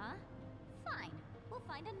mood, huh? Fine. We'll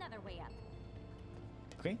find another way up.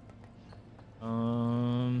 Okay.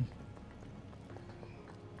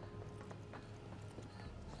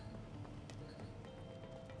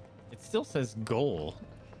 It still says goal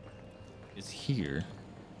is here.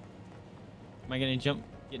 Am I gonna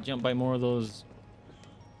get jumped by more of those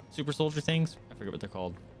super soldier things? I forget what they're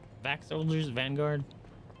called. Vac soldiers? Vanguard?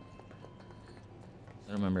 I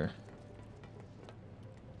don't remember.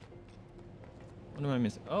 What am I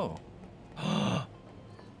missing? Oh.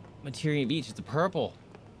 Materia Beach. It's a purple.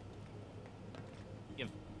 You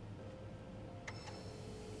have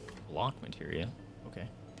block materia. Okay.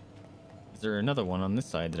 Is there another one on this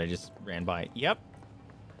side that I just ran by? Yep.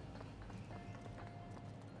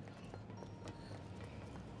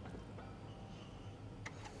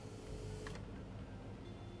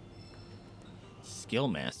 Skill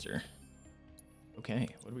master. Okay,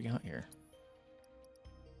 what do we got here?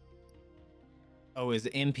 Oh, is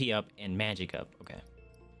MP up and magic up? Okay.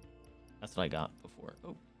 That's what I got before.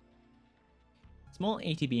 Oh. Small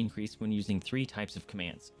ATB increase when using 3 types of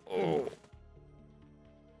commands. Oh.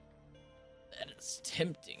 That is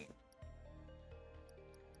tempting.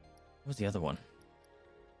 What was the other one?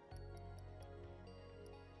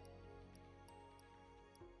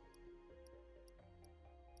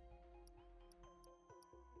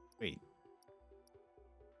 Wait.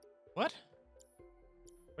 What?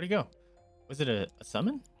 Where'd he go? Was it a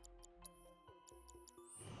summon?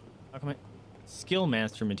 How come I... Skill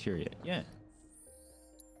Master Materia. Yeah.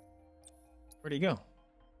 Where'd he go?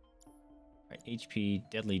 Right, HP,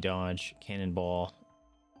 Deadly Dodge, Cannonball,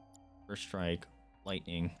 First Strike,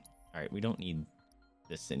 Lightning. Alright, we don't need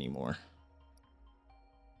this anymore.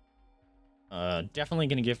 Definitely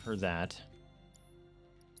gonna give her that.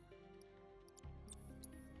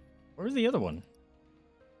 Where's the other one?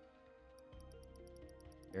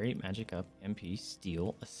 Very Magic Up, MP,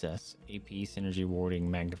 Steel, Assess, AP, Synergy Warding,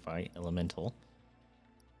 Magnify, Elemental,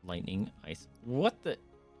 Lightning, Ice. What the...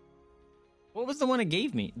 What was the one it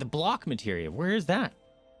gave me? The block materia. Where is that?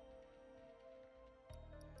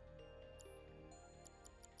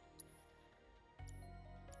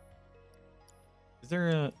 Is there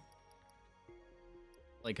a...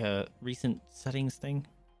 like a recent settings thing?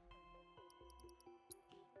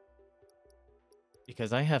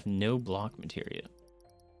 Because I have no block materia.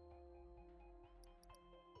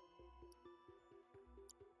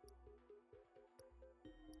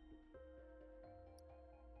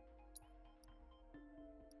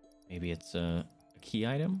 Maybe it's a key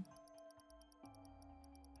item?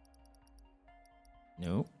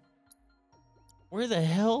 Nope. Where the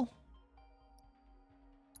hell?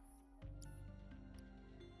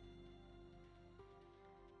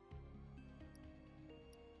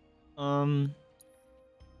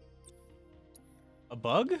 A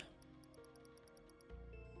bug?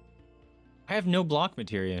 I have no block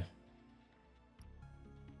materia.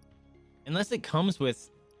 Unless it comes with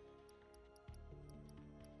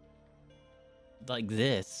like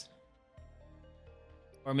this.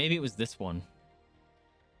 Or maybe it was this one.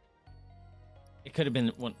 It could have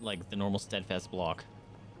been one like the normal steadfast block.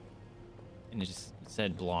 And it just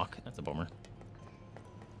said block. That's a bummer.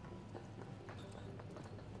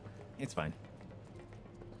 It's fine.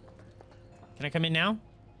 Can I come in now?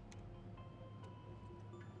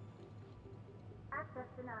 Access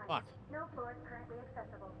denied. Fuck. No floors currently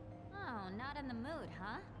accessible. Oh, not in the mood,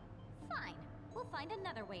 huh? Fine. We'll find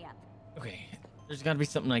another way up. Okay. There's got to be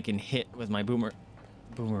something I can hit with my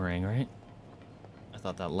boomerang, right? I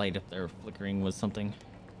thought that light up there flickering was something.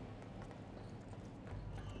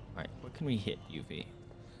 Alright, what can we hit, UV?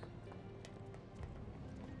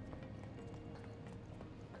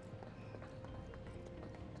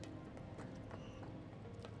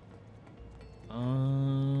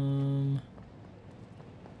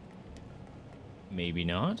 Maybe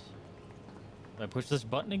not. Do I push this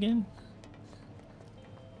button again?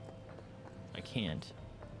 I can't.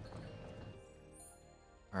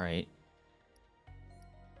 Alright.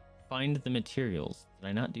 Find the materials. Did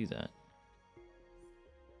I not do that?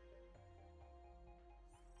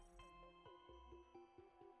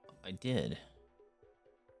 I did.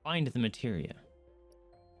 Find the materia.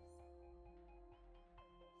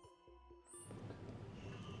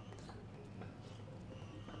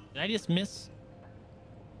 Did I just miss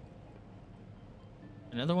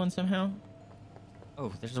another one somehow?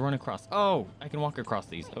 Oh, there's a run across. Oh, I can walk across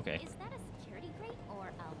these. Okay. Is that a security grate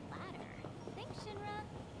or a ladder? Thanks, Shinra.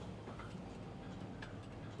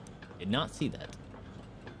 Did not see that.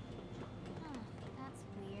 Huh, that's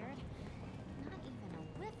weird. Not even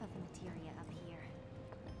a whiff of materia up here.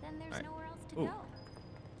 But then there's nowhere else to go.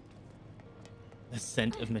 The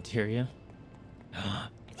scent of materia.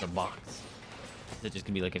 It's a box. Is it just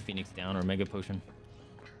gonna be like a Phoenix Down or a Mega Potion?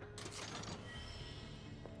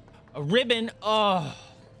 A ribbon. Oh,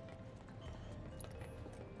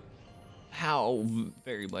 how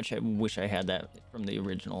very much I wish I had that from the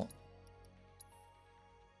original.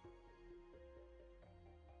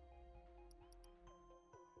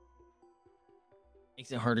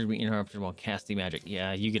 Makes it harder to be interrupted while casting magic.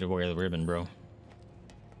 Yeah, you get to wear the ribbon, bro.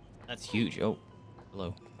 That's huge. Oh,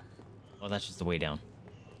 hello. Oh, that's just the way down.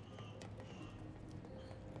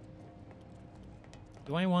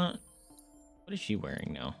 Do I want... What is she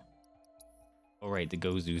wearing now? Oh, right, the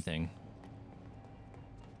Gozu thing.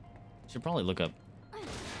 Should probably look up what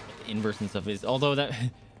the inverse and stuff is. Although that...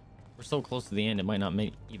 We're so close to the end, it might not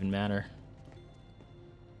even matter.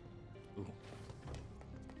 Ooh.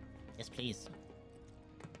 Yes, please.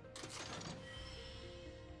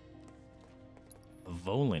 A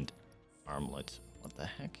Volant armlet. What the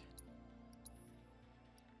heck?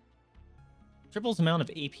 Triples amount of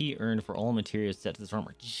AP earned for all materials set to this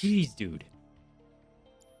armor. Jeez, dude.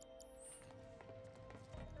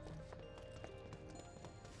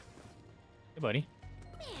 buddy.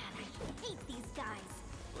 Man, I hate these guys.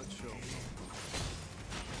 Let's show 'em.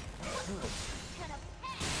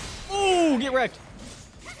 Ooh, get wrecked.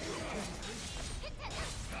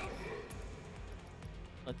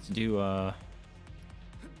 Let's do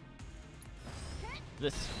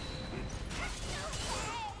this.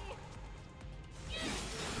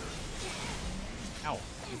 Ow,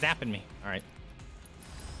 he's zapping me. All right.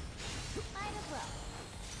 Might as well.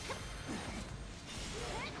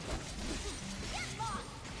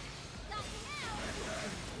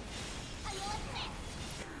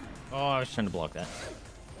 Oh, I was trying to block that.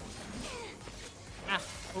 Ah,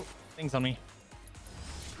 oh, things on me.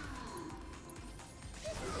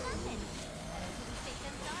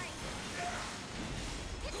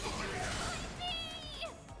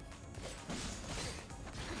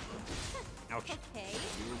 Ouch. Okay.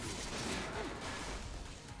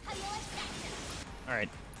 All right.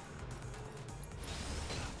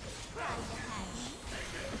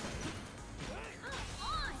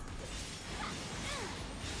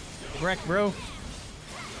 Wreck, bro.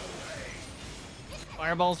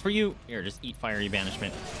 Fireballs for you. Here, just eat fiery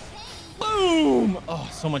banishment. Boom! Oh,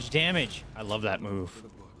 so much damage. I love that move.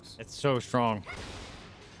 It's so strong.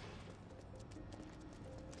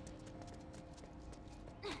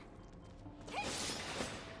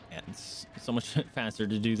 Yeah, it's so much faster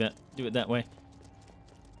to do it that way.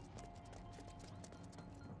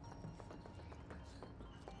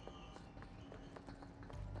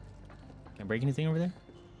 Can I break anything over there?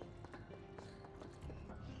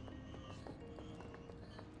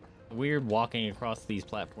 The weird walking across these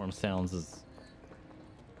platform sounds is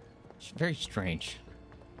very strange.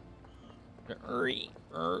 The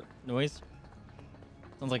noise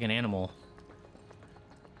sounds like an animal.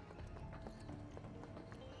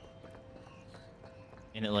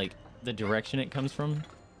 And it like the direction it comes from.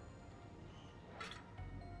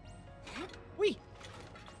 Whee!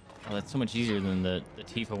 Oh, that's so much easier than the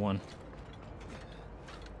Tifa one.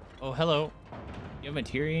 Oh, hello. You have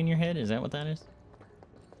materia in your head? Is that what that is?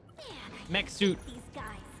 Mech suit.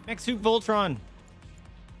 Mech suit Voltron.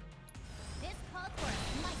 This calls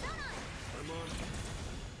for my Sonon.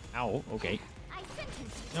 Ow, okay. I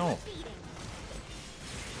sentence you No. to a beating.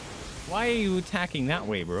 Why are you attacking that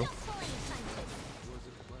way, bro?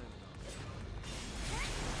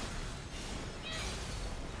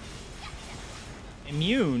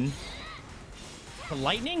 Immune to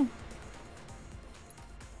lightning?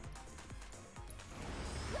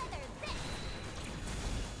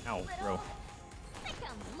 Ow, bro.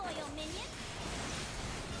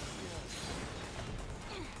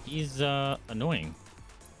 He's annoying.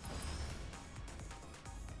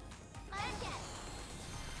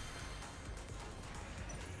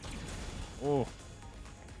 Oh.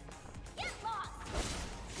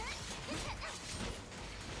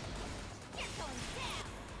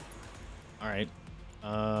 All right.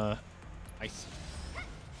 Ice.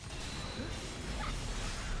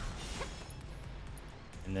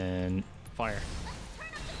 And then fire.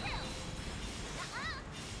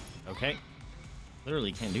 Okay.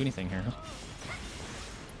 Literally can't do anything here, huh?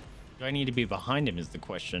 Do I need to be behind him is the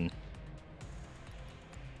question.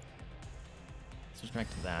 Switch back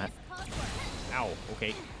to that. Ow,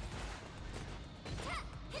 okay.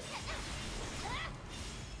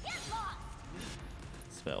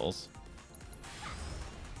 Spells.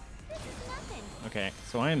 Okay,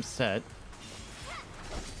 so I am set.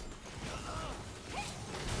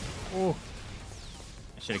 Oh,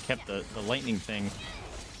 I should have kept the lightning thing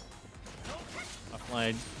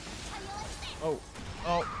applied. Oh,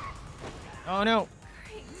 oh, oh no!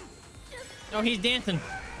 No, he's dancing.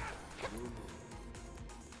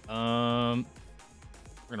 We're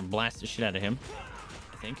gonna blast the shit out of him,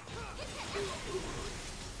 I think.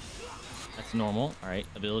 That's normal. All right,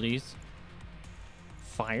 abilities.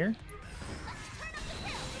 Fire.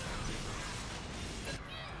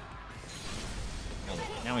 Oh,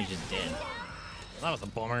 now he's just dead. Well, that was a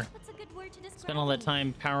bummer. Spent all that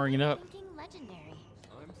time powering it up. Legendary.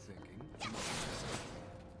 I'm thinking.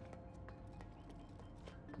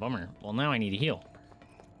 Bummer. Well, now I need to heal.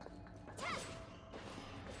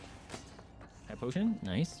 High potion,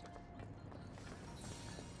 nice.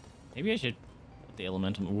 Maybe I should put the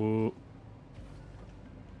elemental. Whoa.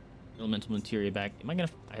 Elemental materia back. Am I gonna?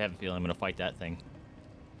 I have a feeling I'm gonna fight that thing.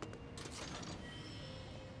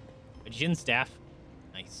 A Jin staff.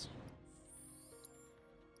 Nice.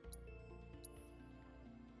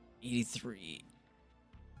 83.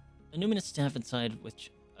 A numinous staff inside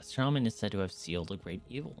which a shaman is said to have sealed a great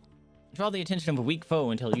evil. Draw the attention of a weak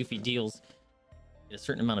foe until Yuffie deals a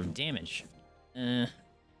certain amount of damage. I'm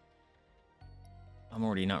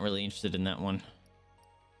already not really interested in that one.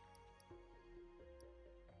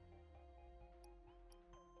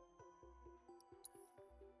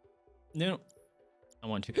 No. I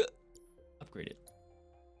want to upgrade it.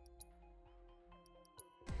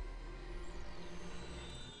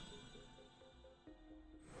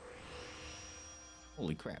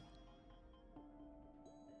 Holy crap.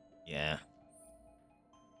 Yeah.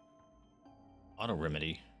 Auto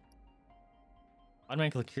remedy.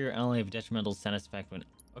 Automatically cure ally of detrimental status effect when.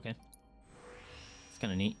 Okay. It's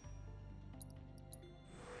kind of neat.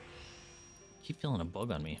 Keep feeling a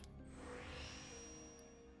bug on me.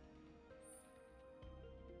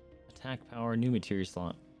 Attack power, new material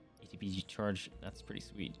slot. ATPG charge. That's pretty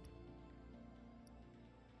sweet.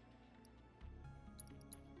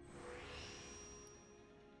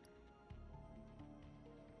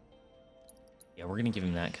 Yeah, we're gonna give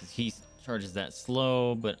him that because he charges that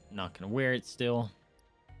slow, but not gonna wear it still.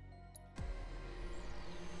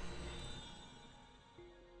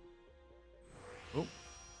 Oh,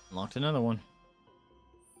 unlocked another one.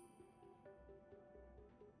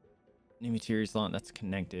 New material slot, that's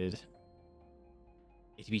connected.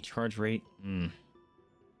 ATP charge rate.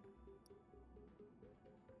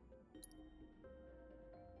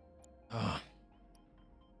 Oh.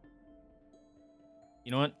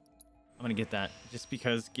 You know what? I'm gonna get that just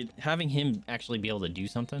because having him actually be able to do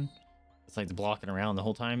something besides blocking around the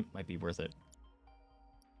whole time might be worth it.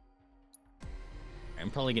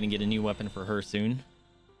 I'm probably gonna get a new weapon for her soon.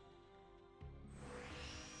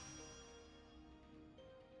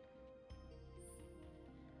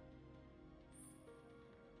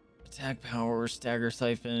 Attack power, stagger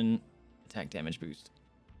siphon, attack damage boost.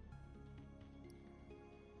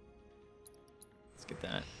 Let's get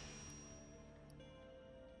that.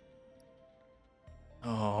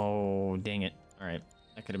 Oh, dang it. Alright,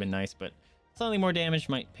 that could have been nice, but slightly more damage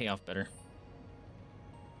might pay off better.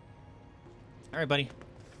 Alright, buddy.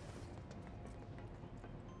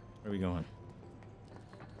 Where are we going?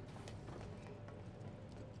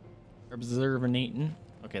 Observinating.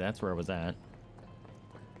 Okay, that's where I was at.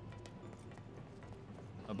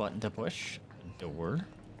 A button to push. A door.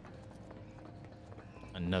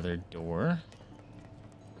 Another door.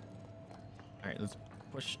 Alright, let's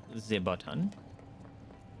push the button.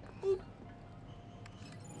 Boop.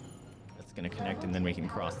 That's gonna connect and then we can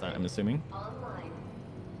cross that, I'm assuming. Online.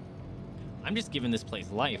 I'm just giving this place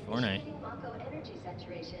life, aren't I? Initiating Mako energy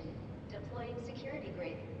saturation. Deploying security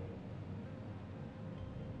grid.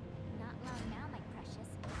 Not long now, my precious.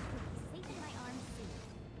 You'll be safe in my arms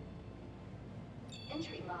soon.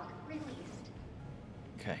 Entry lock released.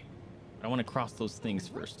 Okay. But I want to cross those things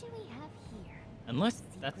first. What do we have here? Unless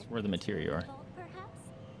that's where the materia are. Vault, perhaps?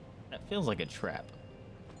 That feels like a trap.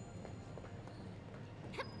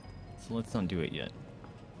 So let's not do it yet.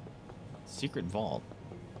 Secret vault.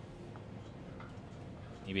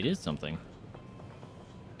 Maybe it is something.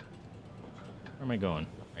 Where am I going?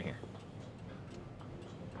 Right here.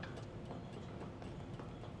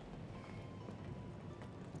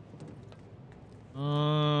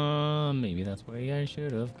 Maybe that's where I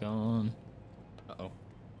should have gone. Uh-oh.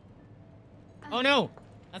 Oh no!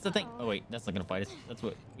 That's the thing. Oh wait, that's not gonna fight us. That's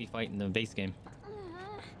what we fight in the base game.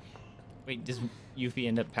 Wait, does Yuffie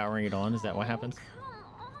end up powering it on? Is that what happens? Come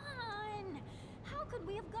on! How could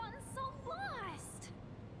we have gotten so lost?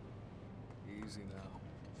 Easy now.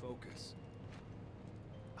 Focus.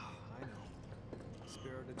 I know.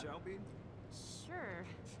 Spirit of Xiaobin? Sure.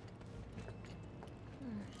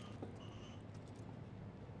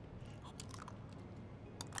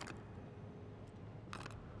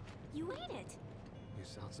 You ate it. You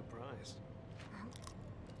sound surprised.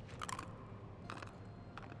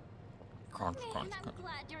 Crunch, Man, crunch, I'm crunch.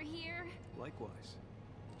 glad you're here. Likewise.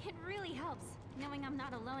 It really helps knowing I'm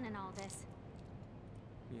not alone in all this.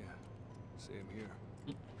 Yeah. Same here.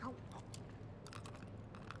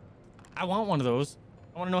 I want one of those.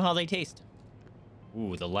 I want to know how they taste.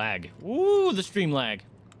 Ooh, the lag. Ooh, the stream lag.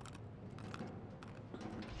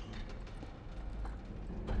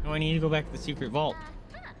 Oh, I need to go back to the secret vault.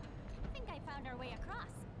 I think I found our way across.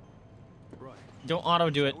 Right. Don't auto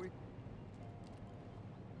do it.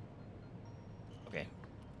 Okay.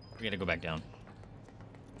 We gotta go back down.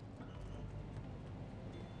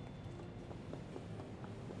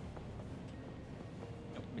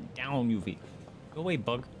 No, down, UV. Go away,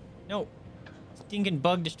 bug. No. Stinking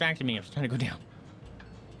bug distracted me. I was trying to go down.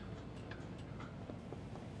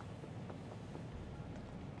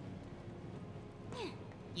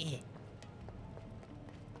 Yeah.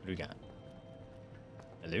 What do we got?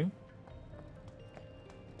 Hello?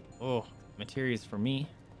 Oh, materials for me.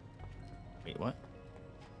 Wait, what?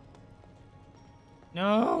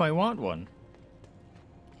 No, I want one.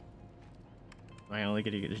 I only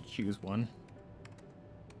get to choose one.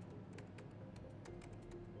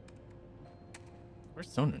 Where's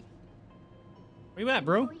Sonon? Where you at,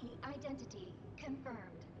 bro? Employee identity confirmed.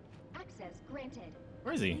 Access granted.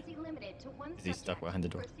 Where is he? Occupancy limited to one Is he stuck subject. behind the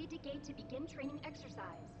door? Proceed to gate to begin training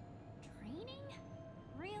exercise. Training?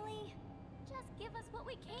 Really? Just give us what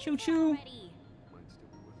we came Choo for choo. already. Might still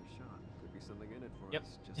be worth a shot. Could be something in it for Yep.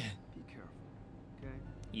 us. Just be careful, okay?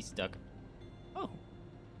 He's stuck. Oh.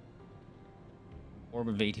 Orb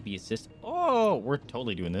of ATP assist. Oh, we're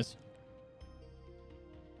totally doing this.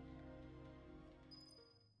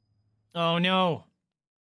 Oh no.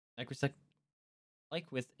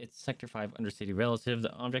 Like with its Sector 5 understated relative,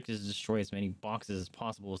 the object is to destroy as many boxes as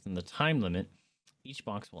possible within the time limit. Each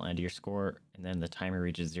box will add to your score, and then the timer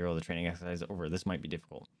reaches 0. The training exercise is over. This might be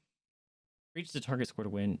difficult. Reach the target score to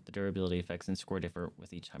win. The durability effects and score differ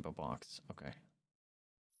with each type of box. Okay.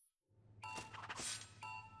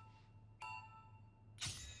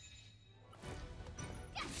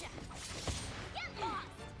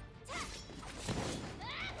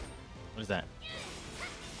 What is that?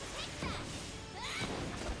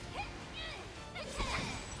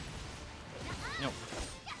 No.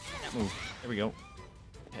 That move. There we go.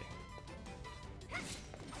 Okay.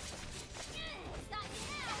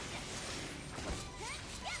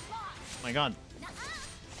 Oh my god.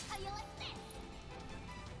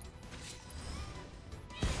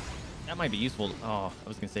 That might be useful. Oh, I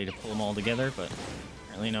was gonna say to pull them all together, but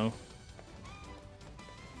apparently no.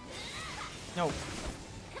 No.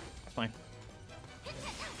 It's fine.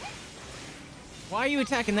 Why are you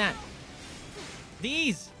attacking that?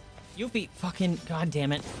 These! You be fucking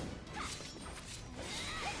goddamn it.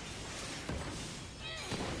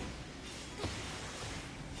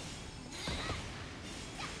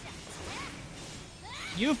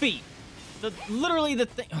 Yuffie! Literally the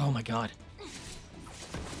thing. Oh my god.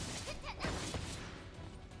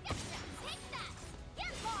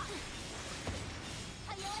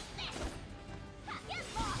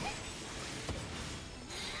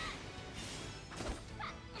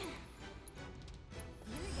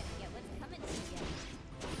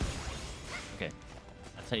 Okay,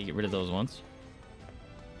 that's how you get rid of those ones.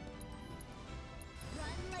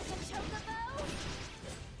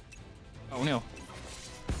 Oh no.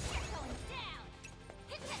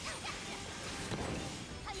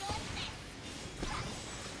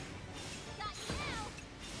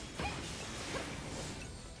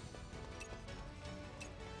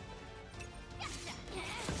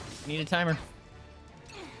 Need a timer.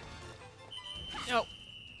 No.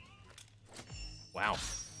 Wow.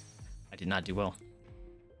 I did not do well.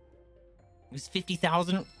 It was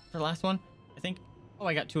 50,000 for the last one, I think. Oh,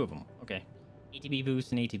 I got 2 of them. Okay. ATB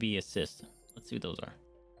boost and ATB assist. Let's see what those are.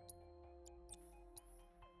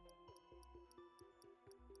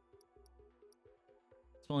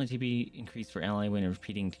 Small ATB increase for ally when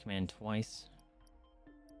repeating command twice.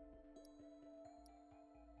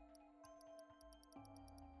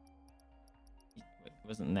 Wait, it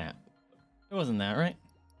wasn't that. It wasn't that, right?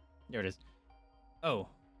 There it is. Oh.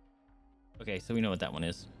 Okay, so we know what that one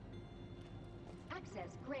is.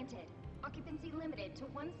 Access granted. Occupancy limited to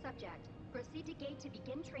one subject. Proceed to gate to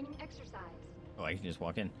begin training exercise. Oh, I can just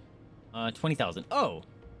walk in. 20,000. Oh.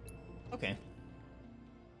 Okay.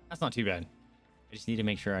 That's not too bad. I just need to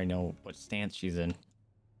make sure I know what stance she's in.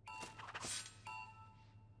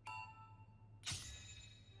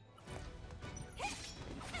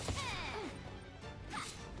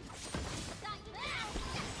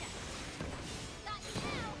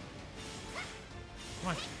 Come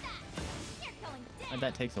on. Why'd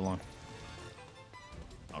that take so long?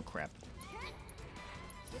 Oh, crap.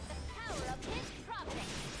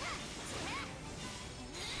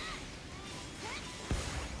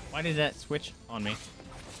 Why did that switch on me?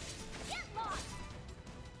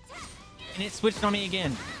 And it switched on me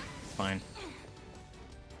again. It's fine.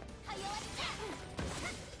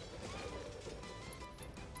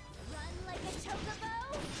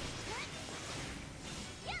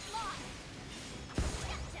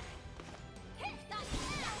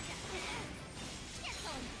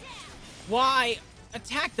 Why?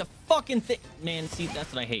 Attack the fucking thing. Man, see,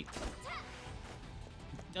 that's what I hate.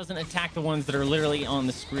 It doesn't attack the ones that are literally on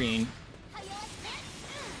the screen.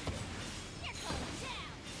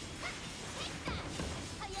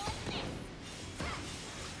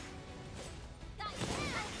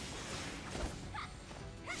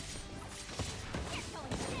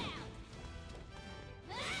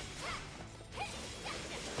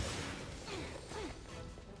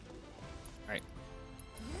 Alright.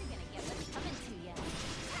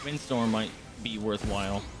 Windstorm might be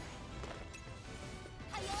worthwhile.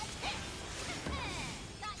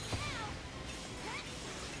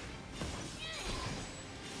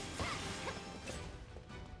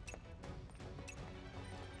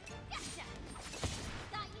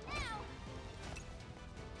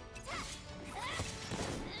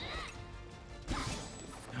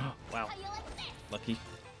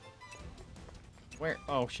 Where?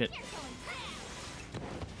 Oh, shit.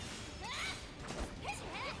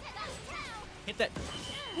 Hit that.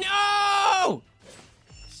 No!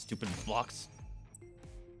 Stupid blocks.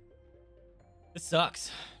 This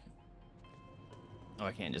sucks. Oh,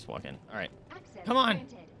 I can't just walk in. All right. Access Come on.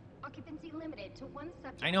 granted. Occupancy limited to one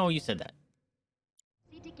subject. I know you said that.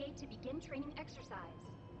 Proceed to gate to begin training exercise.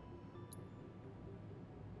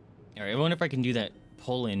 All right. I wonder if I can do that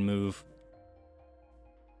pull-in move.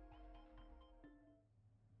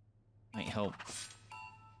 Might help.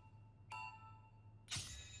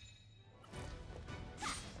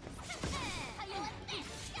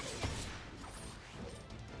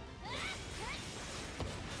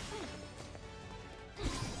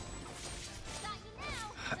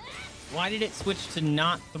 Why did it switch to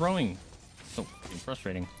not throwing? So fucking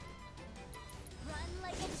frustrating. Run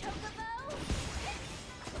like a chocobo.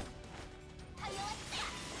 How you like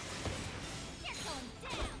that? You're going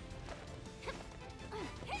down.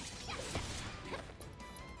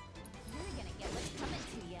 You're gonna get what's coming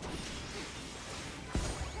to you.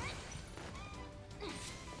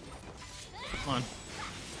 Come on.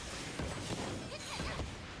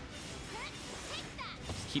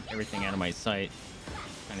 Just keep everything out of my sight.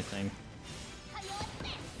 Kind of thing.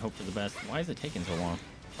 Hope for the best. Why is it taking so long?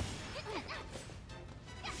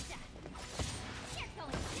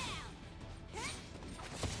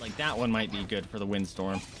 Like that one might be good for the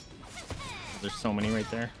windstorm. There's so many right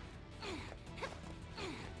there.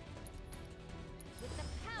 With the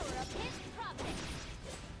power of his providence.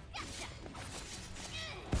 Gotcha.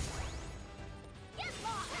 Get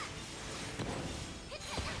lost.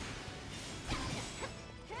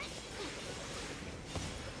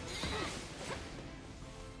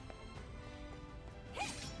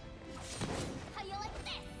 How you like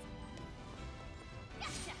this?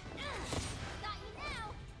 Gotcha. Got you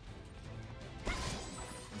now.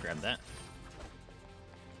 Grab that.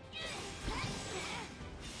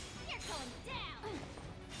 You're going down.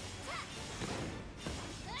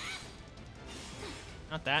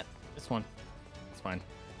 Not that. This one. It's fine.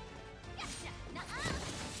 Gotcha. Nuh-uh.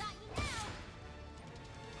 Got you now.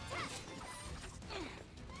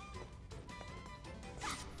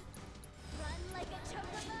 Run like a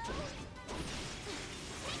chocobo.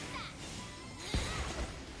 Take that.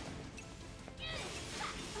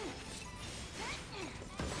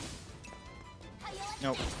 How you like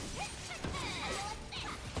Nope.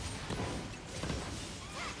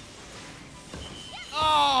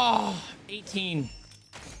 Oh, 18.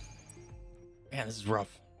 Man, this is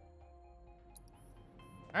rough.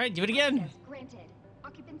 All right, do it again. Access granted.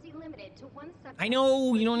 Occupancy limited to one subject. I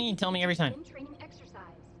know, you don't need to tell me every time. Begin training exercise.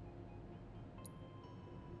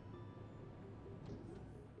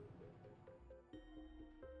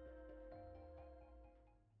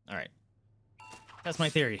 All right. That's my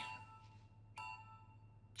theory.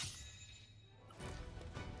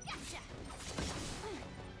 Gotcha.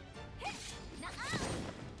 Nuh-uh.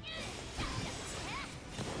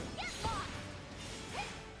 Get lost.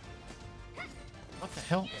 What the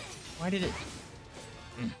hell? Why did it?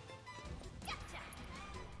 Gotcha.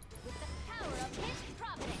 With the power of his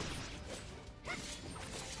providence.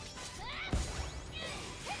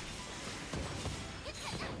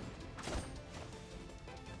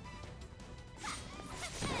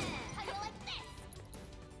 How you like this?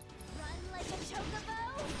 Run like a chocobo.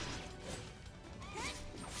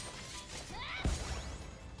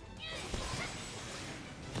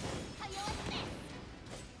 How you like this?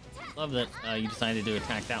 Love that you decided to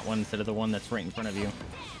attack that one instead of the one that's right in front of you.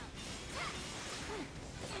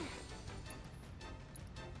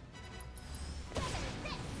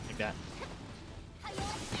 Like that. How you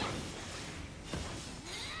like this?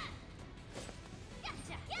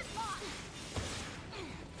 Gotcha. Get lost.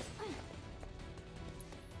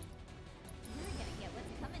 You're gonna get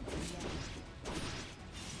what's coming to you.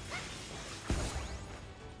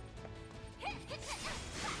 Take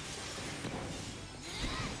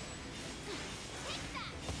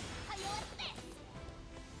that. How you like this?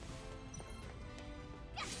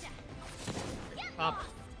 Gotcha. Get Pop. lost.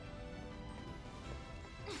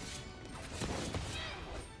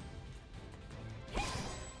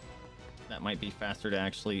 That might be faster to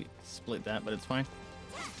actually split that, but it's fine.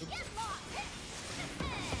 Get lost.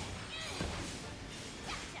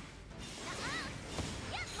 Gotcha. Nuh-uh.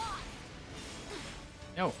 Get lost.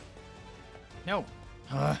 No. No.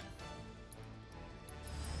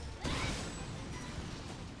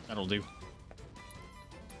 That'll do.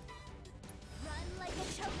 Run like a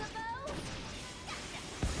chocobo. Gotcha.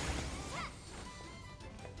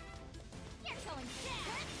 You're going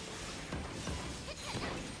down.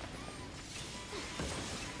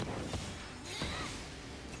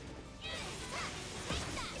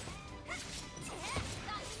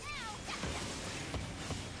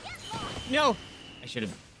 No! I should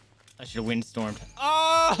have windstormed.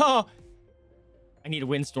 Oh! I need a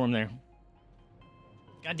windstorm there.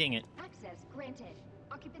 God dang it. Access granted.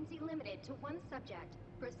 Occupancy limited to 1 subject.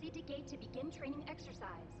 Proceed to gate to begin training exercise.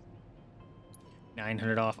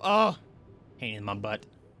 900 off. Oh! Pain in my butt.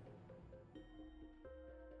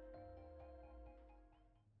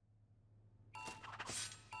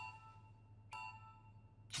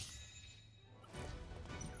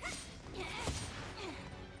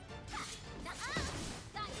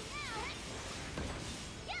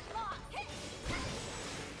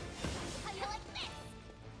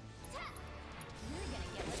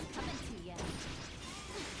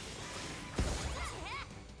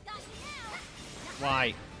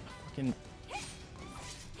 Why? Fucking.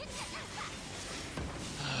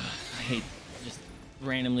 I hate just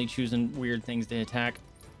randomly choosing weird things to attack.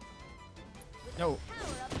 No.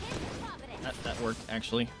 That worked,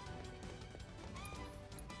 actually.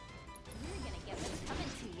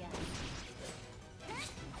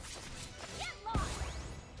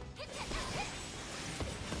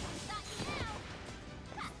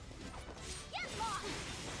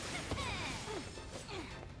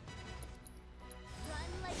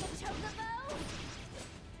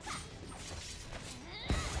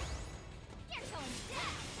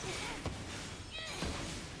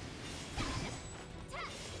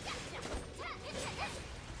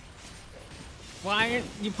 Why aren't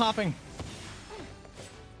you popping?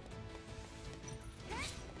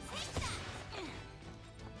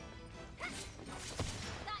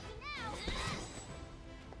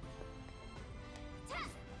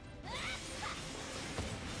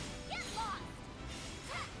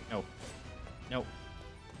 No. No. All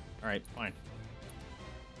right, fine.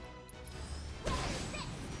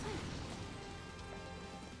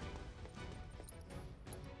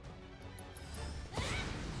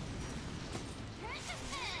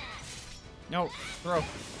 No, throw.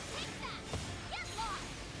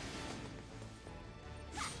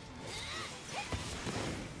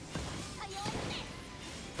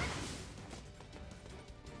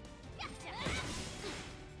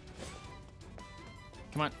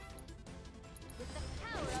 Come on.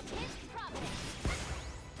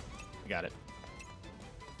 I got it.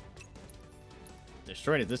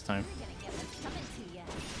 Destroyed it this time.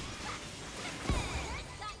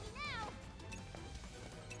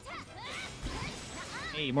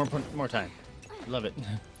 Hey, more time. Love it.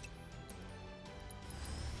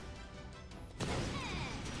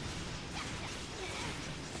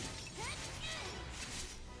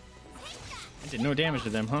 I did no damage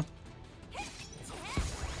to them, huh?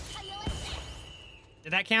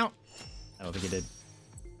 Did that count? I don't think it did.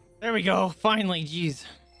 There we go. Finally, jeez.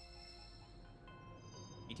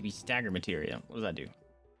 Need to be stagger materia. What does that do?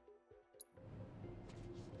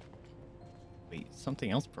 Wait,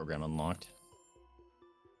 something else program unlocked.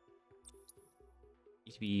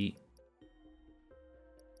 Need to be.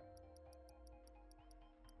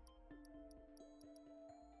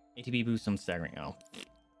 ATB boost some staggering. Oh.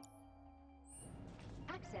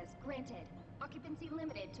 Access granted. Occupancy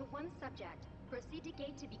limited to 1 subject. Proceed to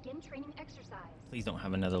gate to begin training exercise. Please don't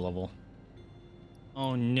have another level.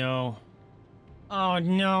 Oh no. Oh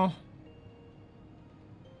no.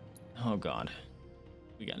 Oh god.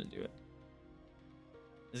 We gotta do it.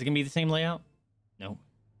 Is it gonna be the same layout? No.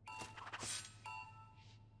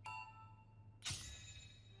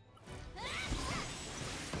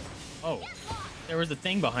 Oh, there was a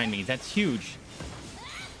thing behind me. That's huge.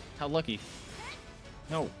 How lucky.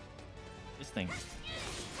 No. This thing.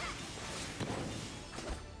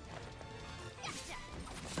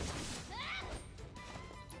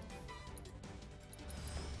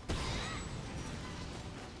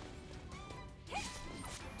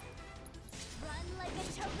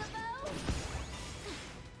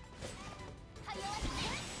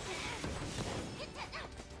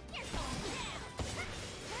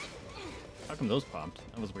 How come those popped?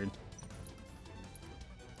 That was weird.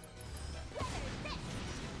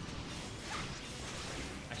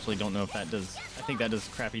 Actually don't know if that does. I think that does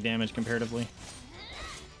crappy damage comparatively.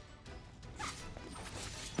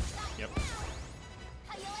 Yep.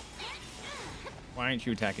 Why aren't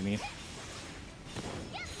you attacking me?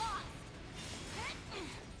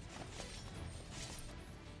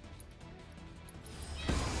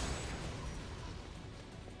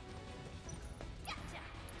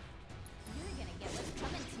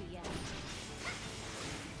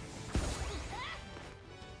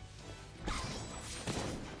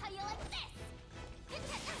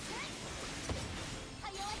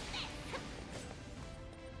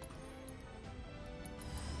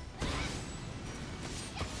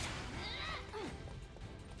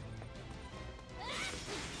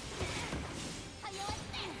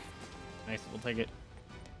 take it.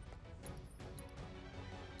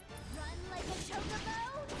 Run like a chocobo.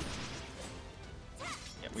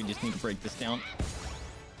 Yeah, we just need to break this down.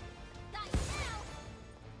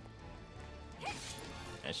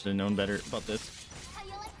 I should have known better about this. How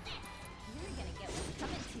you like this? You're gonna get what's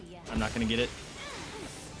coming to you. I'm not gonna get it.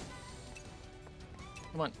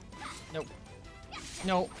 Come on. No.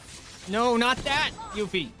 No. No, not that!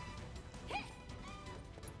 Yuffie!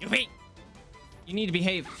 Yuffie! You need to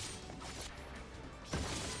behave.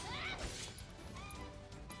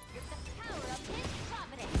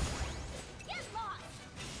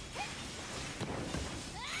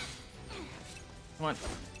 Come on.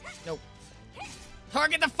 No.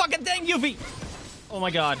 Target the fucking thing, Yuffie! Oh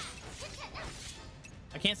my god.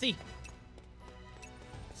 I can't see.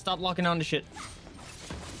 Stop locking onto shit.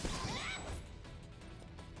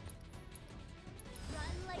 Run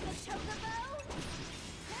like a chocobo.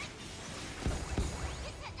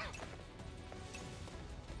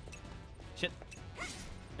 Shit.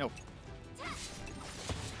 No.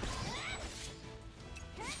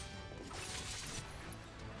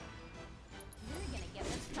 You're gonna get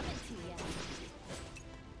what's coming to you.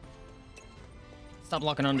 Stop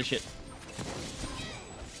locking onto shit.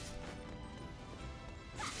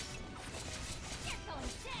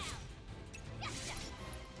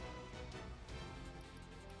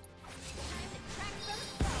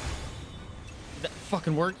 Did that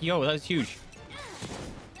fucking work? Yo, that was huge.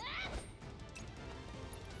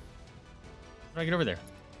 How do I get over there?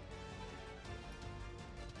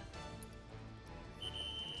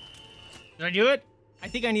 Did I do it? I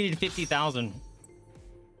think I needed 50,000.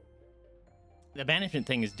 The banishment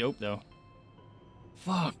thing is dope, though.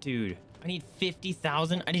 Fuck, dude. I need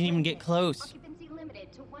 50,000? I didn't even get close. Occupancy limited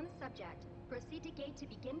to 1 subject. Proceed to gate to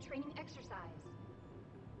begin training exercise.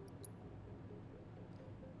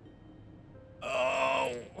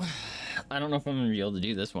 Oh. I don't know if I'm going to be able to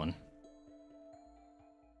do this one.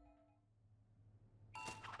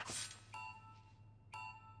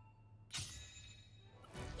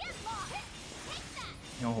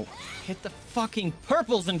 No. Hit the fucking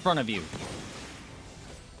purples in front of you.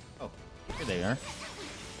 Oh, here they are.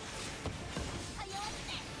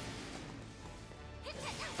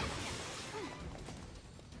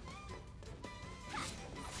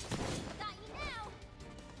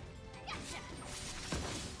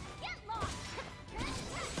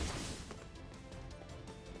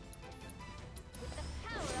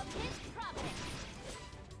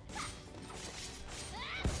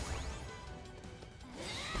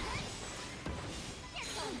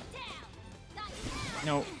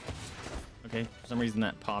 No. Okay, for some reason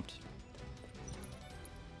that popped.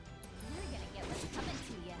 You're gonna get what's coming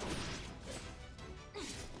to you.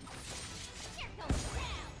 Here goes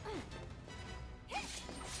down.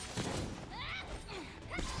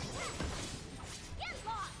 Get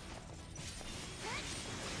lost.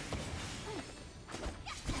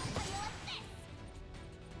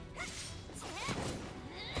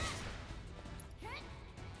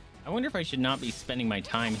 I wonder if I should not be spending my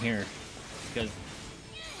time here, because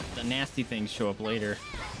the nasty things show up later.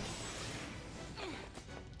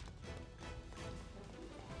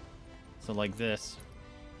 So like this.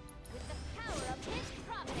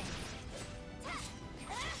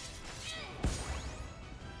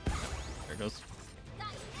 There it goes.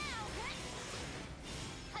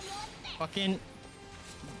 Fucking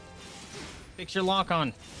fix your lock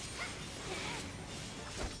on.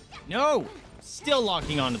 No! Still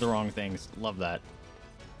locking onto the wrong things. Love that.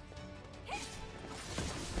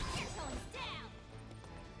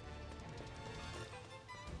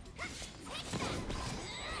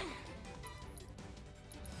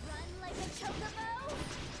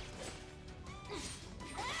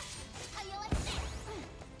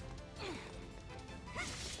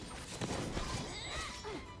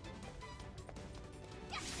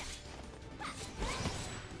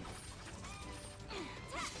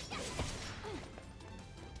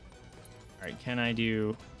 Alright, can I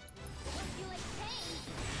do...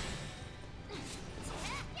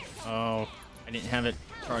 Oh, I didn't have it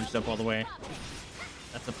charged up all the way.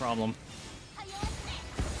 That's a problem.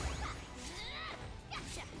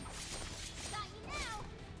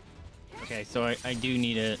 Okay, so I do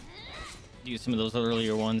need to do some of those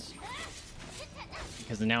earlier ones,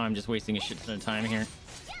 because now I'm just wasting a shit ton of time here.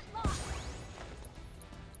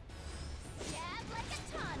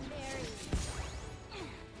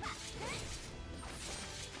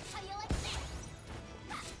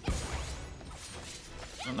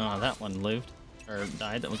 I don't know how that one lived or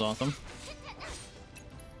died. That was awesome.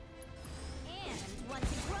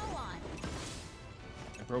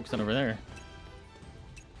 I broke some over there.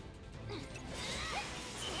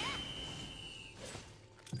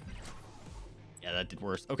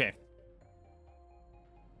 worse. Okay.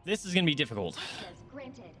 This is gonna be difficult. Access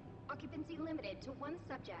granted. Occupancy limited to 1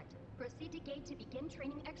 subject. Proceed to gate to begin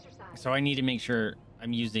training exercise. So I need to make sure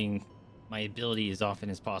I'm using my ability as often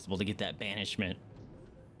as possible to get that banishment.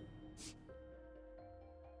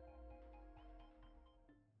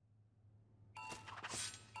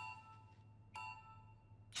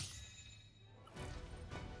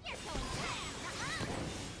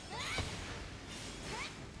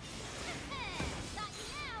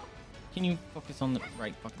 Can you focus on the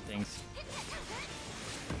right fucking things?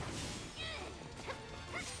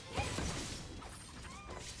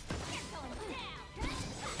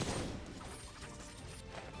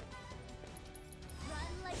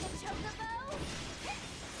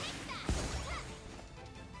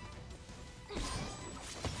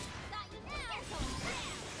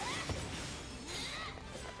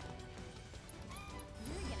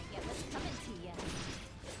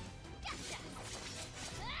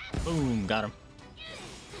 Boom, got him.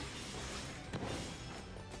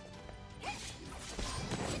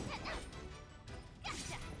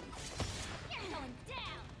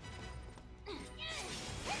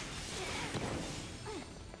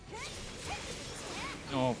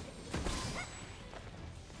 Oh.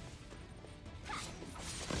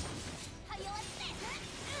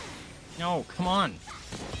 No, come on.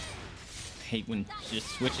 I hate when she just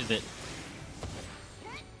switches it.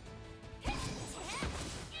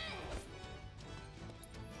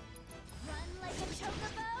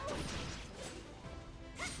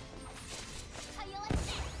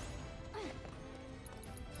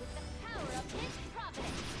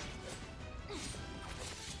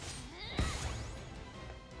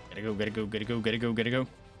 Gotta go.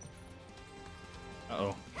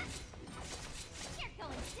 Uh-oh.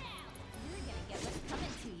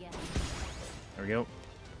 There we go.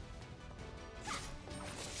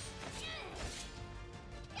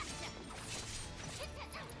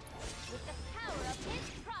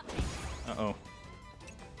 Uh-oh.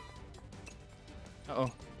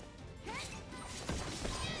 Uh-oh.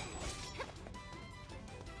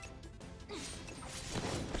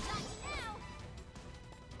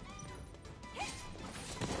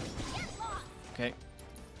 Okay.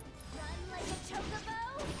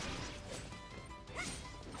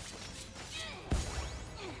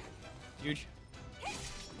 Huge.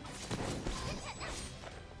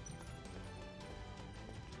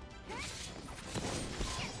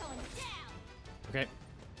 Okay.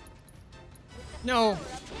 No! I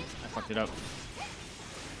fucked it up.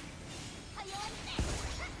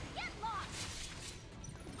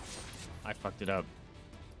 I fucked it up.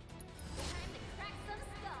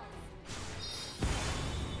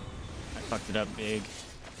 I fucked it up big.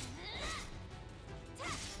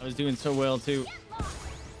 I was doing so well too.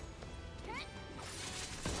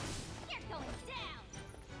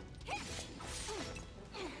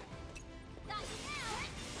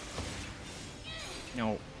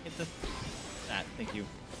 No, hit the that. Thank you.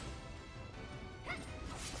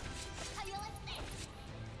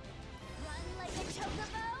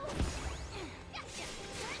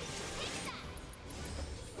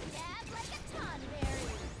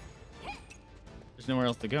 There's nowhere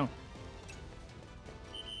else to go.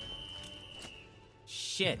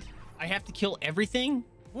 Shit. I have to kill everything?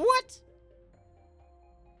 What?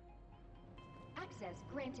 Access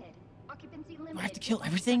granted. Occupancy limited. I have to kill one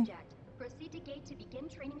everything? subject. Proceed to gate to begin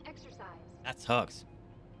training exercise. That sucks.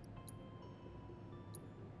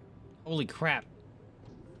 Holy crap.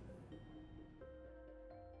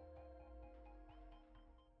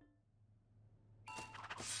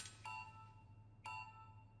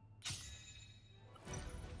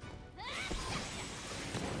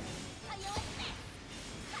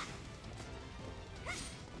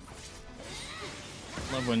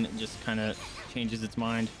 Love when it just kind of changes its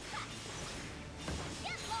mind.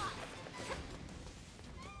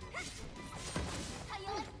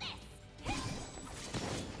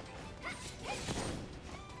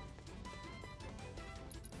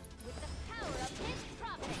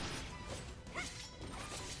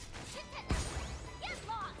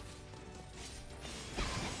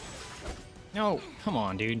 No, come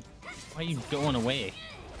on, dude. Why are you going away?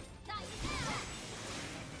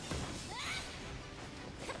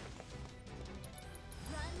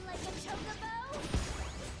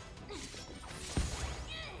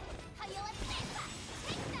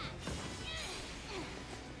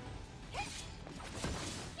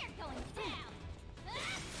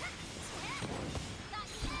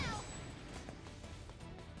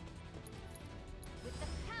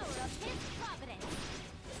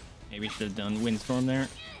 Maybe should have done Windstorm there.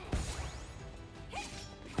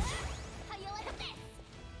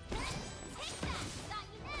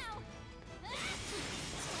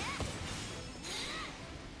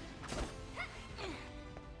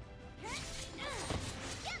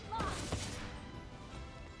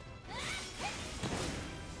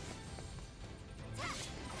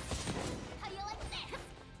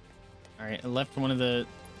 I left one of the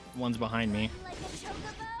ones behind me. Like a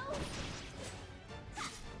chocobo?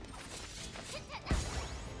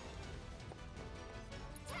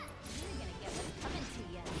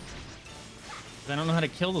 'Cause I don't know how to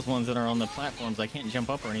kill those ones that are on the platforms. I can't jump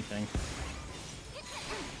up or anything.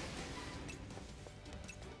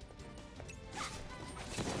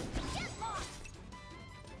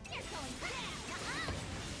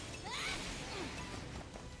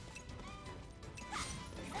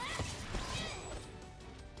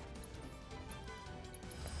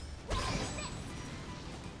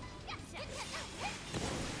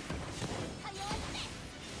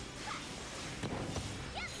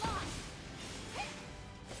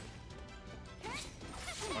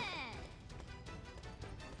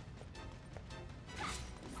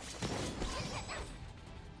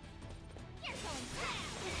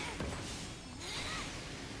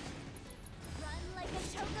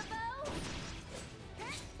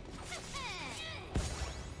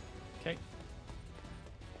 Okay.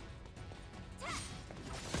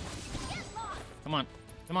 Come on.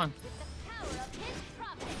 Come on.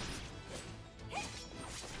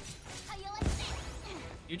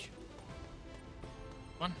 Huge.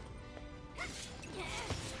 Come on.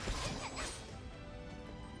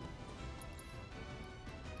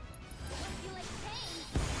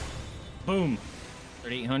 Boom.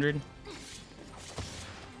 3,800.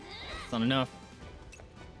 That's not enough.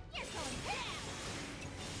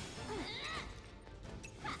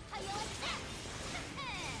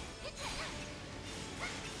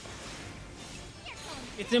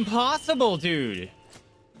 It's impossible, dude.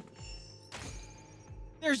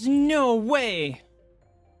 There's no way.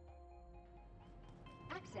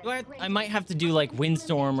 I might have to do like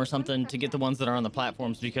Windstorm or something to get the ones that are on the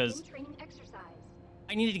platforms because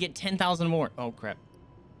I needed to get 10,000 more. Oh, crap.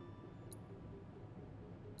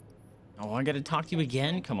 Oh, I gotta talk to you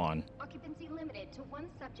again? Come on. Occupancy limited to 1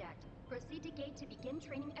 subject. Proceed to gate to begin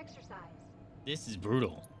training exercise. This is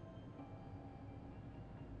brutal.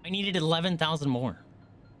 I needed 11,000 more.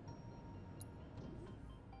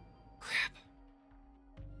 Crap.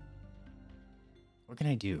 What can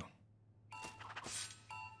I do?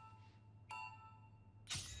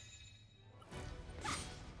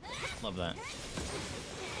 Love that.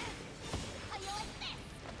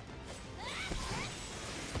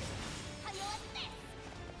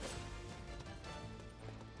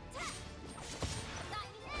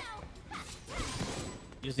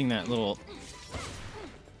 Using that little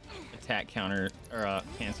attack counter or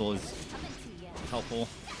cancel is helpful.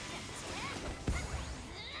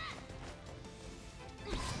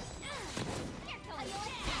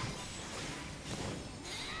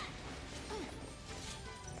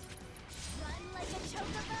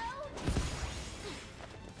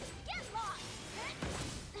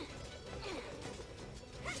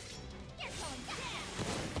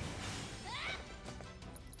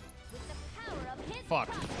 Fuck.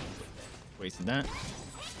 Wasted that.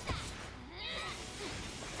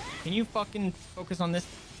 Can you fucking focus on this?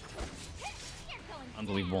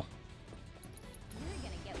 Unbelievable. You're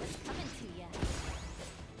gonna get what's coming to you.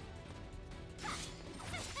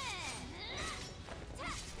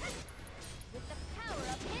 With the power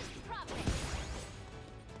of his providence.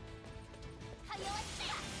 How you like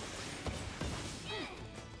that?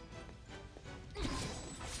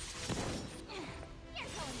 You're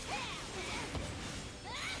going down.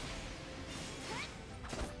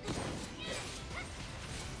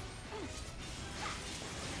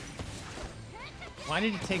 Why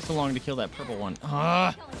did it take so long to kill that purple one?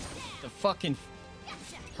 Ah, the fucking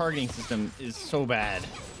targeting system is so bad.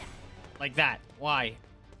 Like that. Why? You're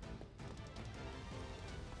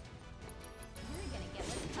gonna get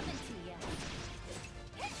what's coming to you.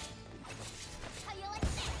 How you like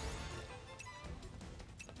that?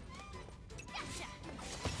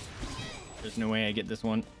 There's no way I get this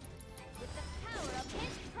one.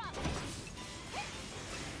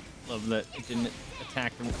 Love that it didn't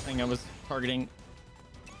attack the thing I was targeting.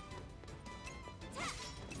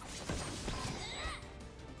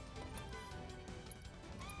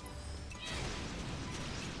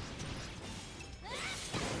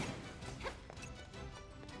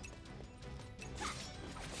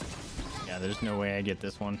 Yeah, there's no way I get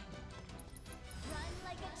this one.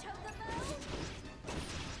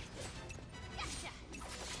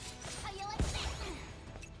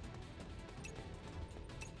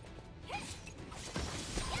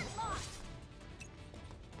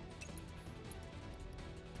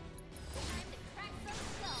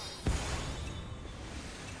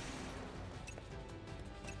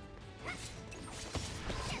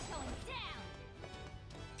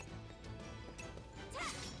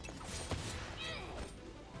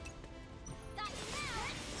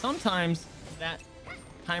 sometimes that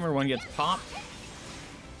timer one gets popped.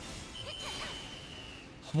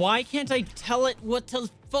 Why can't I tell it what to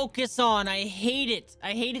focus on? I hate it.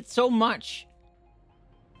 I hate it so much.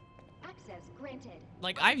 Access granted.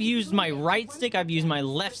 Like, I've used my right stick, I've used my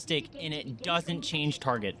left stick, and it doesn't change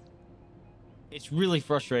target. It's really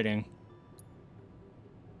frustrating.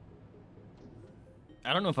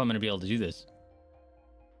 I don't know if I'm going to be able to do this.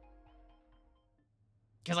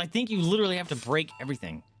 Because I think you literally have to break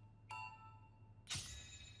everything.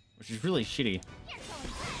 Which is really shitty.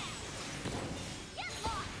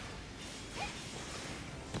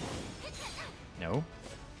 No.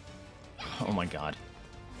 Oh my god.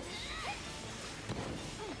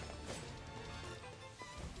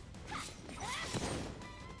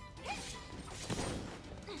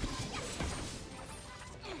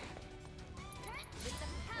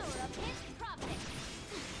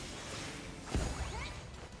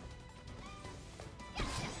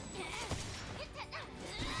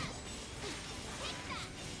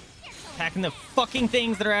 Attacking the fucking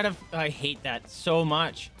things that are out of... I hate that so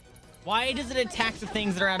much. Why does it attack the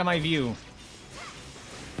things that are out of my view?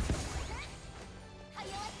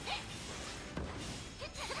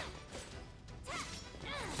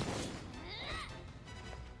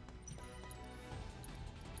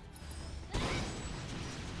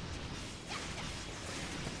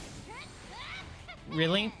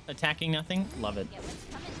 Really? Attacking nothing? Love it.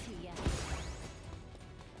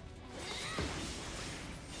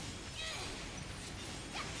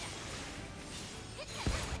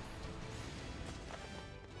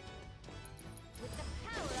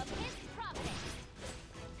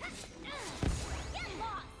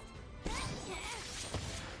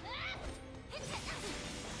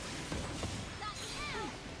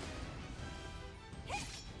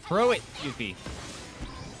 Throw it, Yuffie.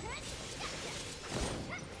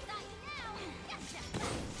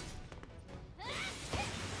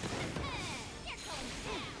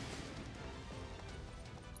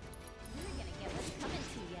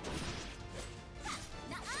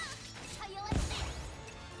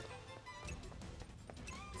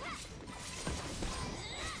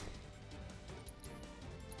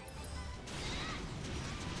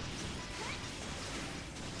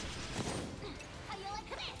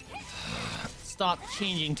 Stop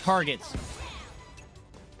changing targets.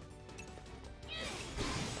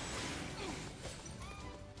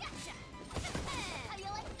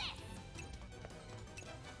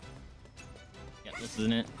 Yeah, this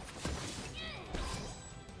isn't it.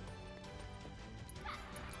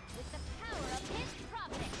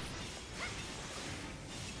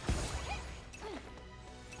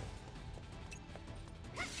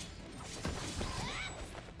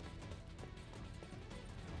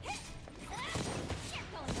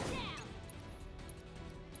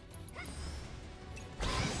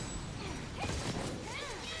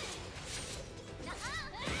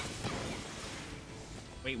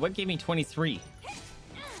 Wait, what gave me 23?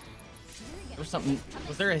 There was something.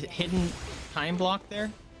 Was there a hidden time block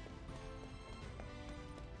there?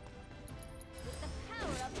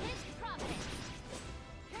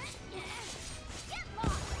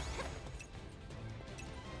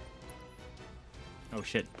 Oh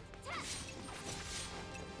shit.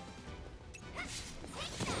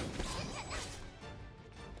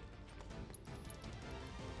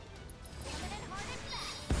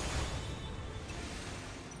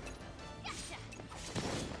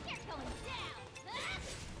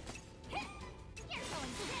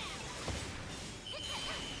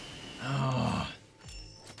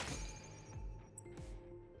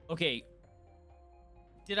 Okay,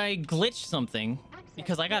 did I glitch something?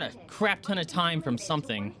 Because I got a crap ton of time from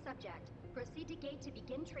something. Proceed to gate to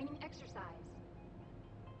begin training exercise.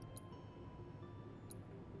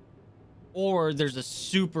 Or there's a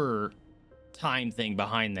super time thing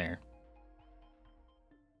behind there.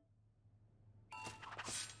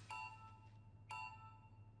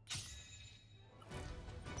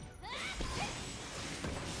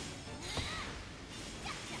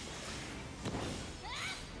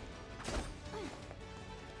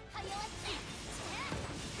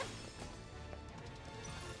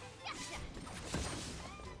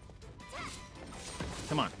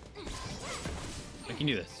 Come on. I can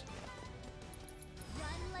do this. Run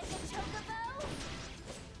like a chocobo.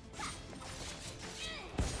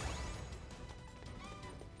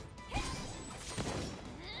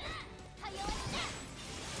 How you like that?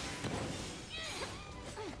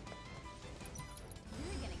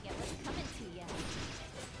 You're gonna get what's coming to you.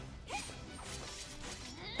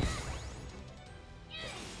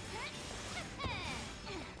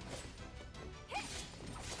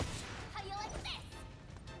 How you like this?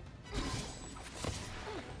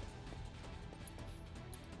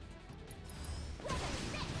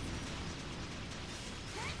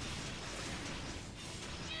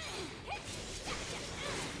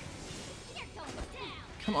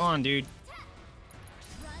 Come on, dude.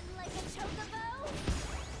 Run like a chocobo.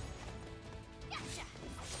 Gotcha.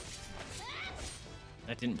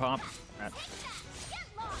 That didn't pop. Crap. Get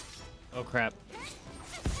lost. Oh, crap. You're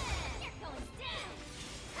going down.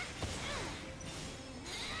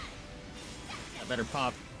 I better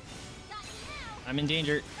pop. Got you now. I'm in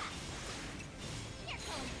danger. You're going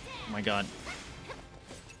down. Oh my god.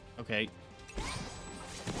 Okay.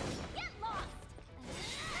 Get lost.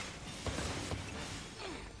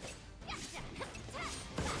 Gotcha.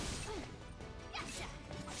 Gotcha.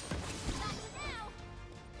 Got you now.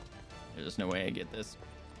 There's no way I get this.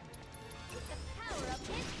 With the power of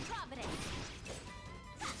his providence.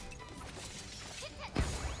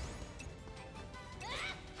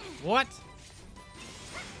 What?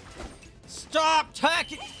 Stop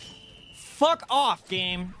tacking! Fuck off,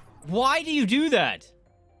 game. Why do you do that?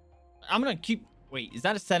 I'm gonna keep... Wait, is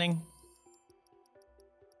that a setting?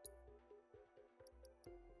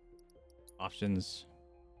 Options.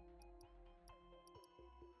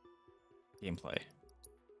 Gameplay.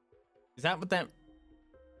 Is that what that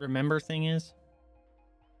remember thing is?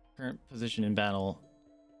 Current position in battle.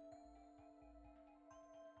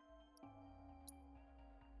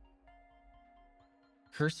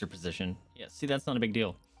 Cursor position. Yeah, see, that's not a big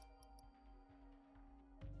deal.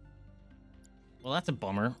 Well, that's a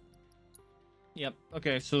bummer. Yep.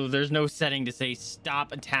 Okay, so there's no setting to say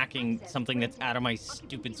stop attacking something that's out of my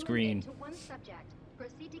stupid screen.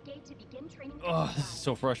 Oh, this is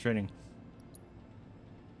so frustrating.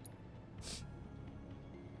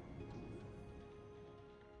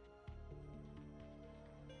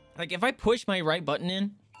 Like, if I push my right button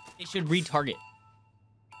in, it should retarget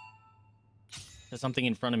to something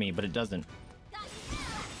in front of me, but it doesn't.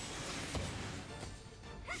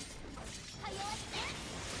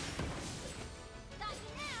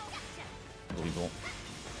 Unbelievable.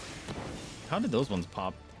 How did those ones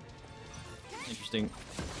pop? Interesting.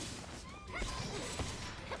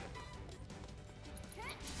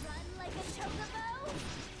 Run like a chocobo.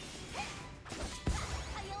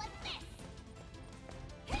 How you like this?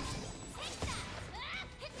 Take that.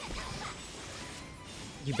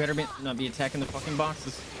 You better not be attacking the fucking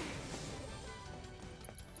boxes.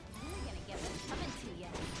 You're gonna get what's coming to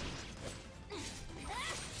you.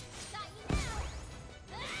 Got you now.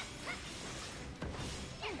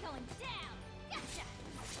 You're going down. Gotcha.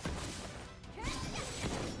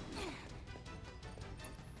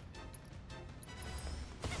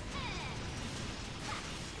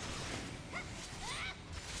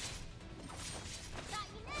 Got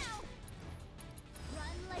you now.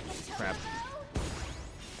 Run like a chocobo. Crap.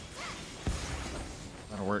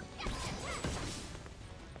 That'll work. Get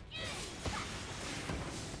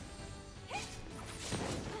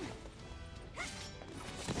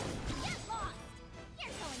lost.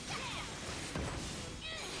 You're going down.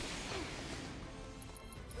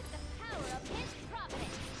 With the power of his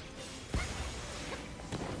providence.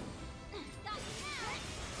 Got you now.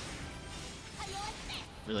 How you like this?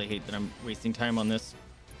 Really hate that I'm wasting time on this.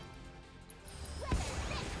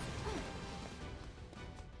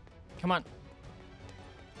 Come on.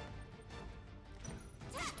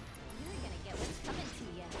 You're gonna get what's coming to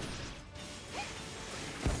you.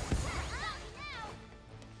 Now.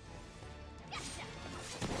 Gotcha.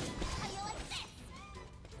 How you like this?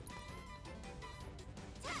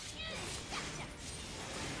 Gotcha.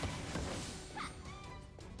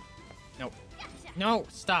 No. No,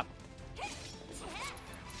 stop.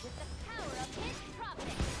 With the power of his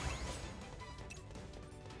providence.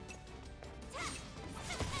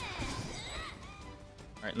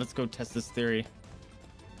 All right, let's go test this theory.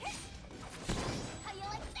 How you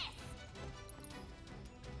like this?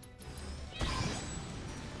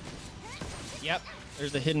 Yep,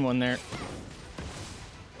 there's a hidden one there.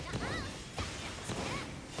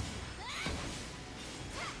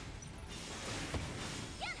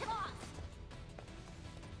 Get lost.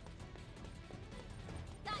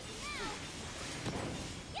 Got you now.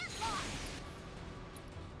 Get lost.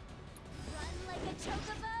 Run like a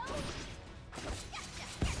chocobo.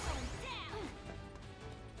 Gotcha. You're going down.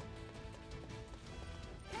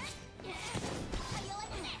 How you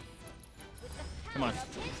like this? With the Come on. power of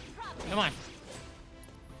his providence. Come on.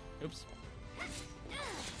 Oops. Got you now.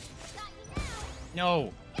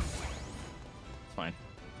 No. It's fine.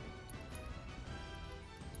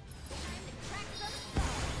 Time to crack the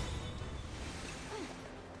skull.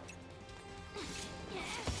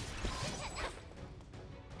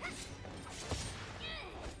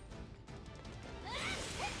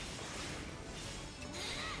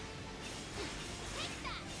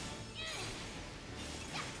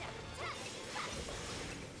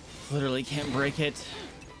 Literally can't break it.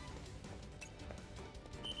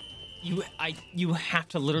 You have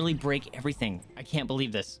to literally break everything. I can't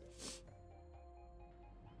believe this.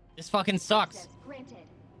 This fucking sucks. Access granted.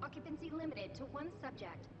 Occupancy limited to 1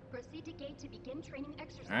 subject. Proceed to gate to begin training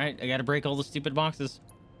exercise. All right, I gotta break all the stupid boxes.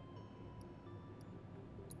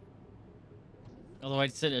 Although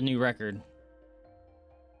I'd set a new record.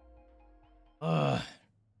 Ugh.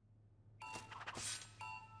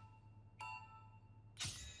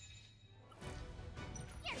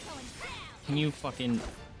 Can you fucking...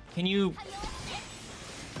 Can you...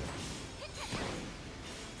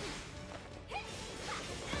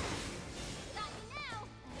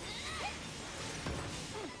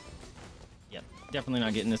 Yep, definitely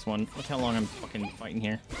not getting this one. Look how long I'm fucking fighting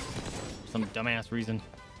here. For some dumbass reason.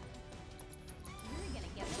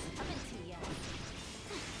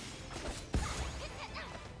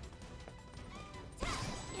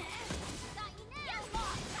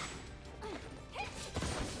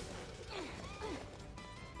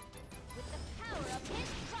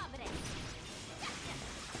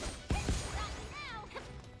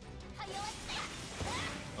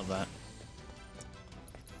 Love that.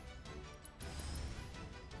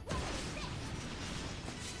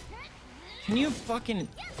 Can you fucking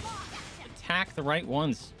attack the right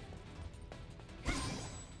ones?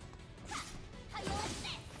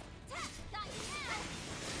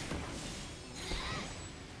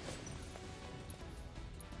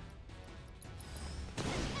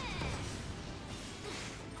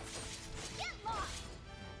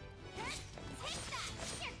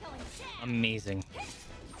 Amazing.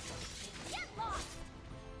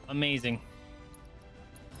 Amazing.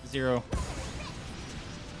 0.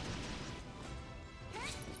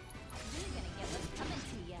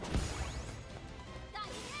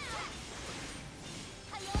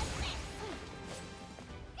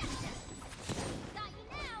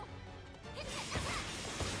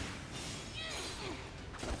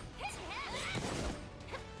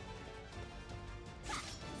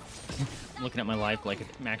 I'm looking at my life like it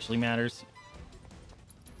actually matters.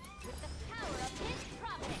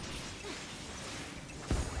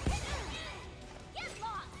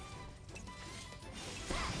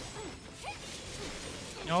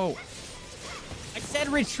 No. I said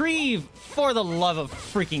retrieve, for the love of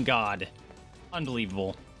freaking God.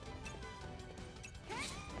 Unbelievable.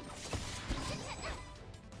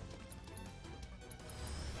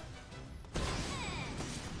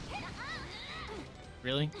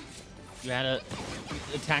 Really? You had to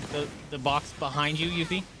attack the box behind you,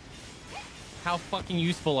 Yuffie? How fucking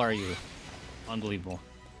useful are you? Unbelievable.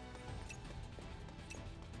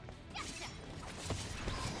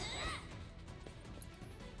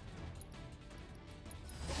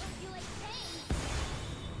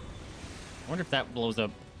 I wonder if that blows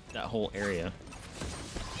up that whole area.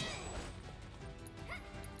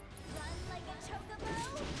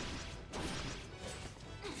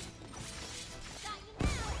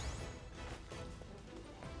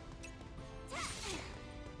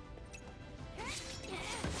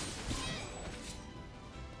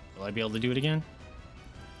 Will I be able to do it again?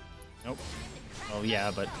 Nope. Oh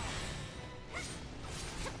yeah, but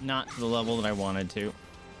not to the level that I wanted to.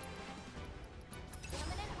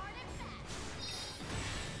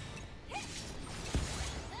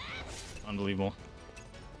 Unbelievable.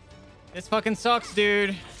 This fucking sucks,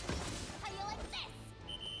 dude.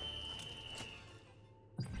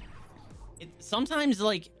 Sometimes,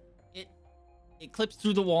 like, it clips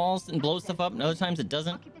through the walls and blows stuff up, and other times it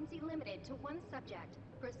doesn't. Occupancy limited to 1 subject.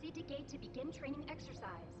 Proceed to gate to begin training exercise.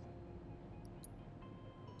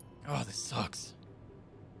 Oh, this sucks.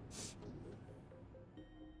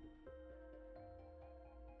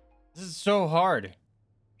 This is so hard.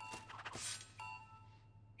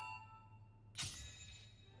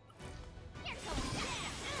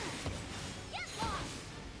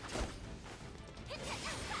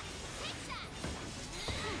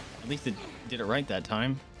 At least it did it right that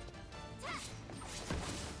time.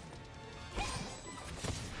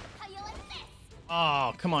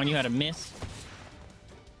 Oh, come on, you had a miss.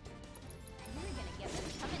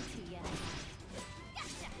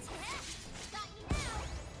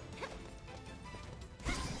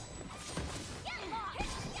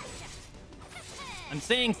 I'm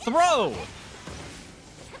saying throw!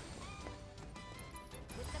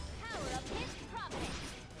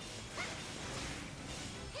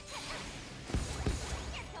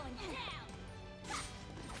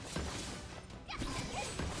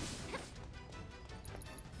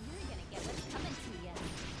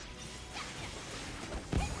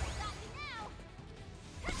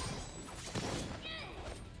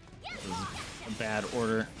 Bad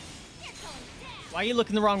order. Why are you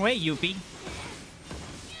looking the wrong way, Yuffie?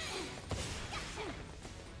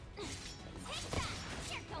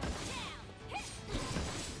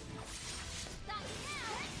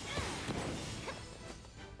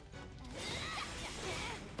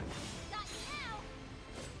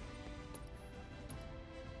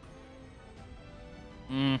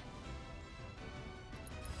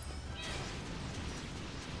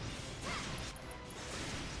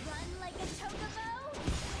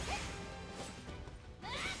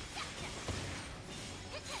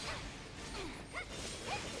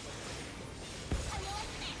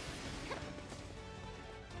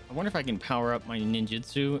 I wonder if I can power up my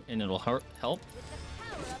ninjutsu and it'll help.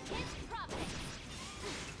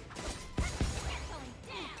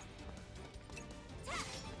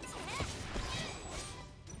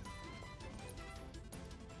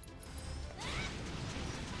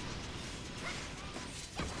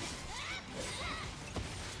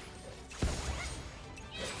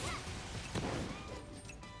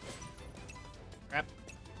 Crap.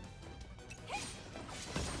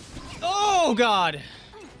 Oh god!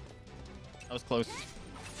 That was close.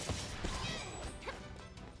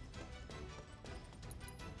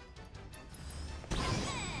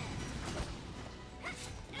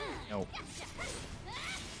 No.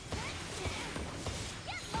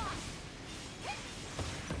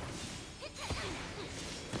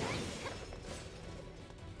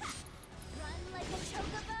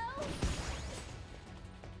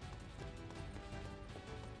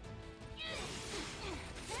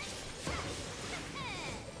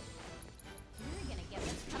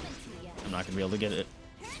 I'm not gonna be able to get it.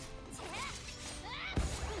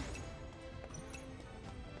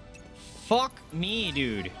 Fuck me,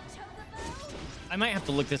 dude. I might have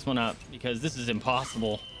to look this one up because this is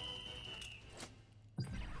impossible.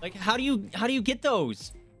 Like, how do you get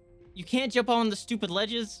those? You can't jump on the stupid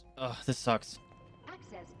ledges. Ugh, this sucks.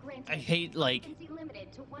 I hate, like,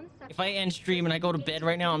 if I end stream and I go to bed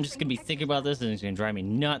right now, I'm just gonna be thinking about this and it's gonna drive me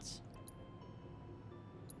nuts.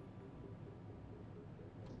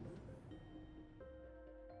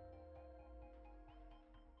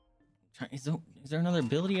 Is there another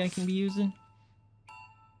ability I can be using?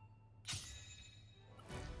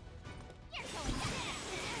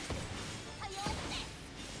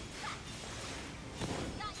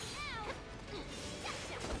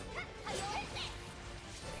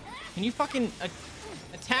 Can you fucking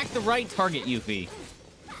attack the right target, Yuffie?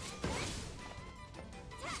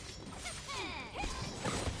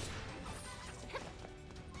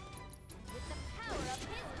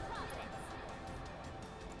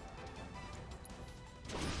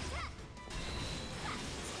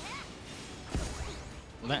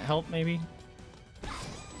 Will that help, maybe? I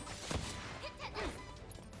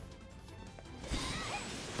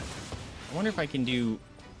wonder if I can do,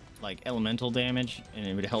 like, elemental damage, and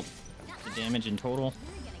it would help the damage in total.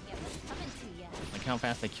 Like how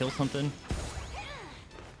fast I kill something.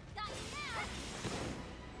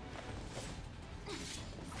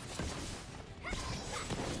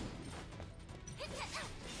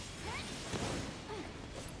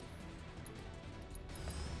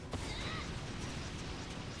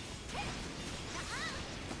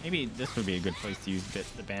 Maybe this would be a good place to use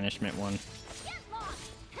the banishment one.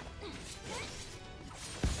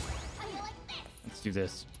 Let's do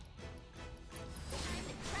this.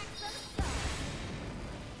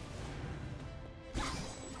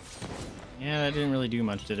 Yeah, that didn't really do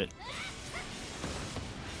much, did it?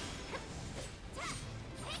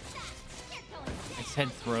 I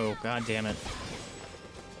said throw. God damn it.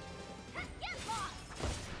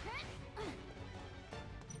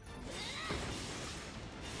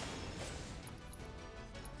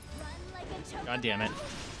 God damn it.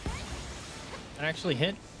 That actually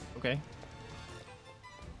hit? Okay.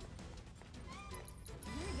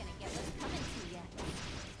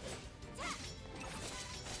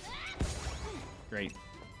 Great.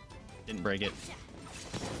 Didn't break it.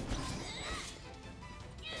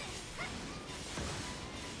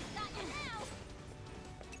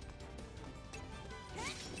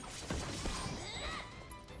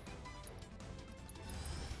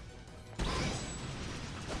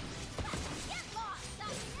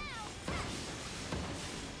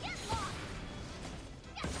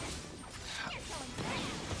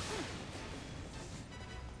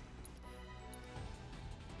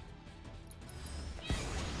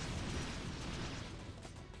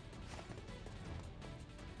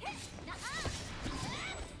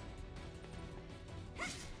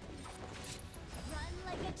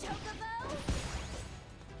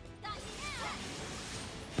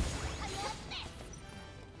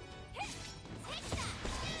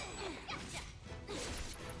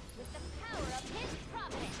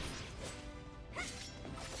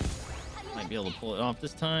 Might be able to pull it off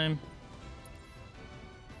this time.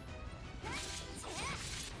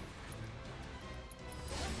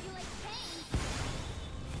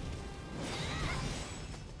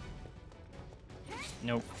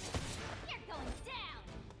 Nope.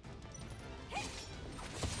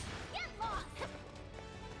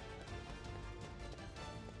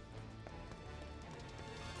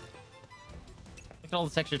 Look at all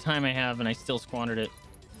this extra time I have and I still squandered it.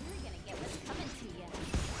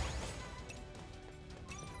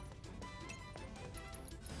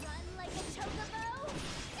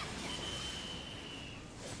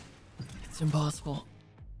 It's impossible.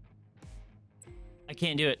 I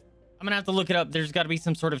can't do it. I'm gonna have to look it up. There's got to be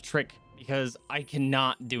some sort of trick because I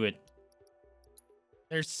cannot do it.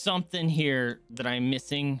 There's something here that I'm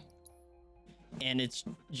missing, and it's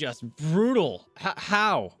just brutal.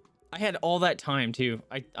 How? I had all that time too.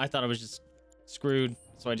 I thought I was just screwed,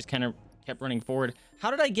 so I just kind of kept running forward. How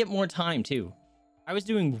did I get more time too? I was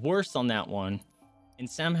doing worse on that one, and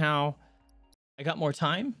somehow I got more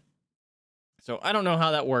time. So I don't know how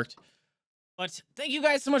that worked. But thank you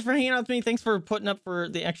guys so much for hanging out with me. Thanks for putting up for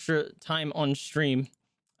the extra time on stream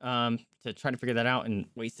to try to figure that out and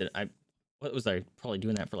wasted. What was I probably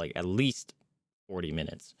doing that for like at least 40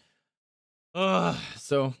 minutes.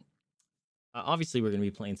 So obviously we're going to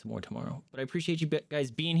be playing some more tomorrow, but I appreciate you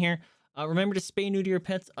guys being here. Remember to spay new to your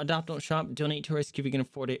pets, adopt, don't shop, donate to a rescue if you can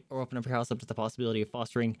afford it, or open up your house up to the possibility of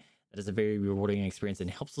fostering. That is a very rewarding experience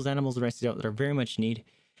and helps those animals and rescues out that are very much in need.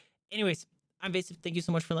 Anyways, I'm Vaesive. Thank you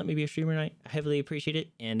so much for letting me be a streamer tonight. I heavily appreciate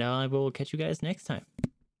it, and I will catch you guys next time.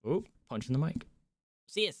 Oh, punching the mic.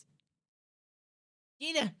 See yous.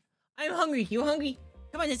 Gina, I'm hungry. You hungry?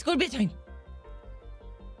 Come on, let's go to bedtime.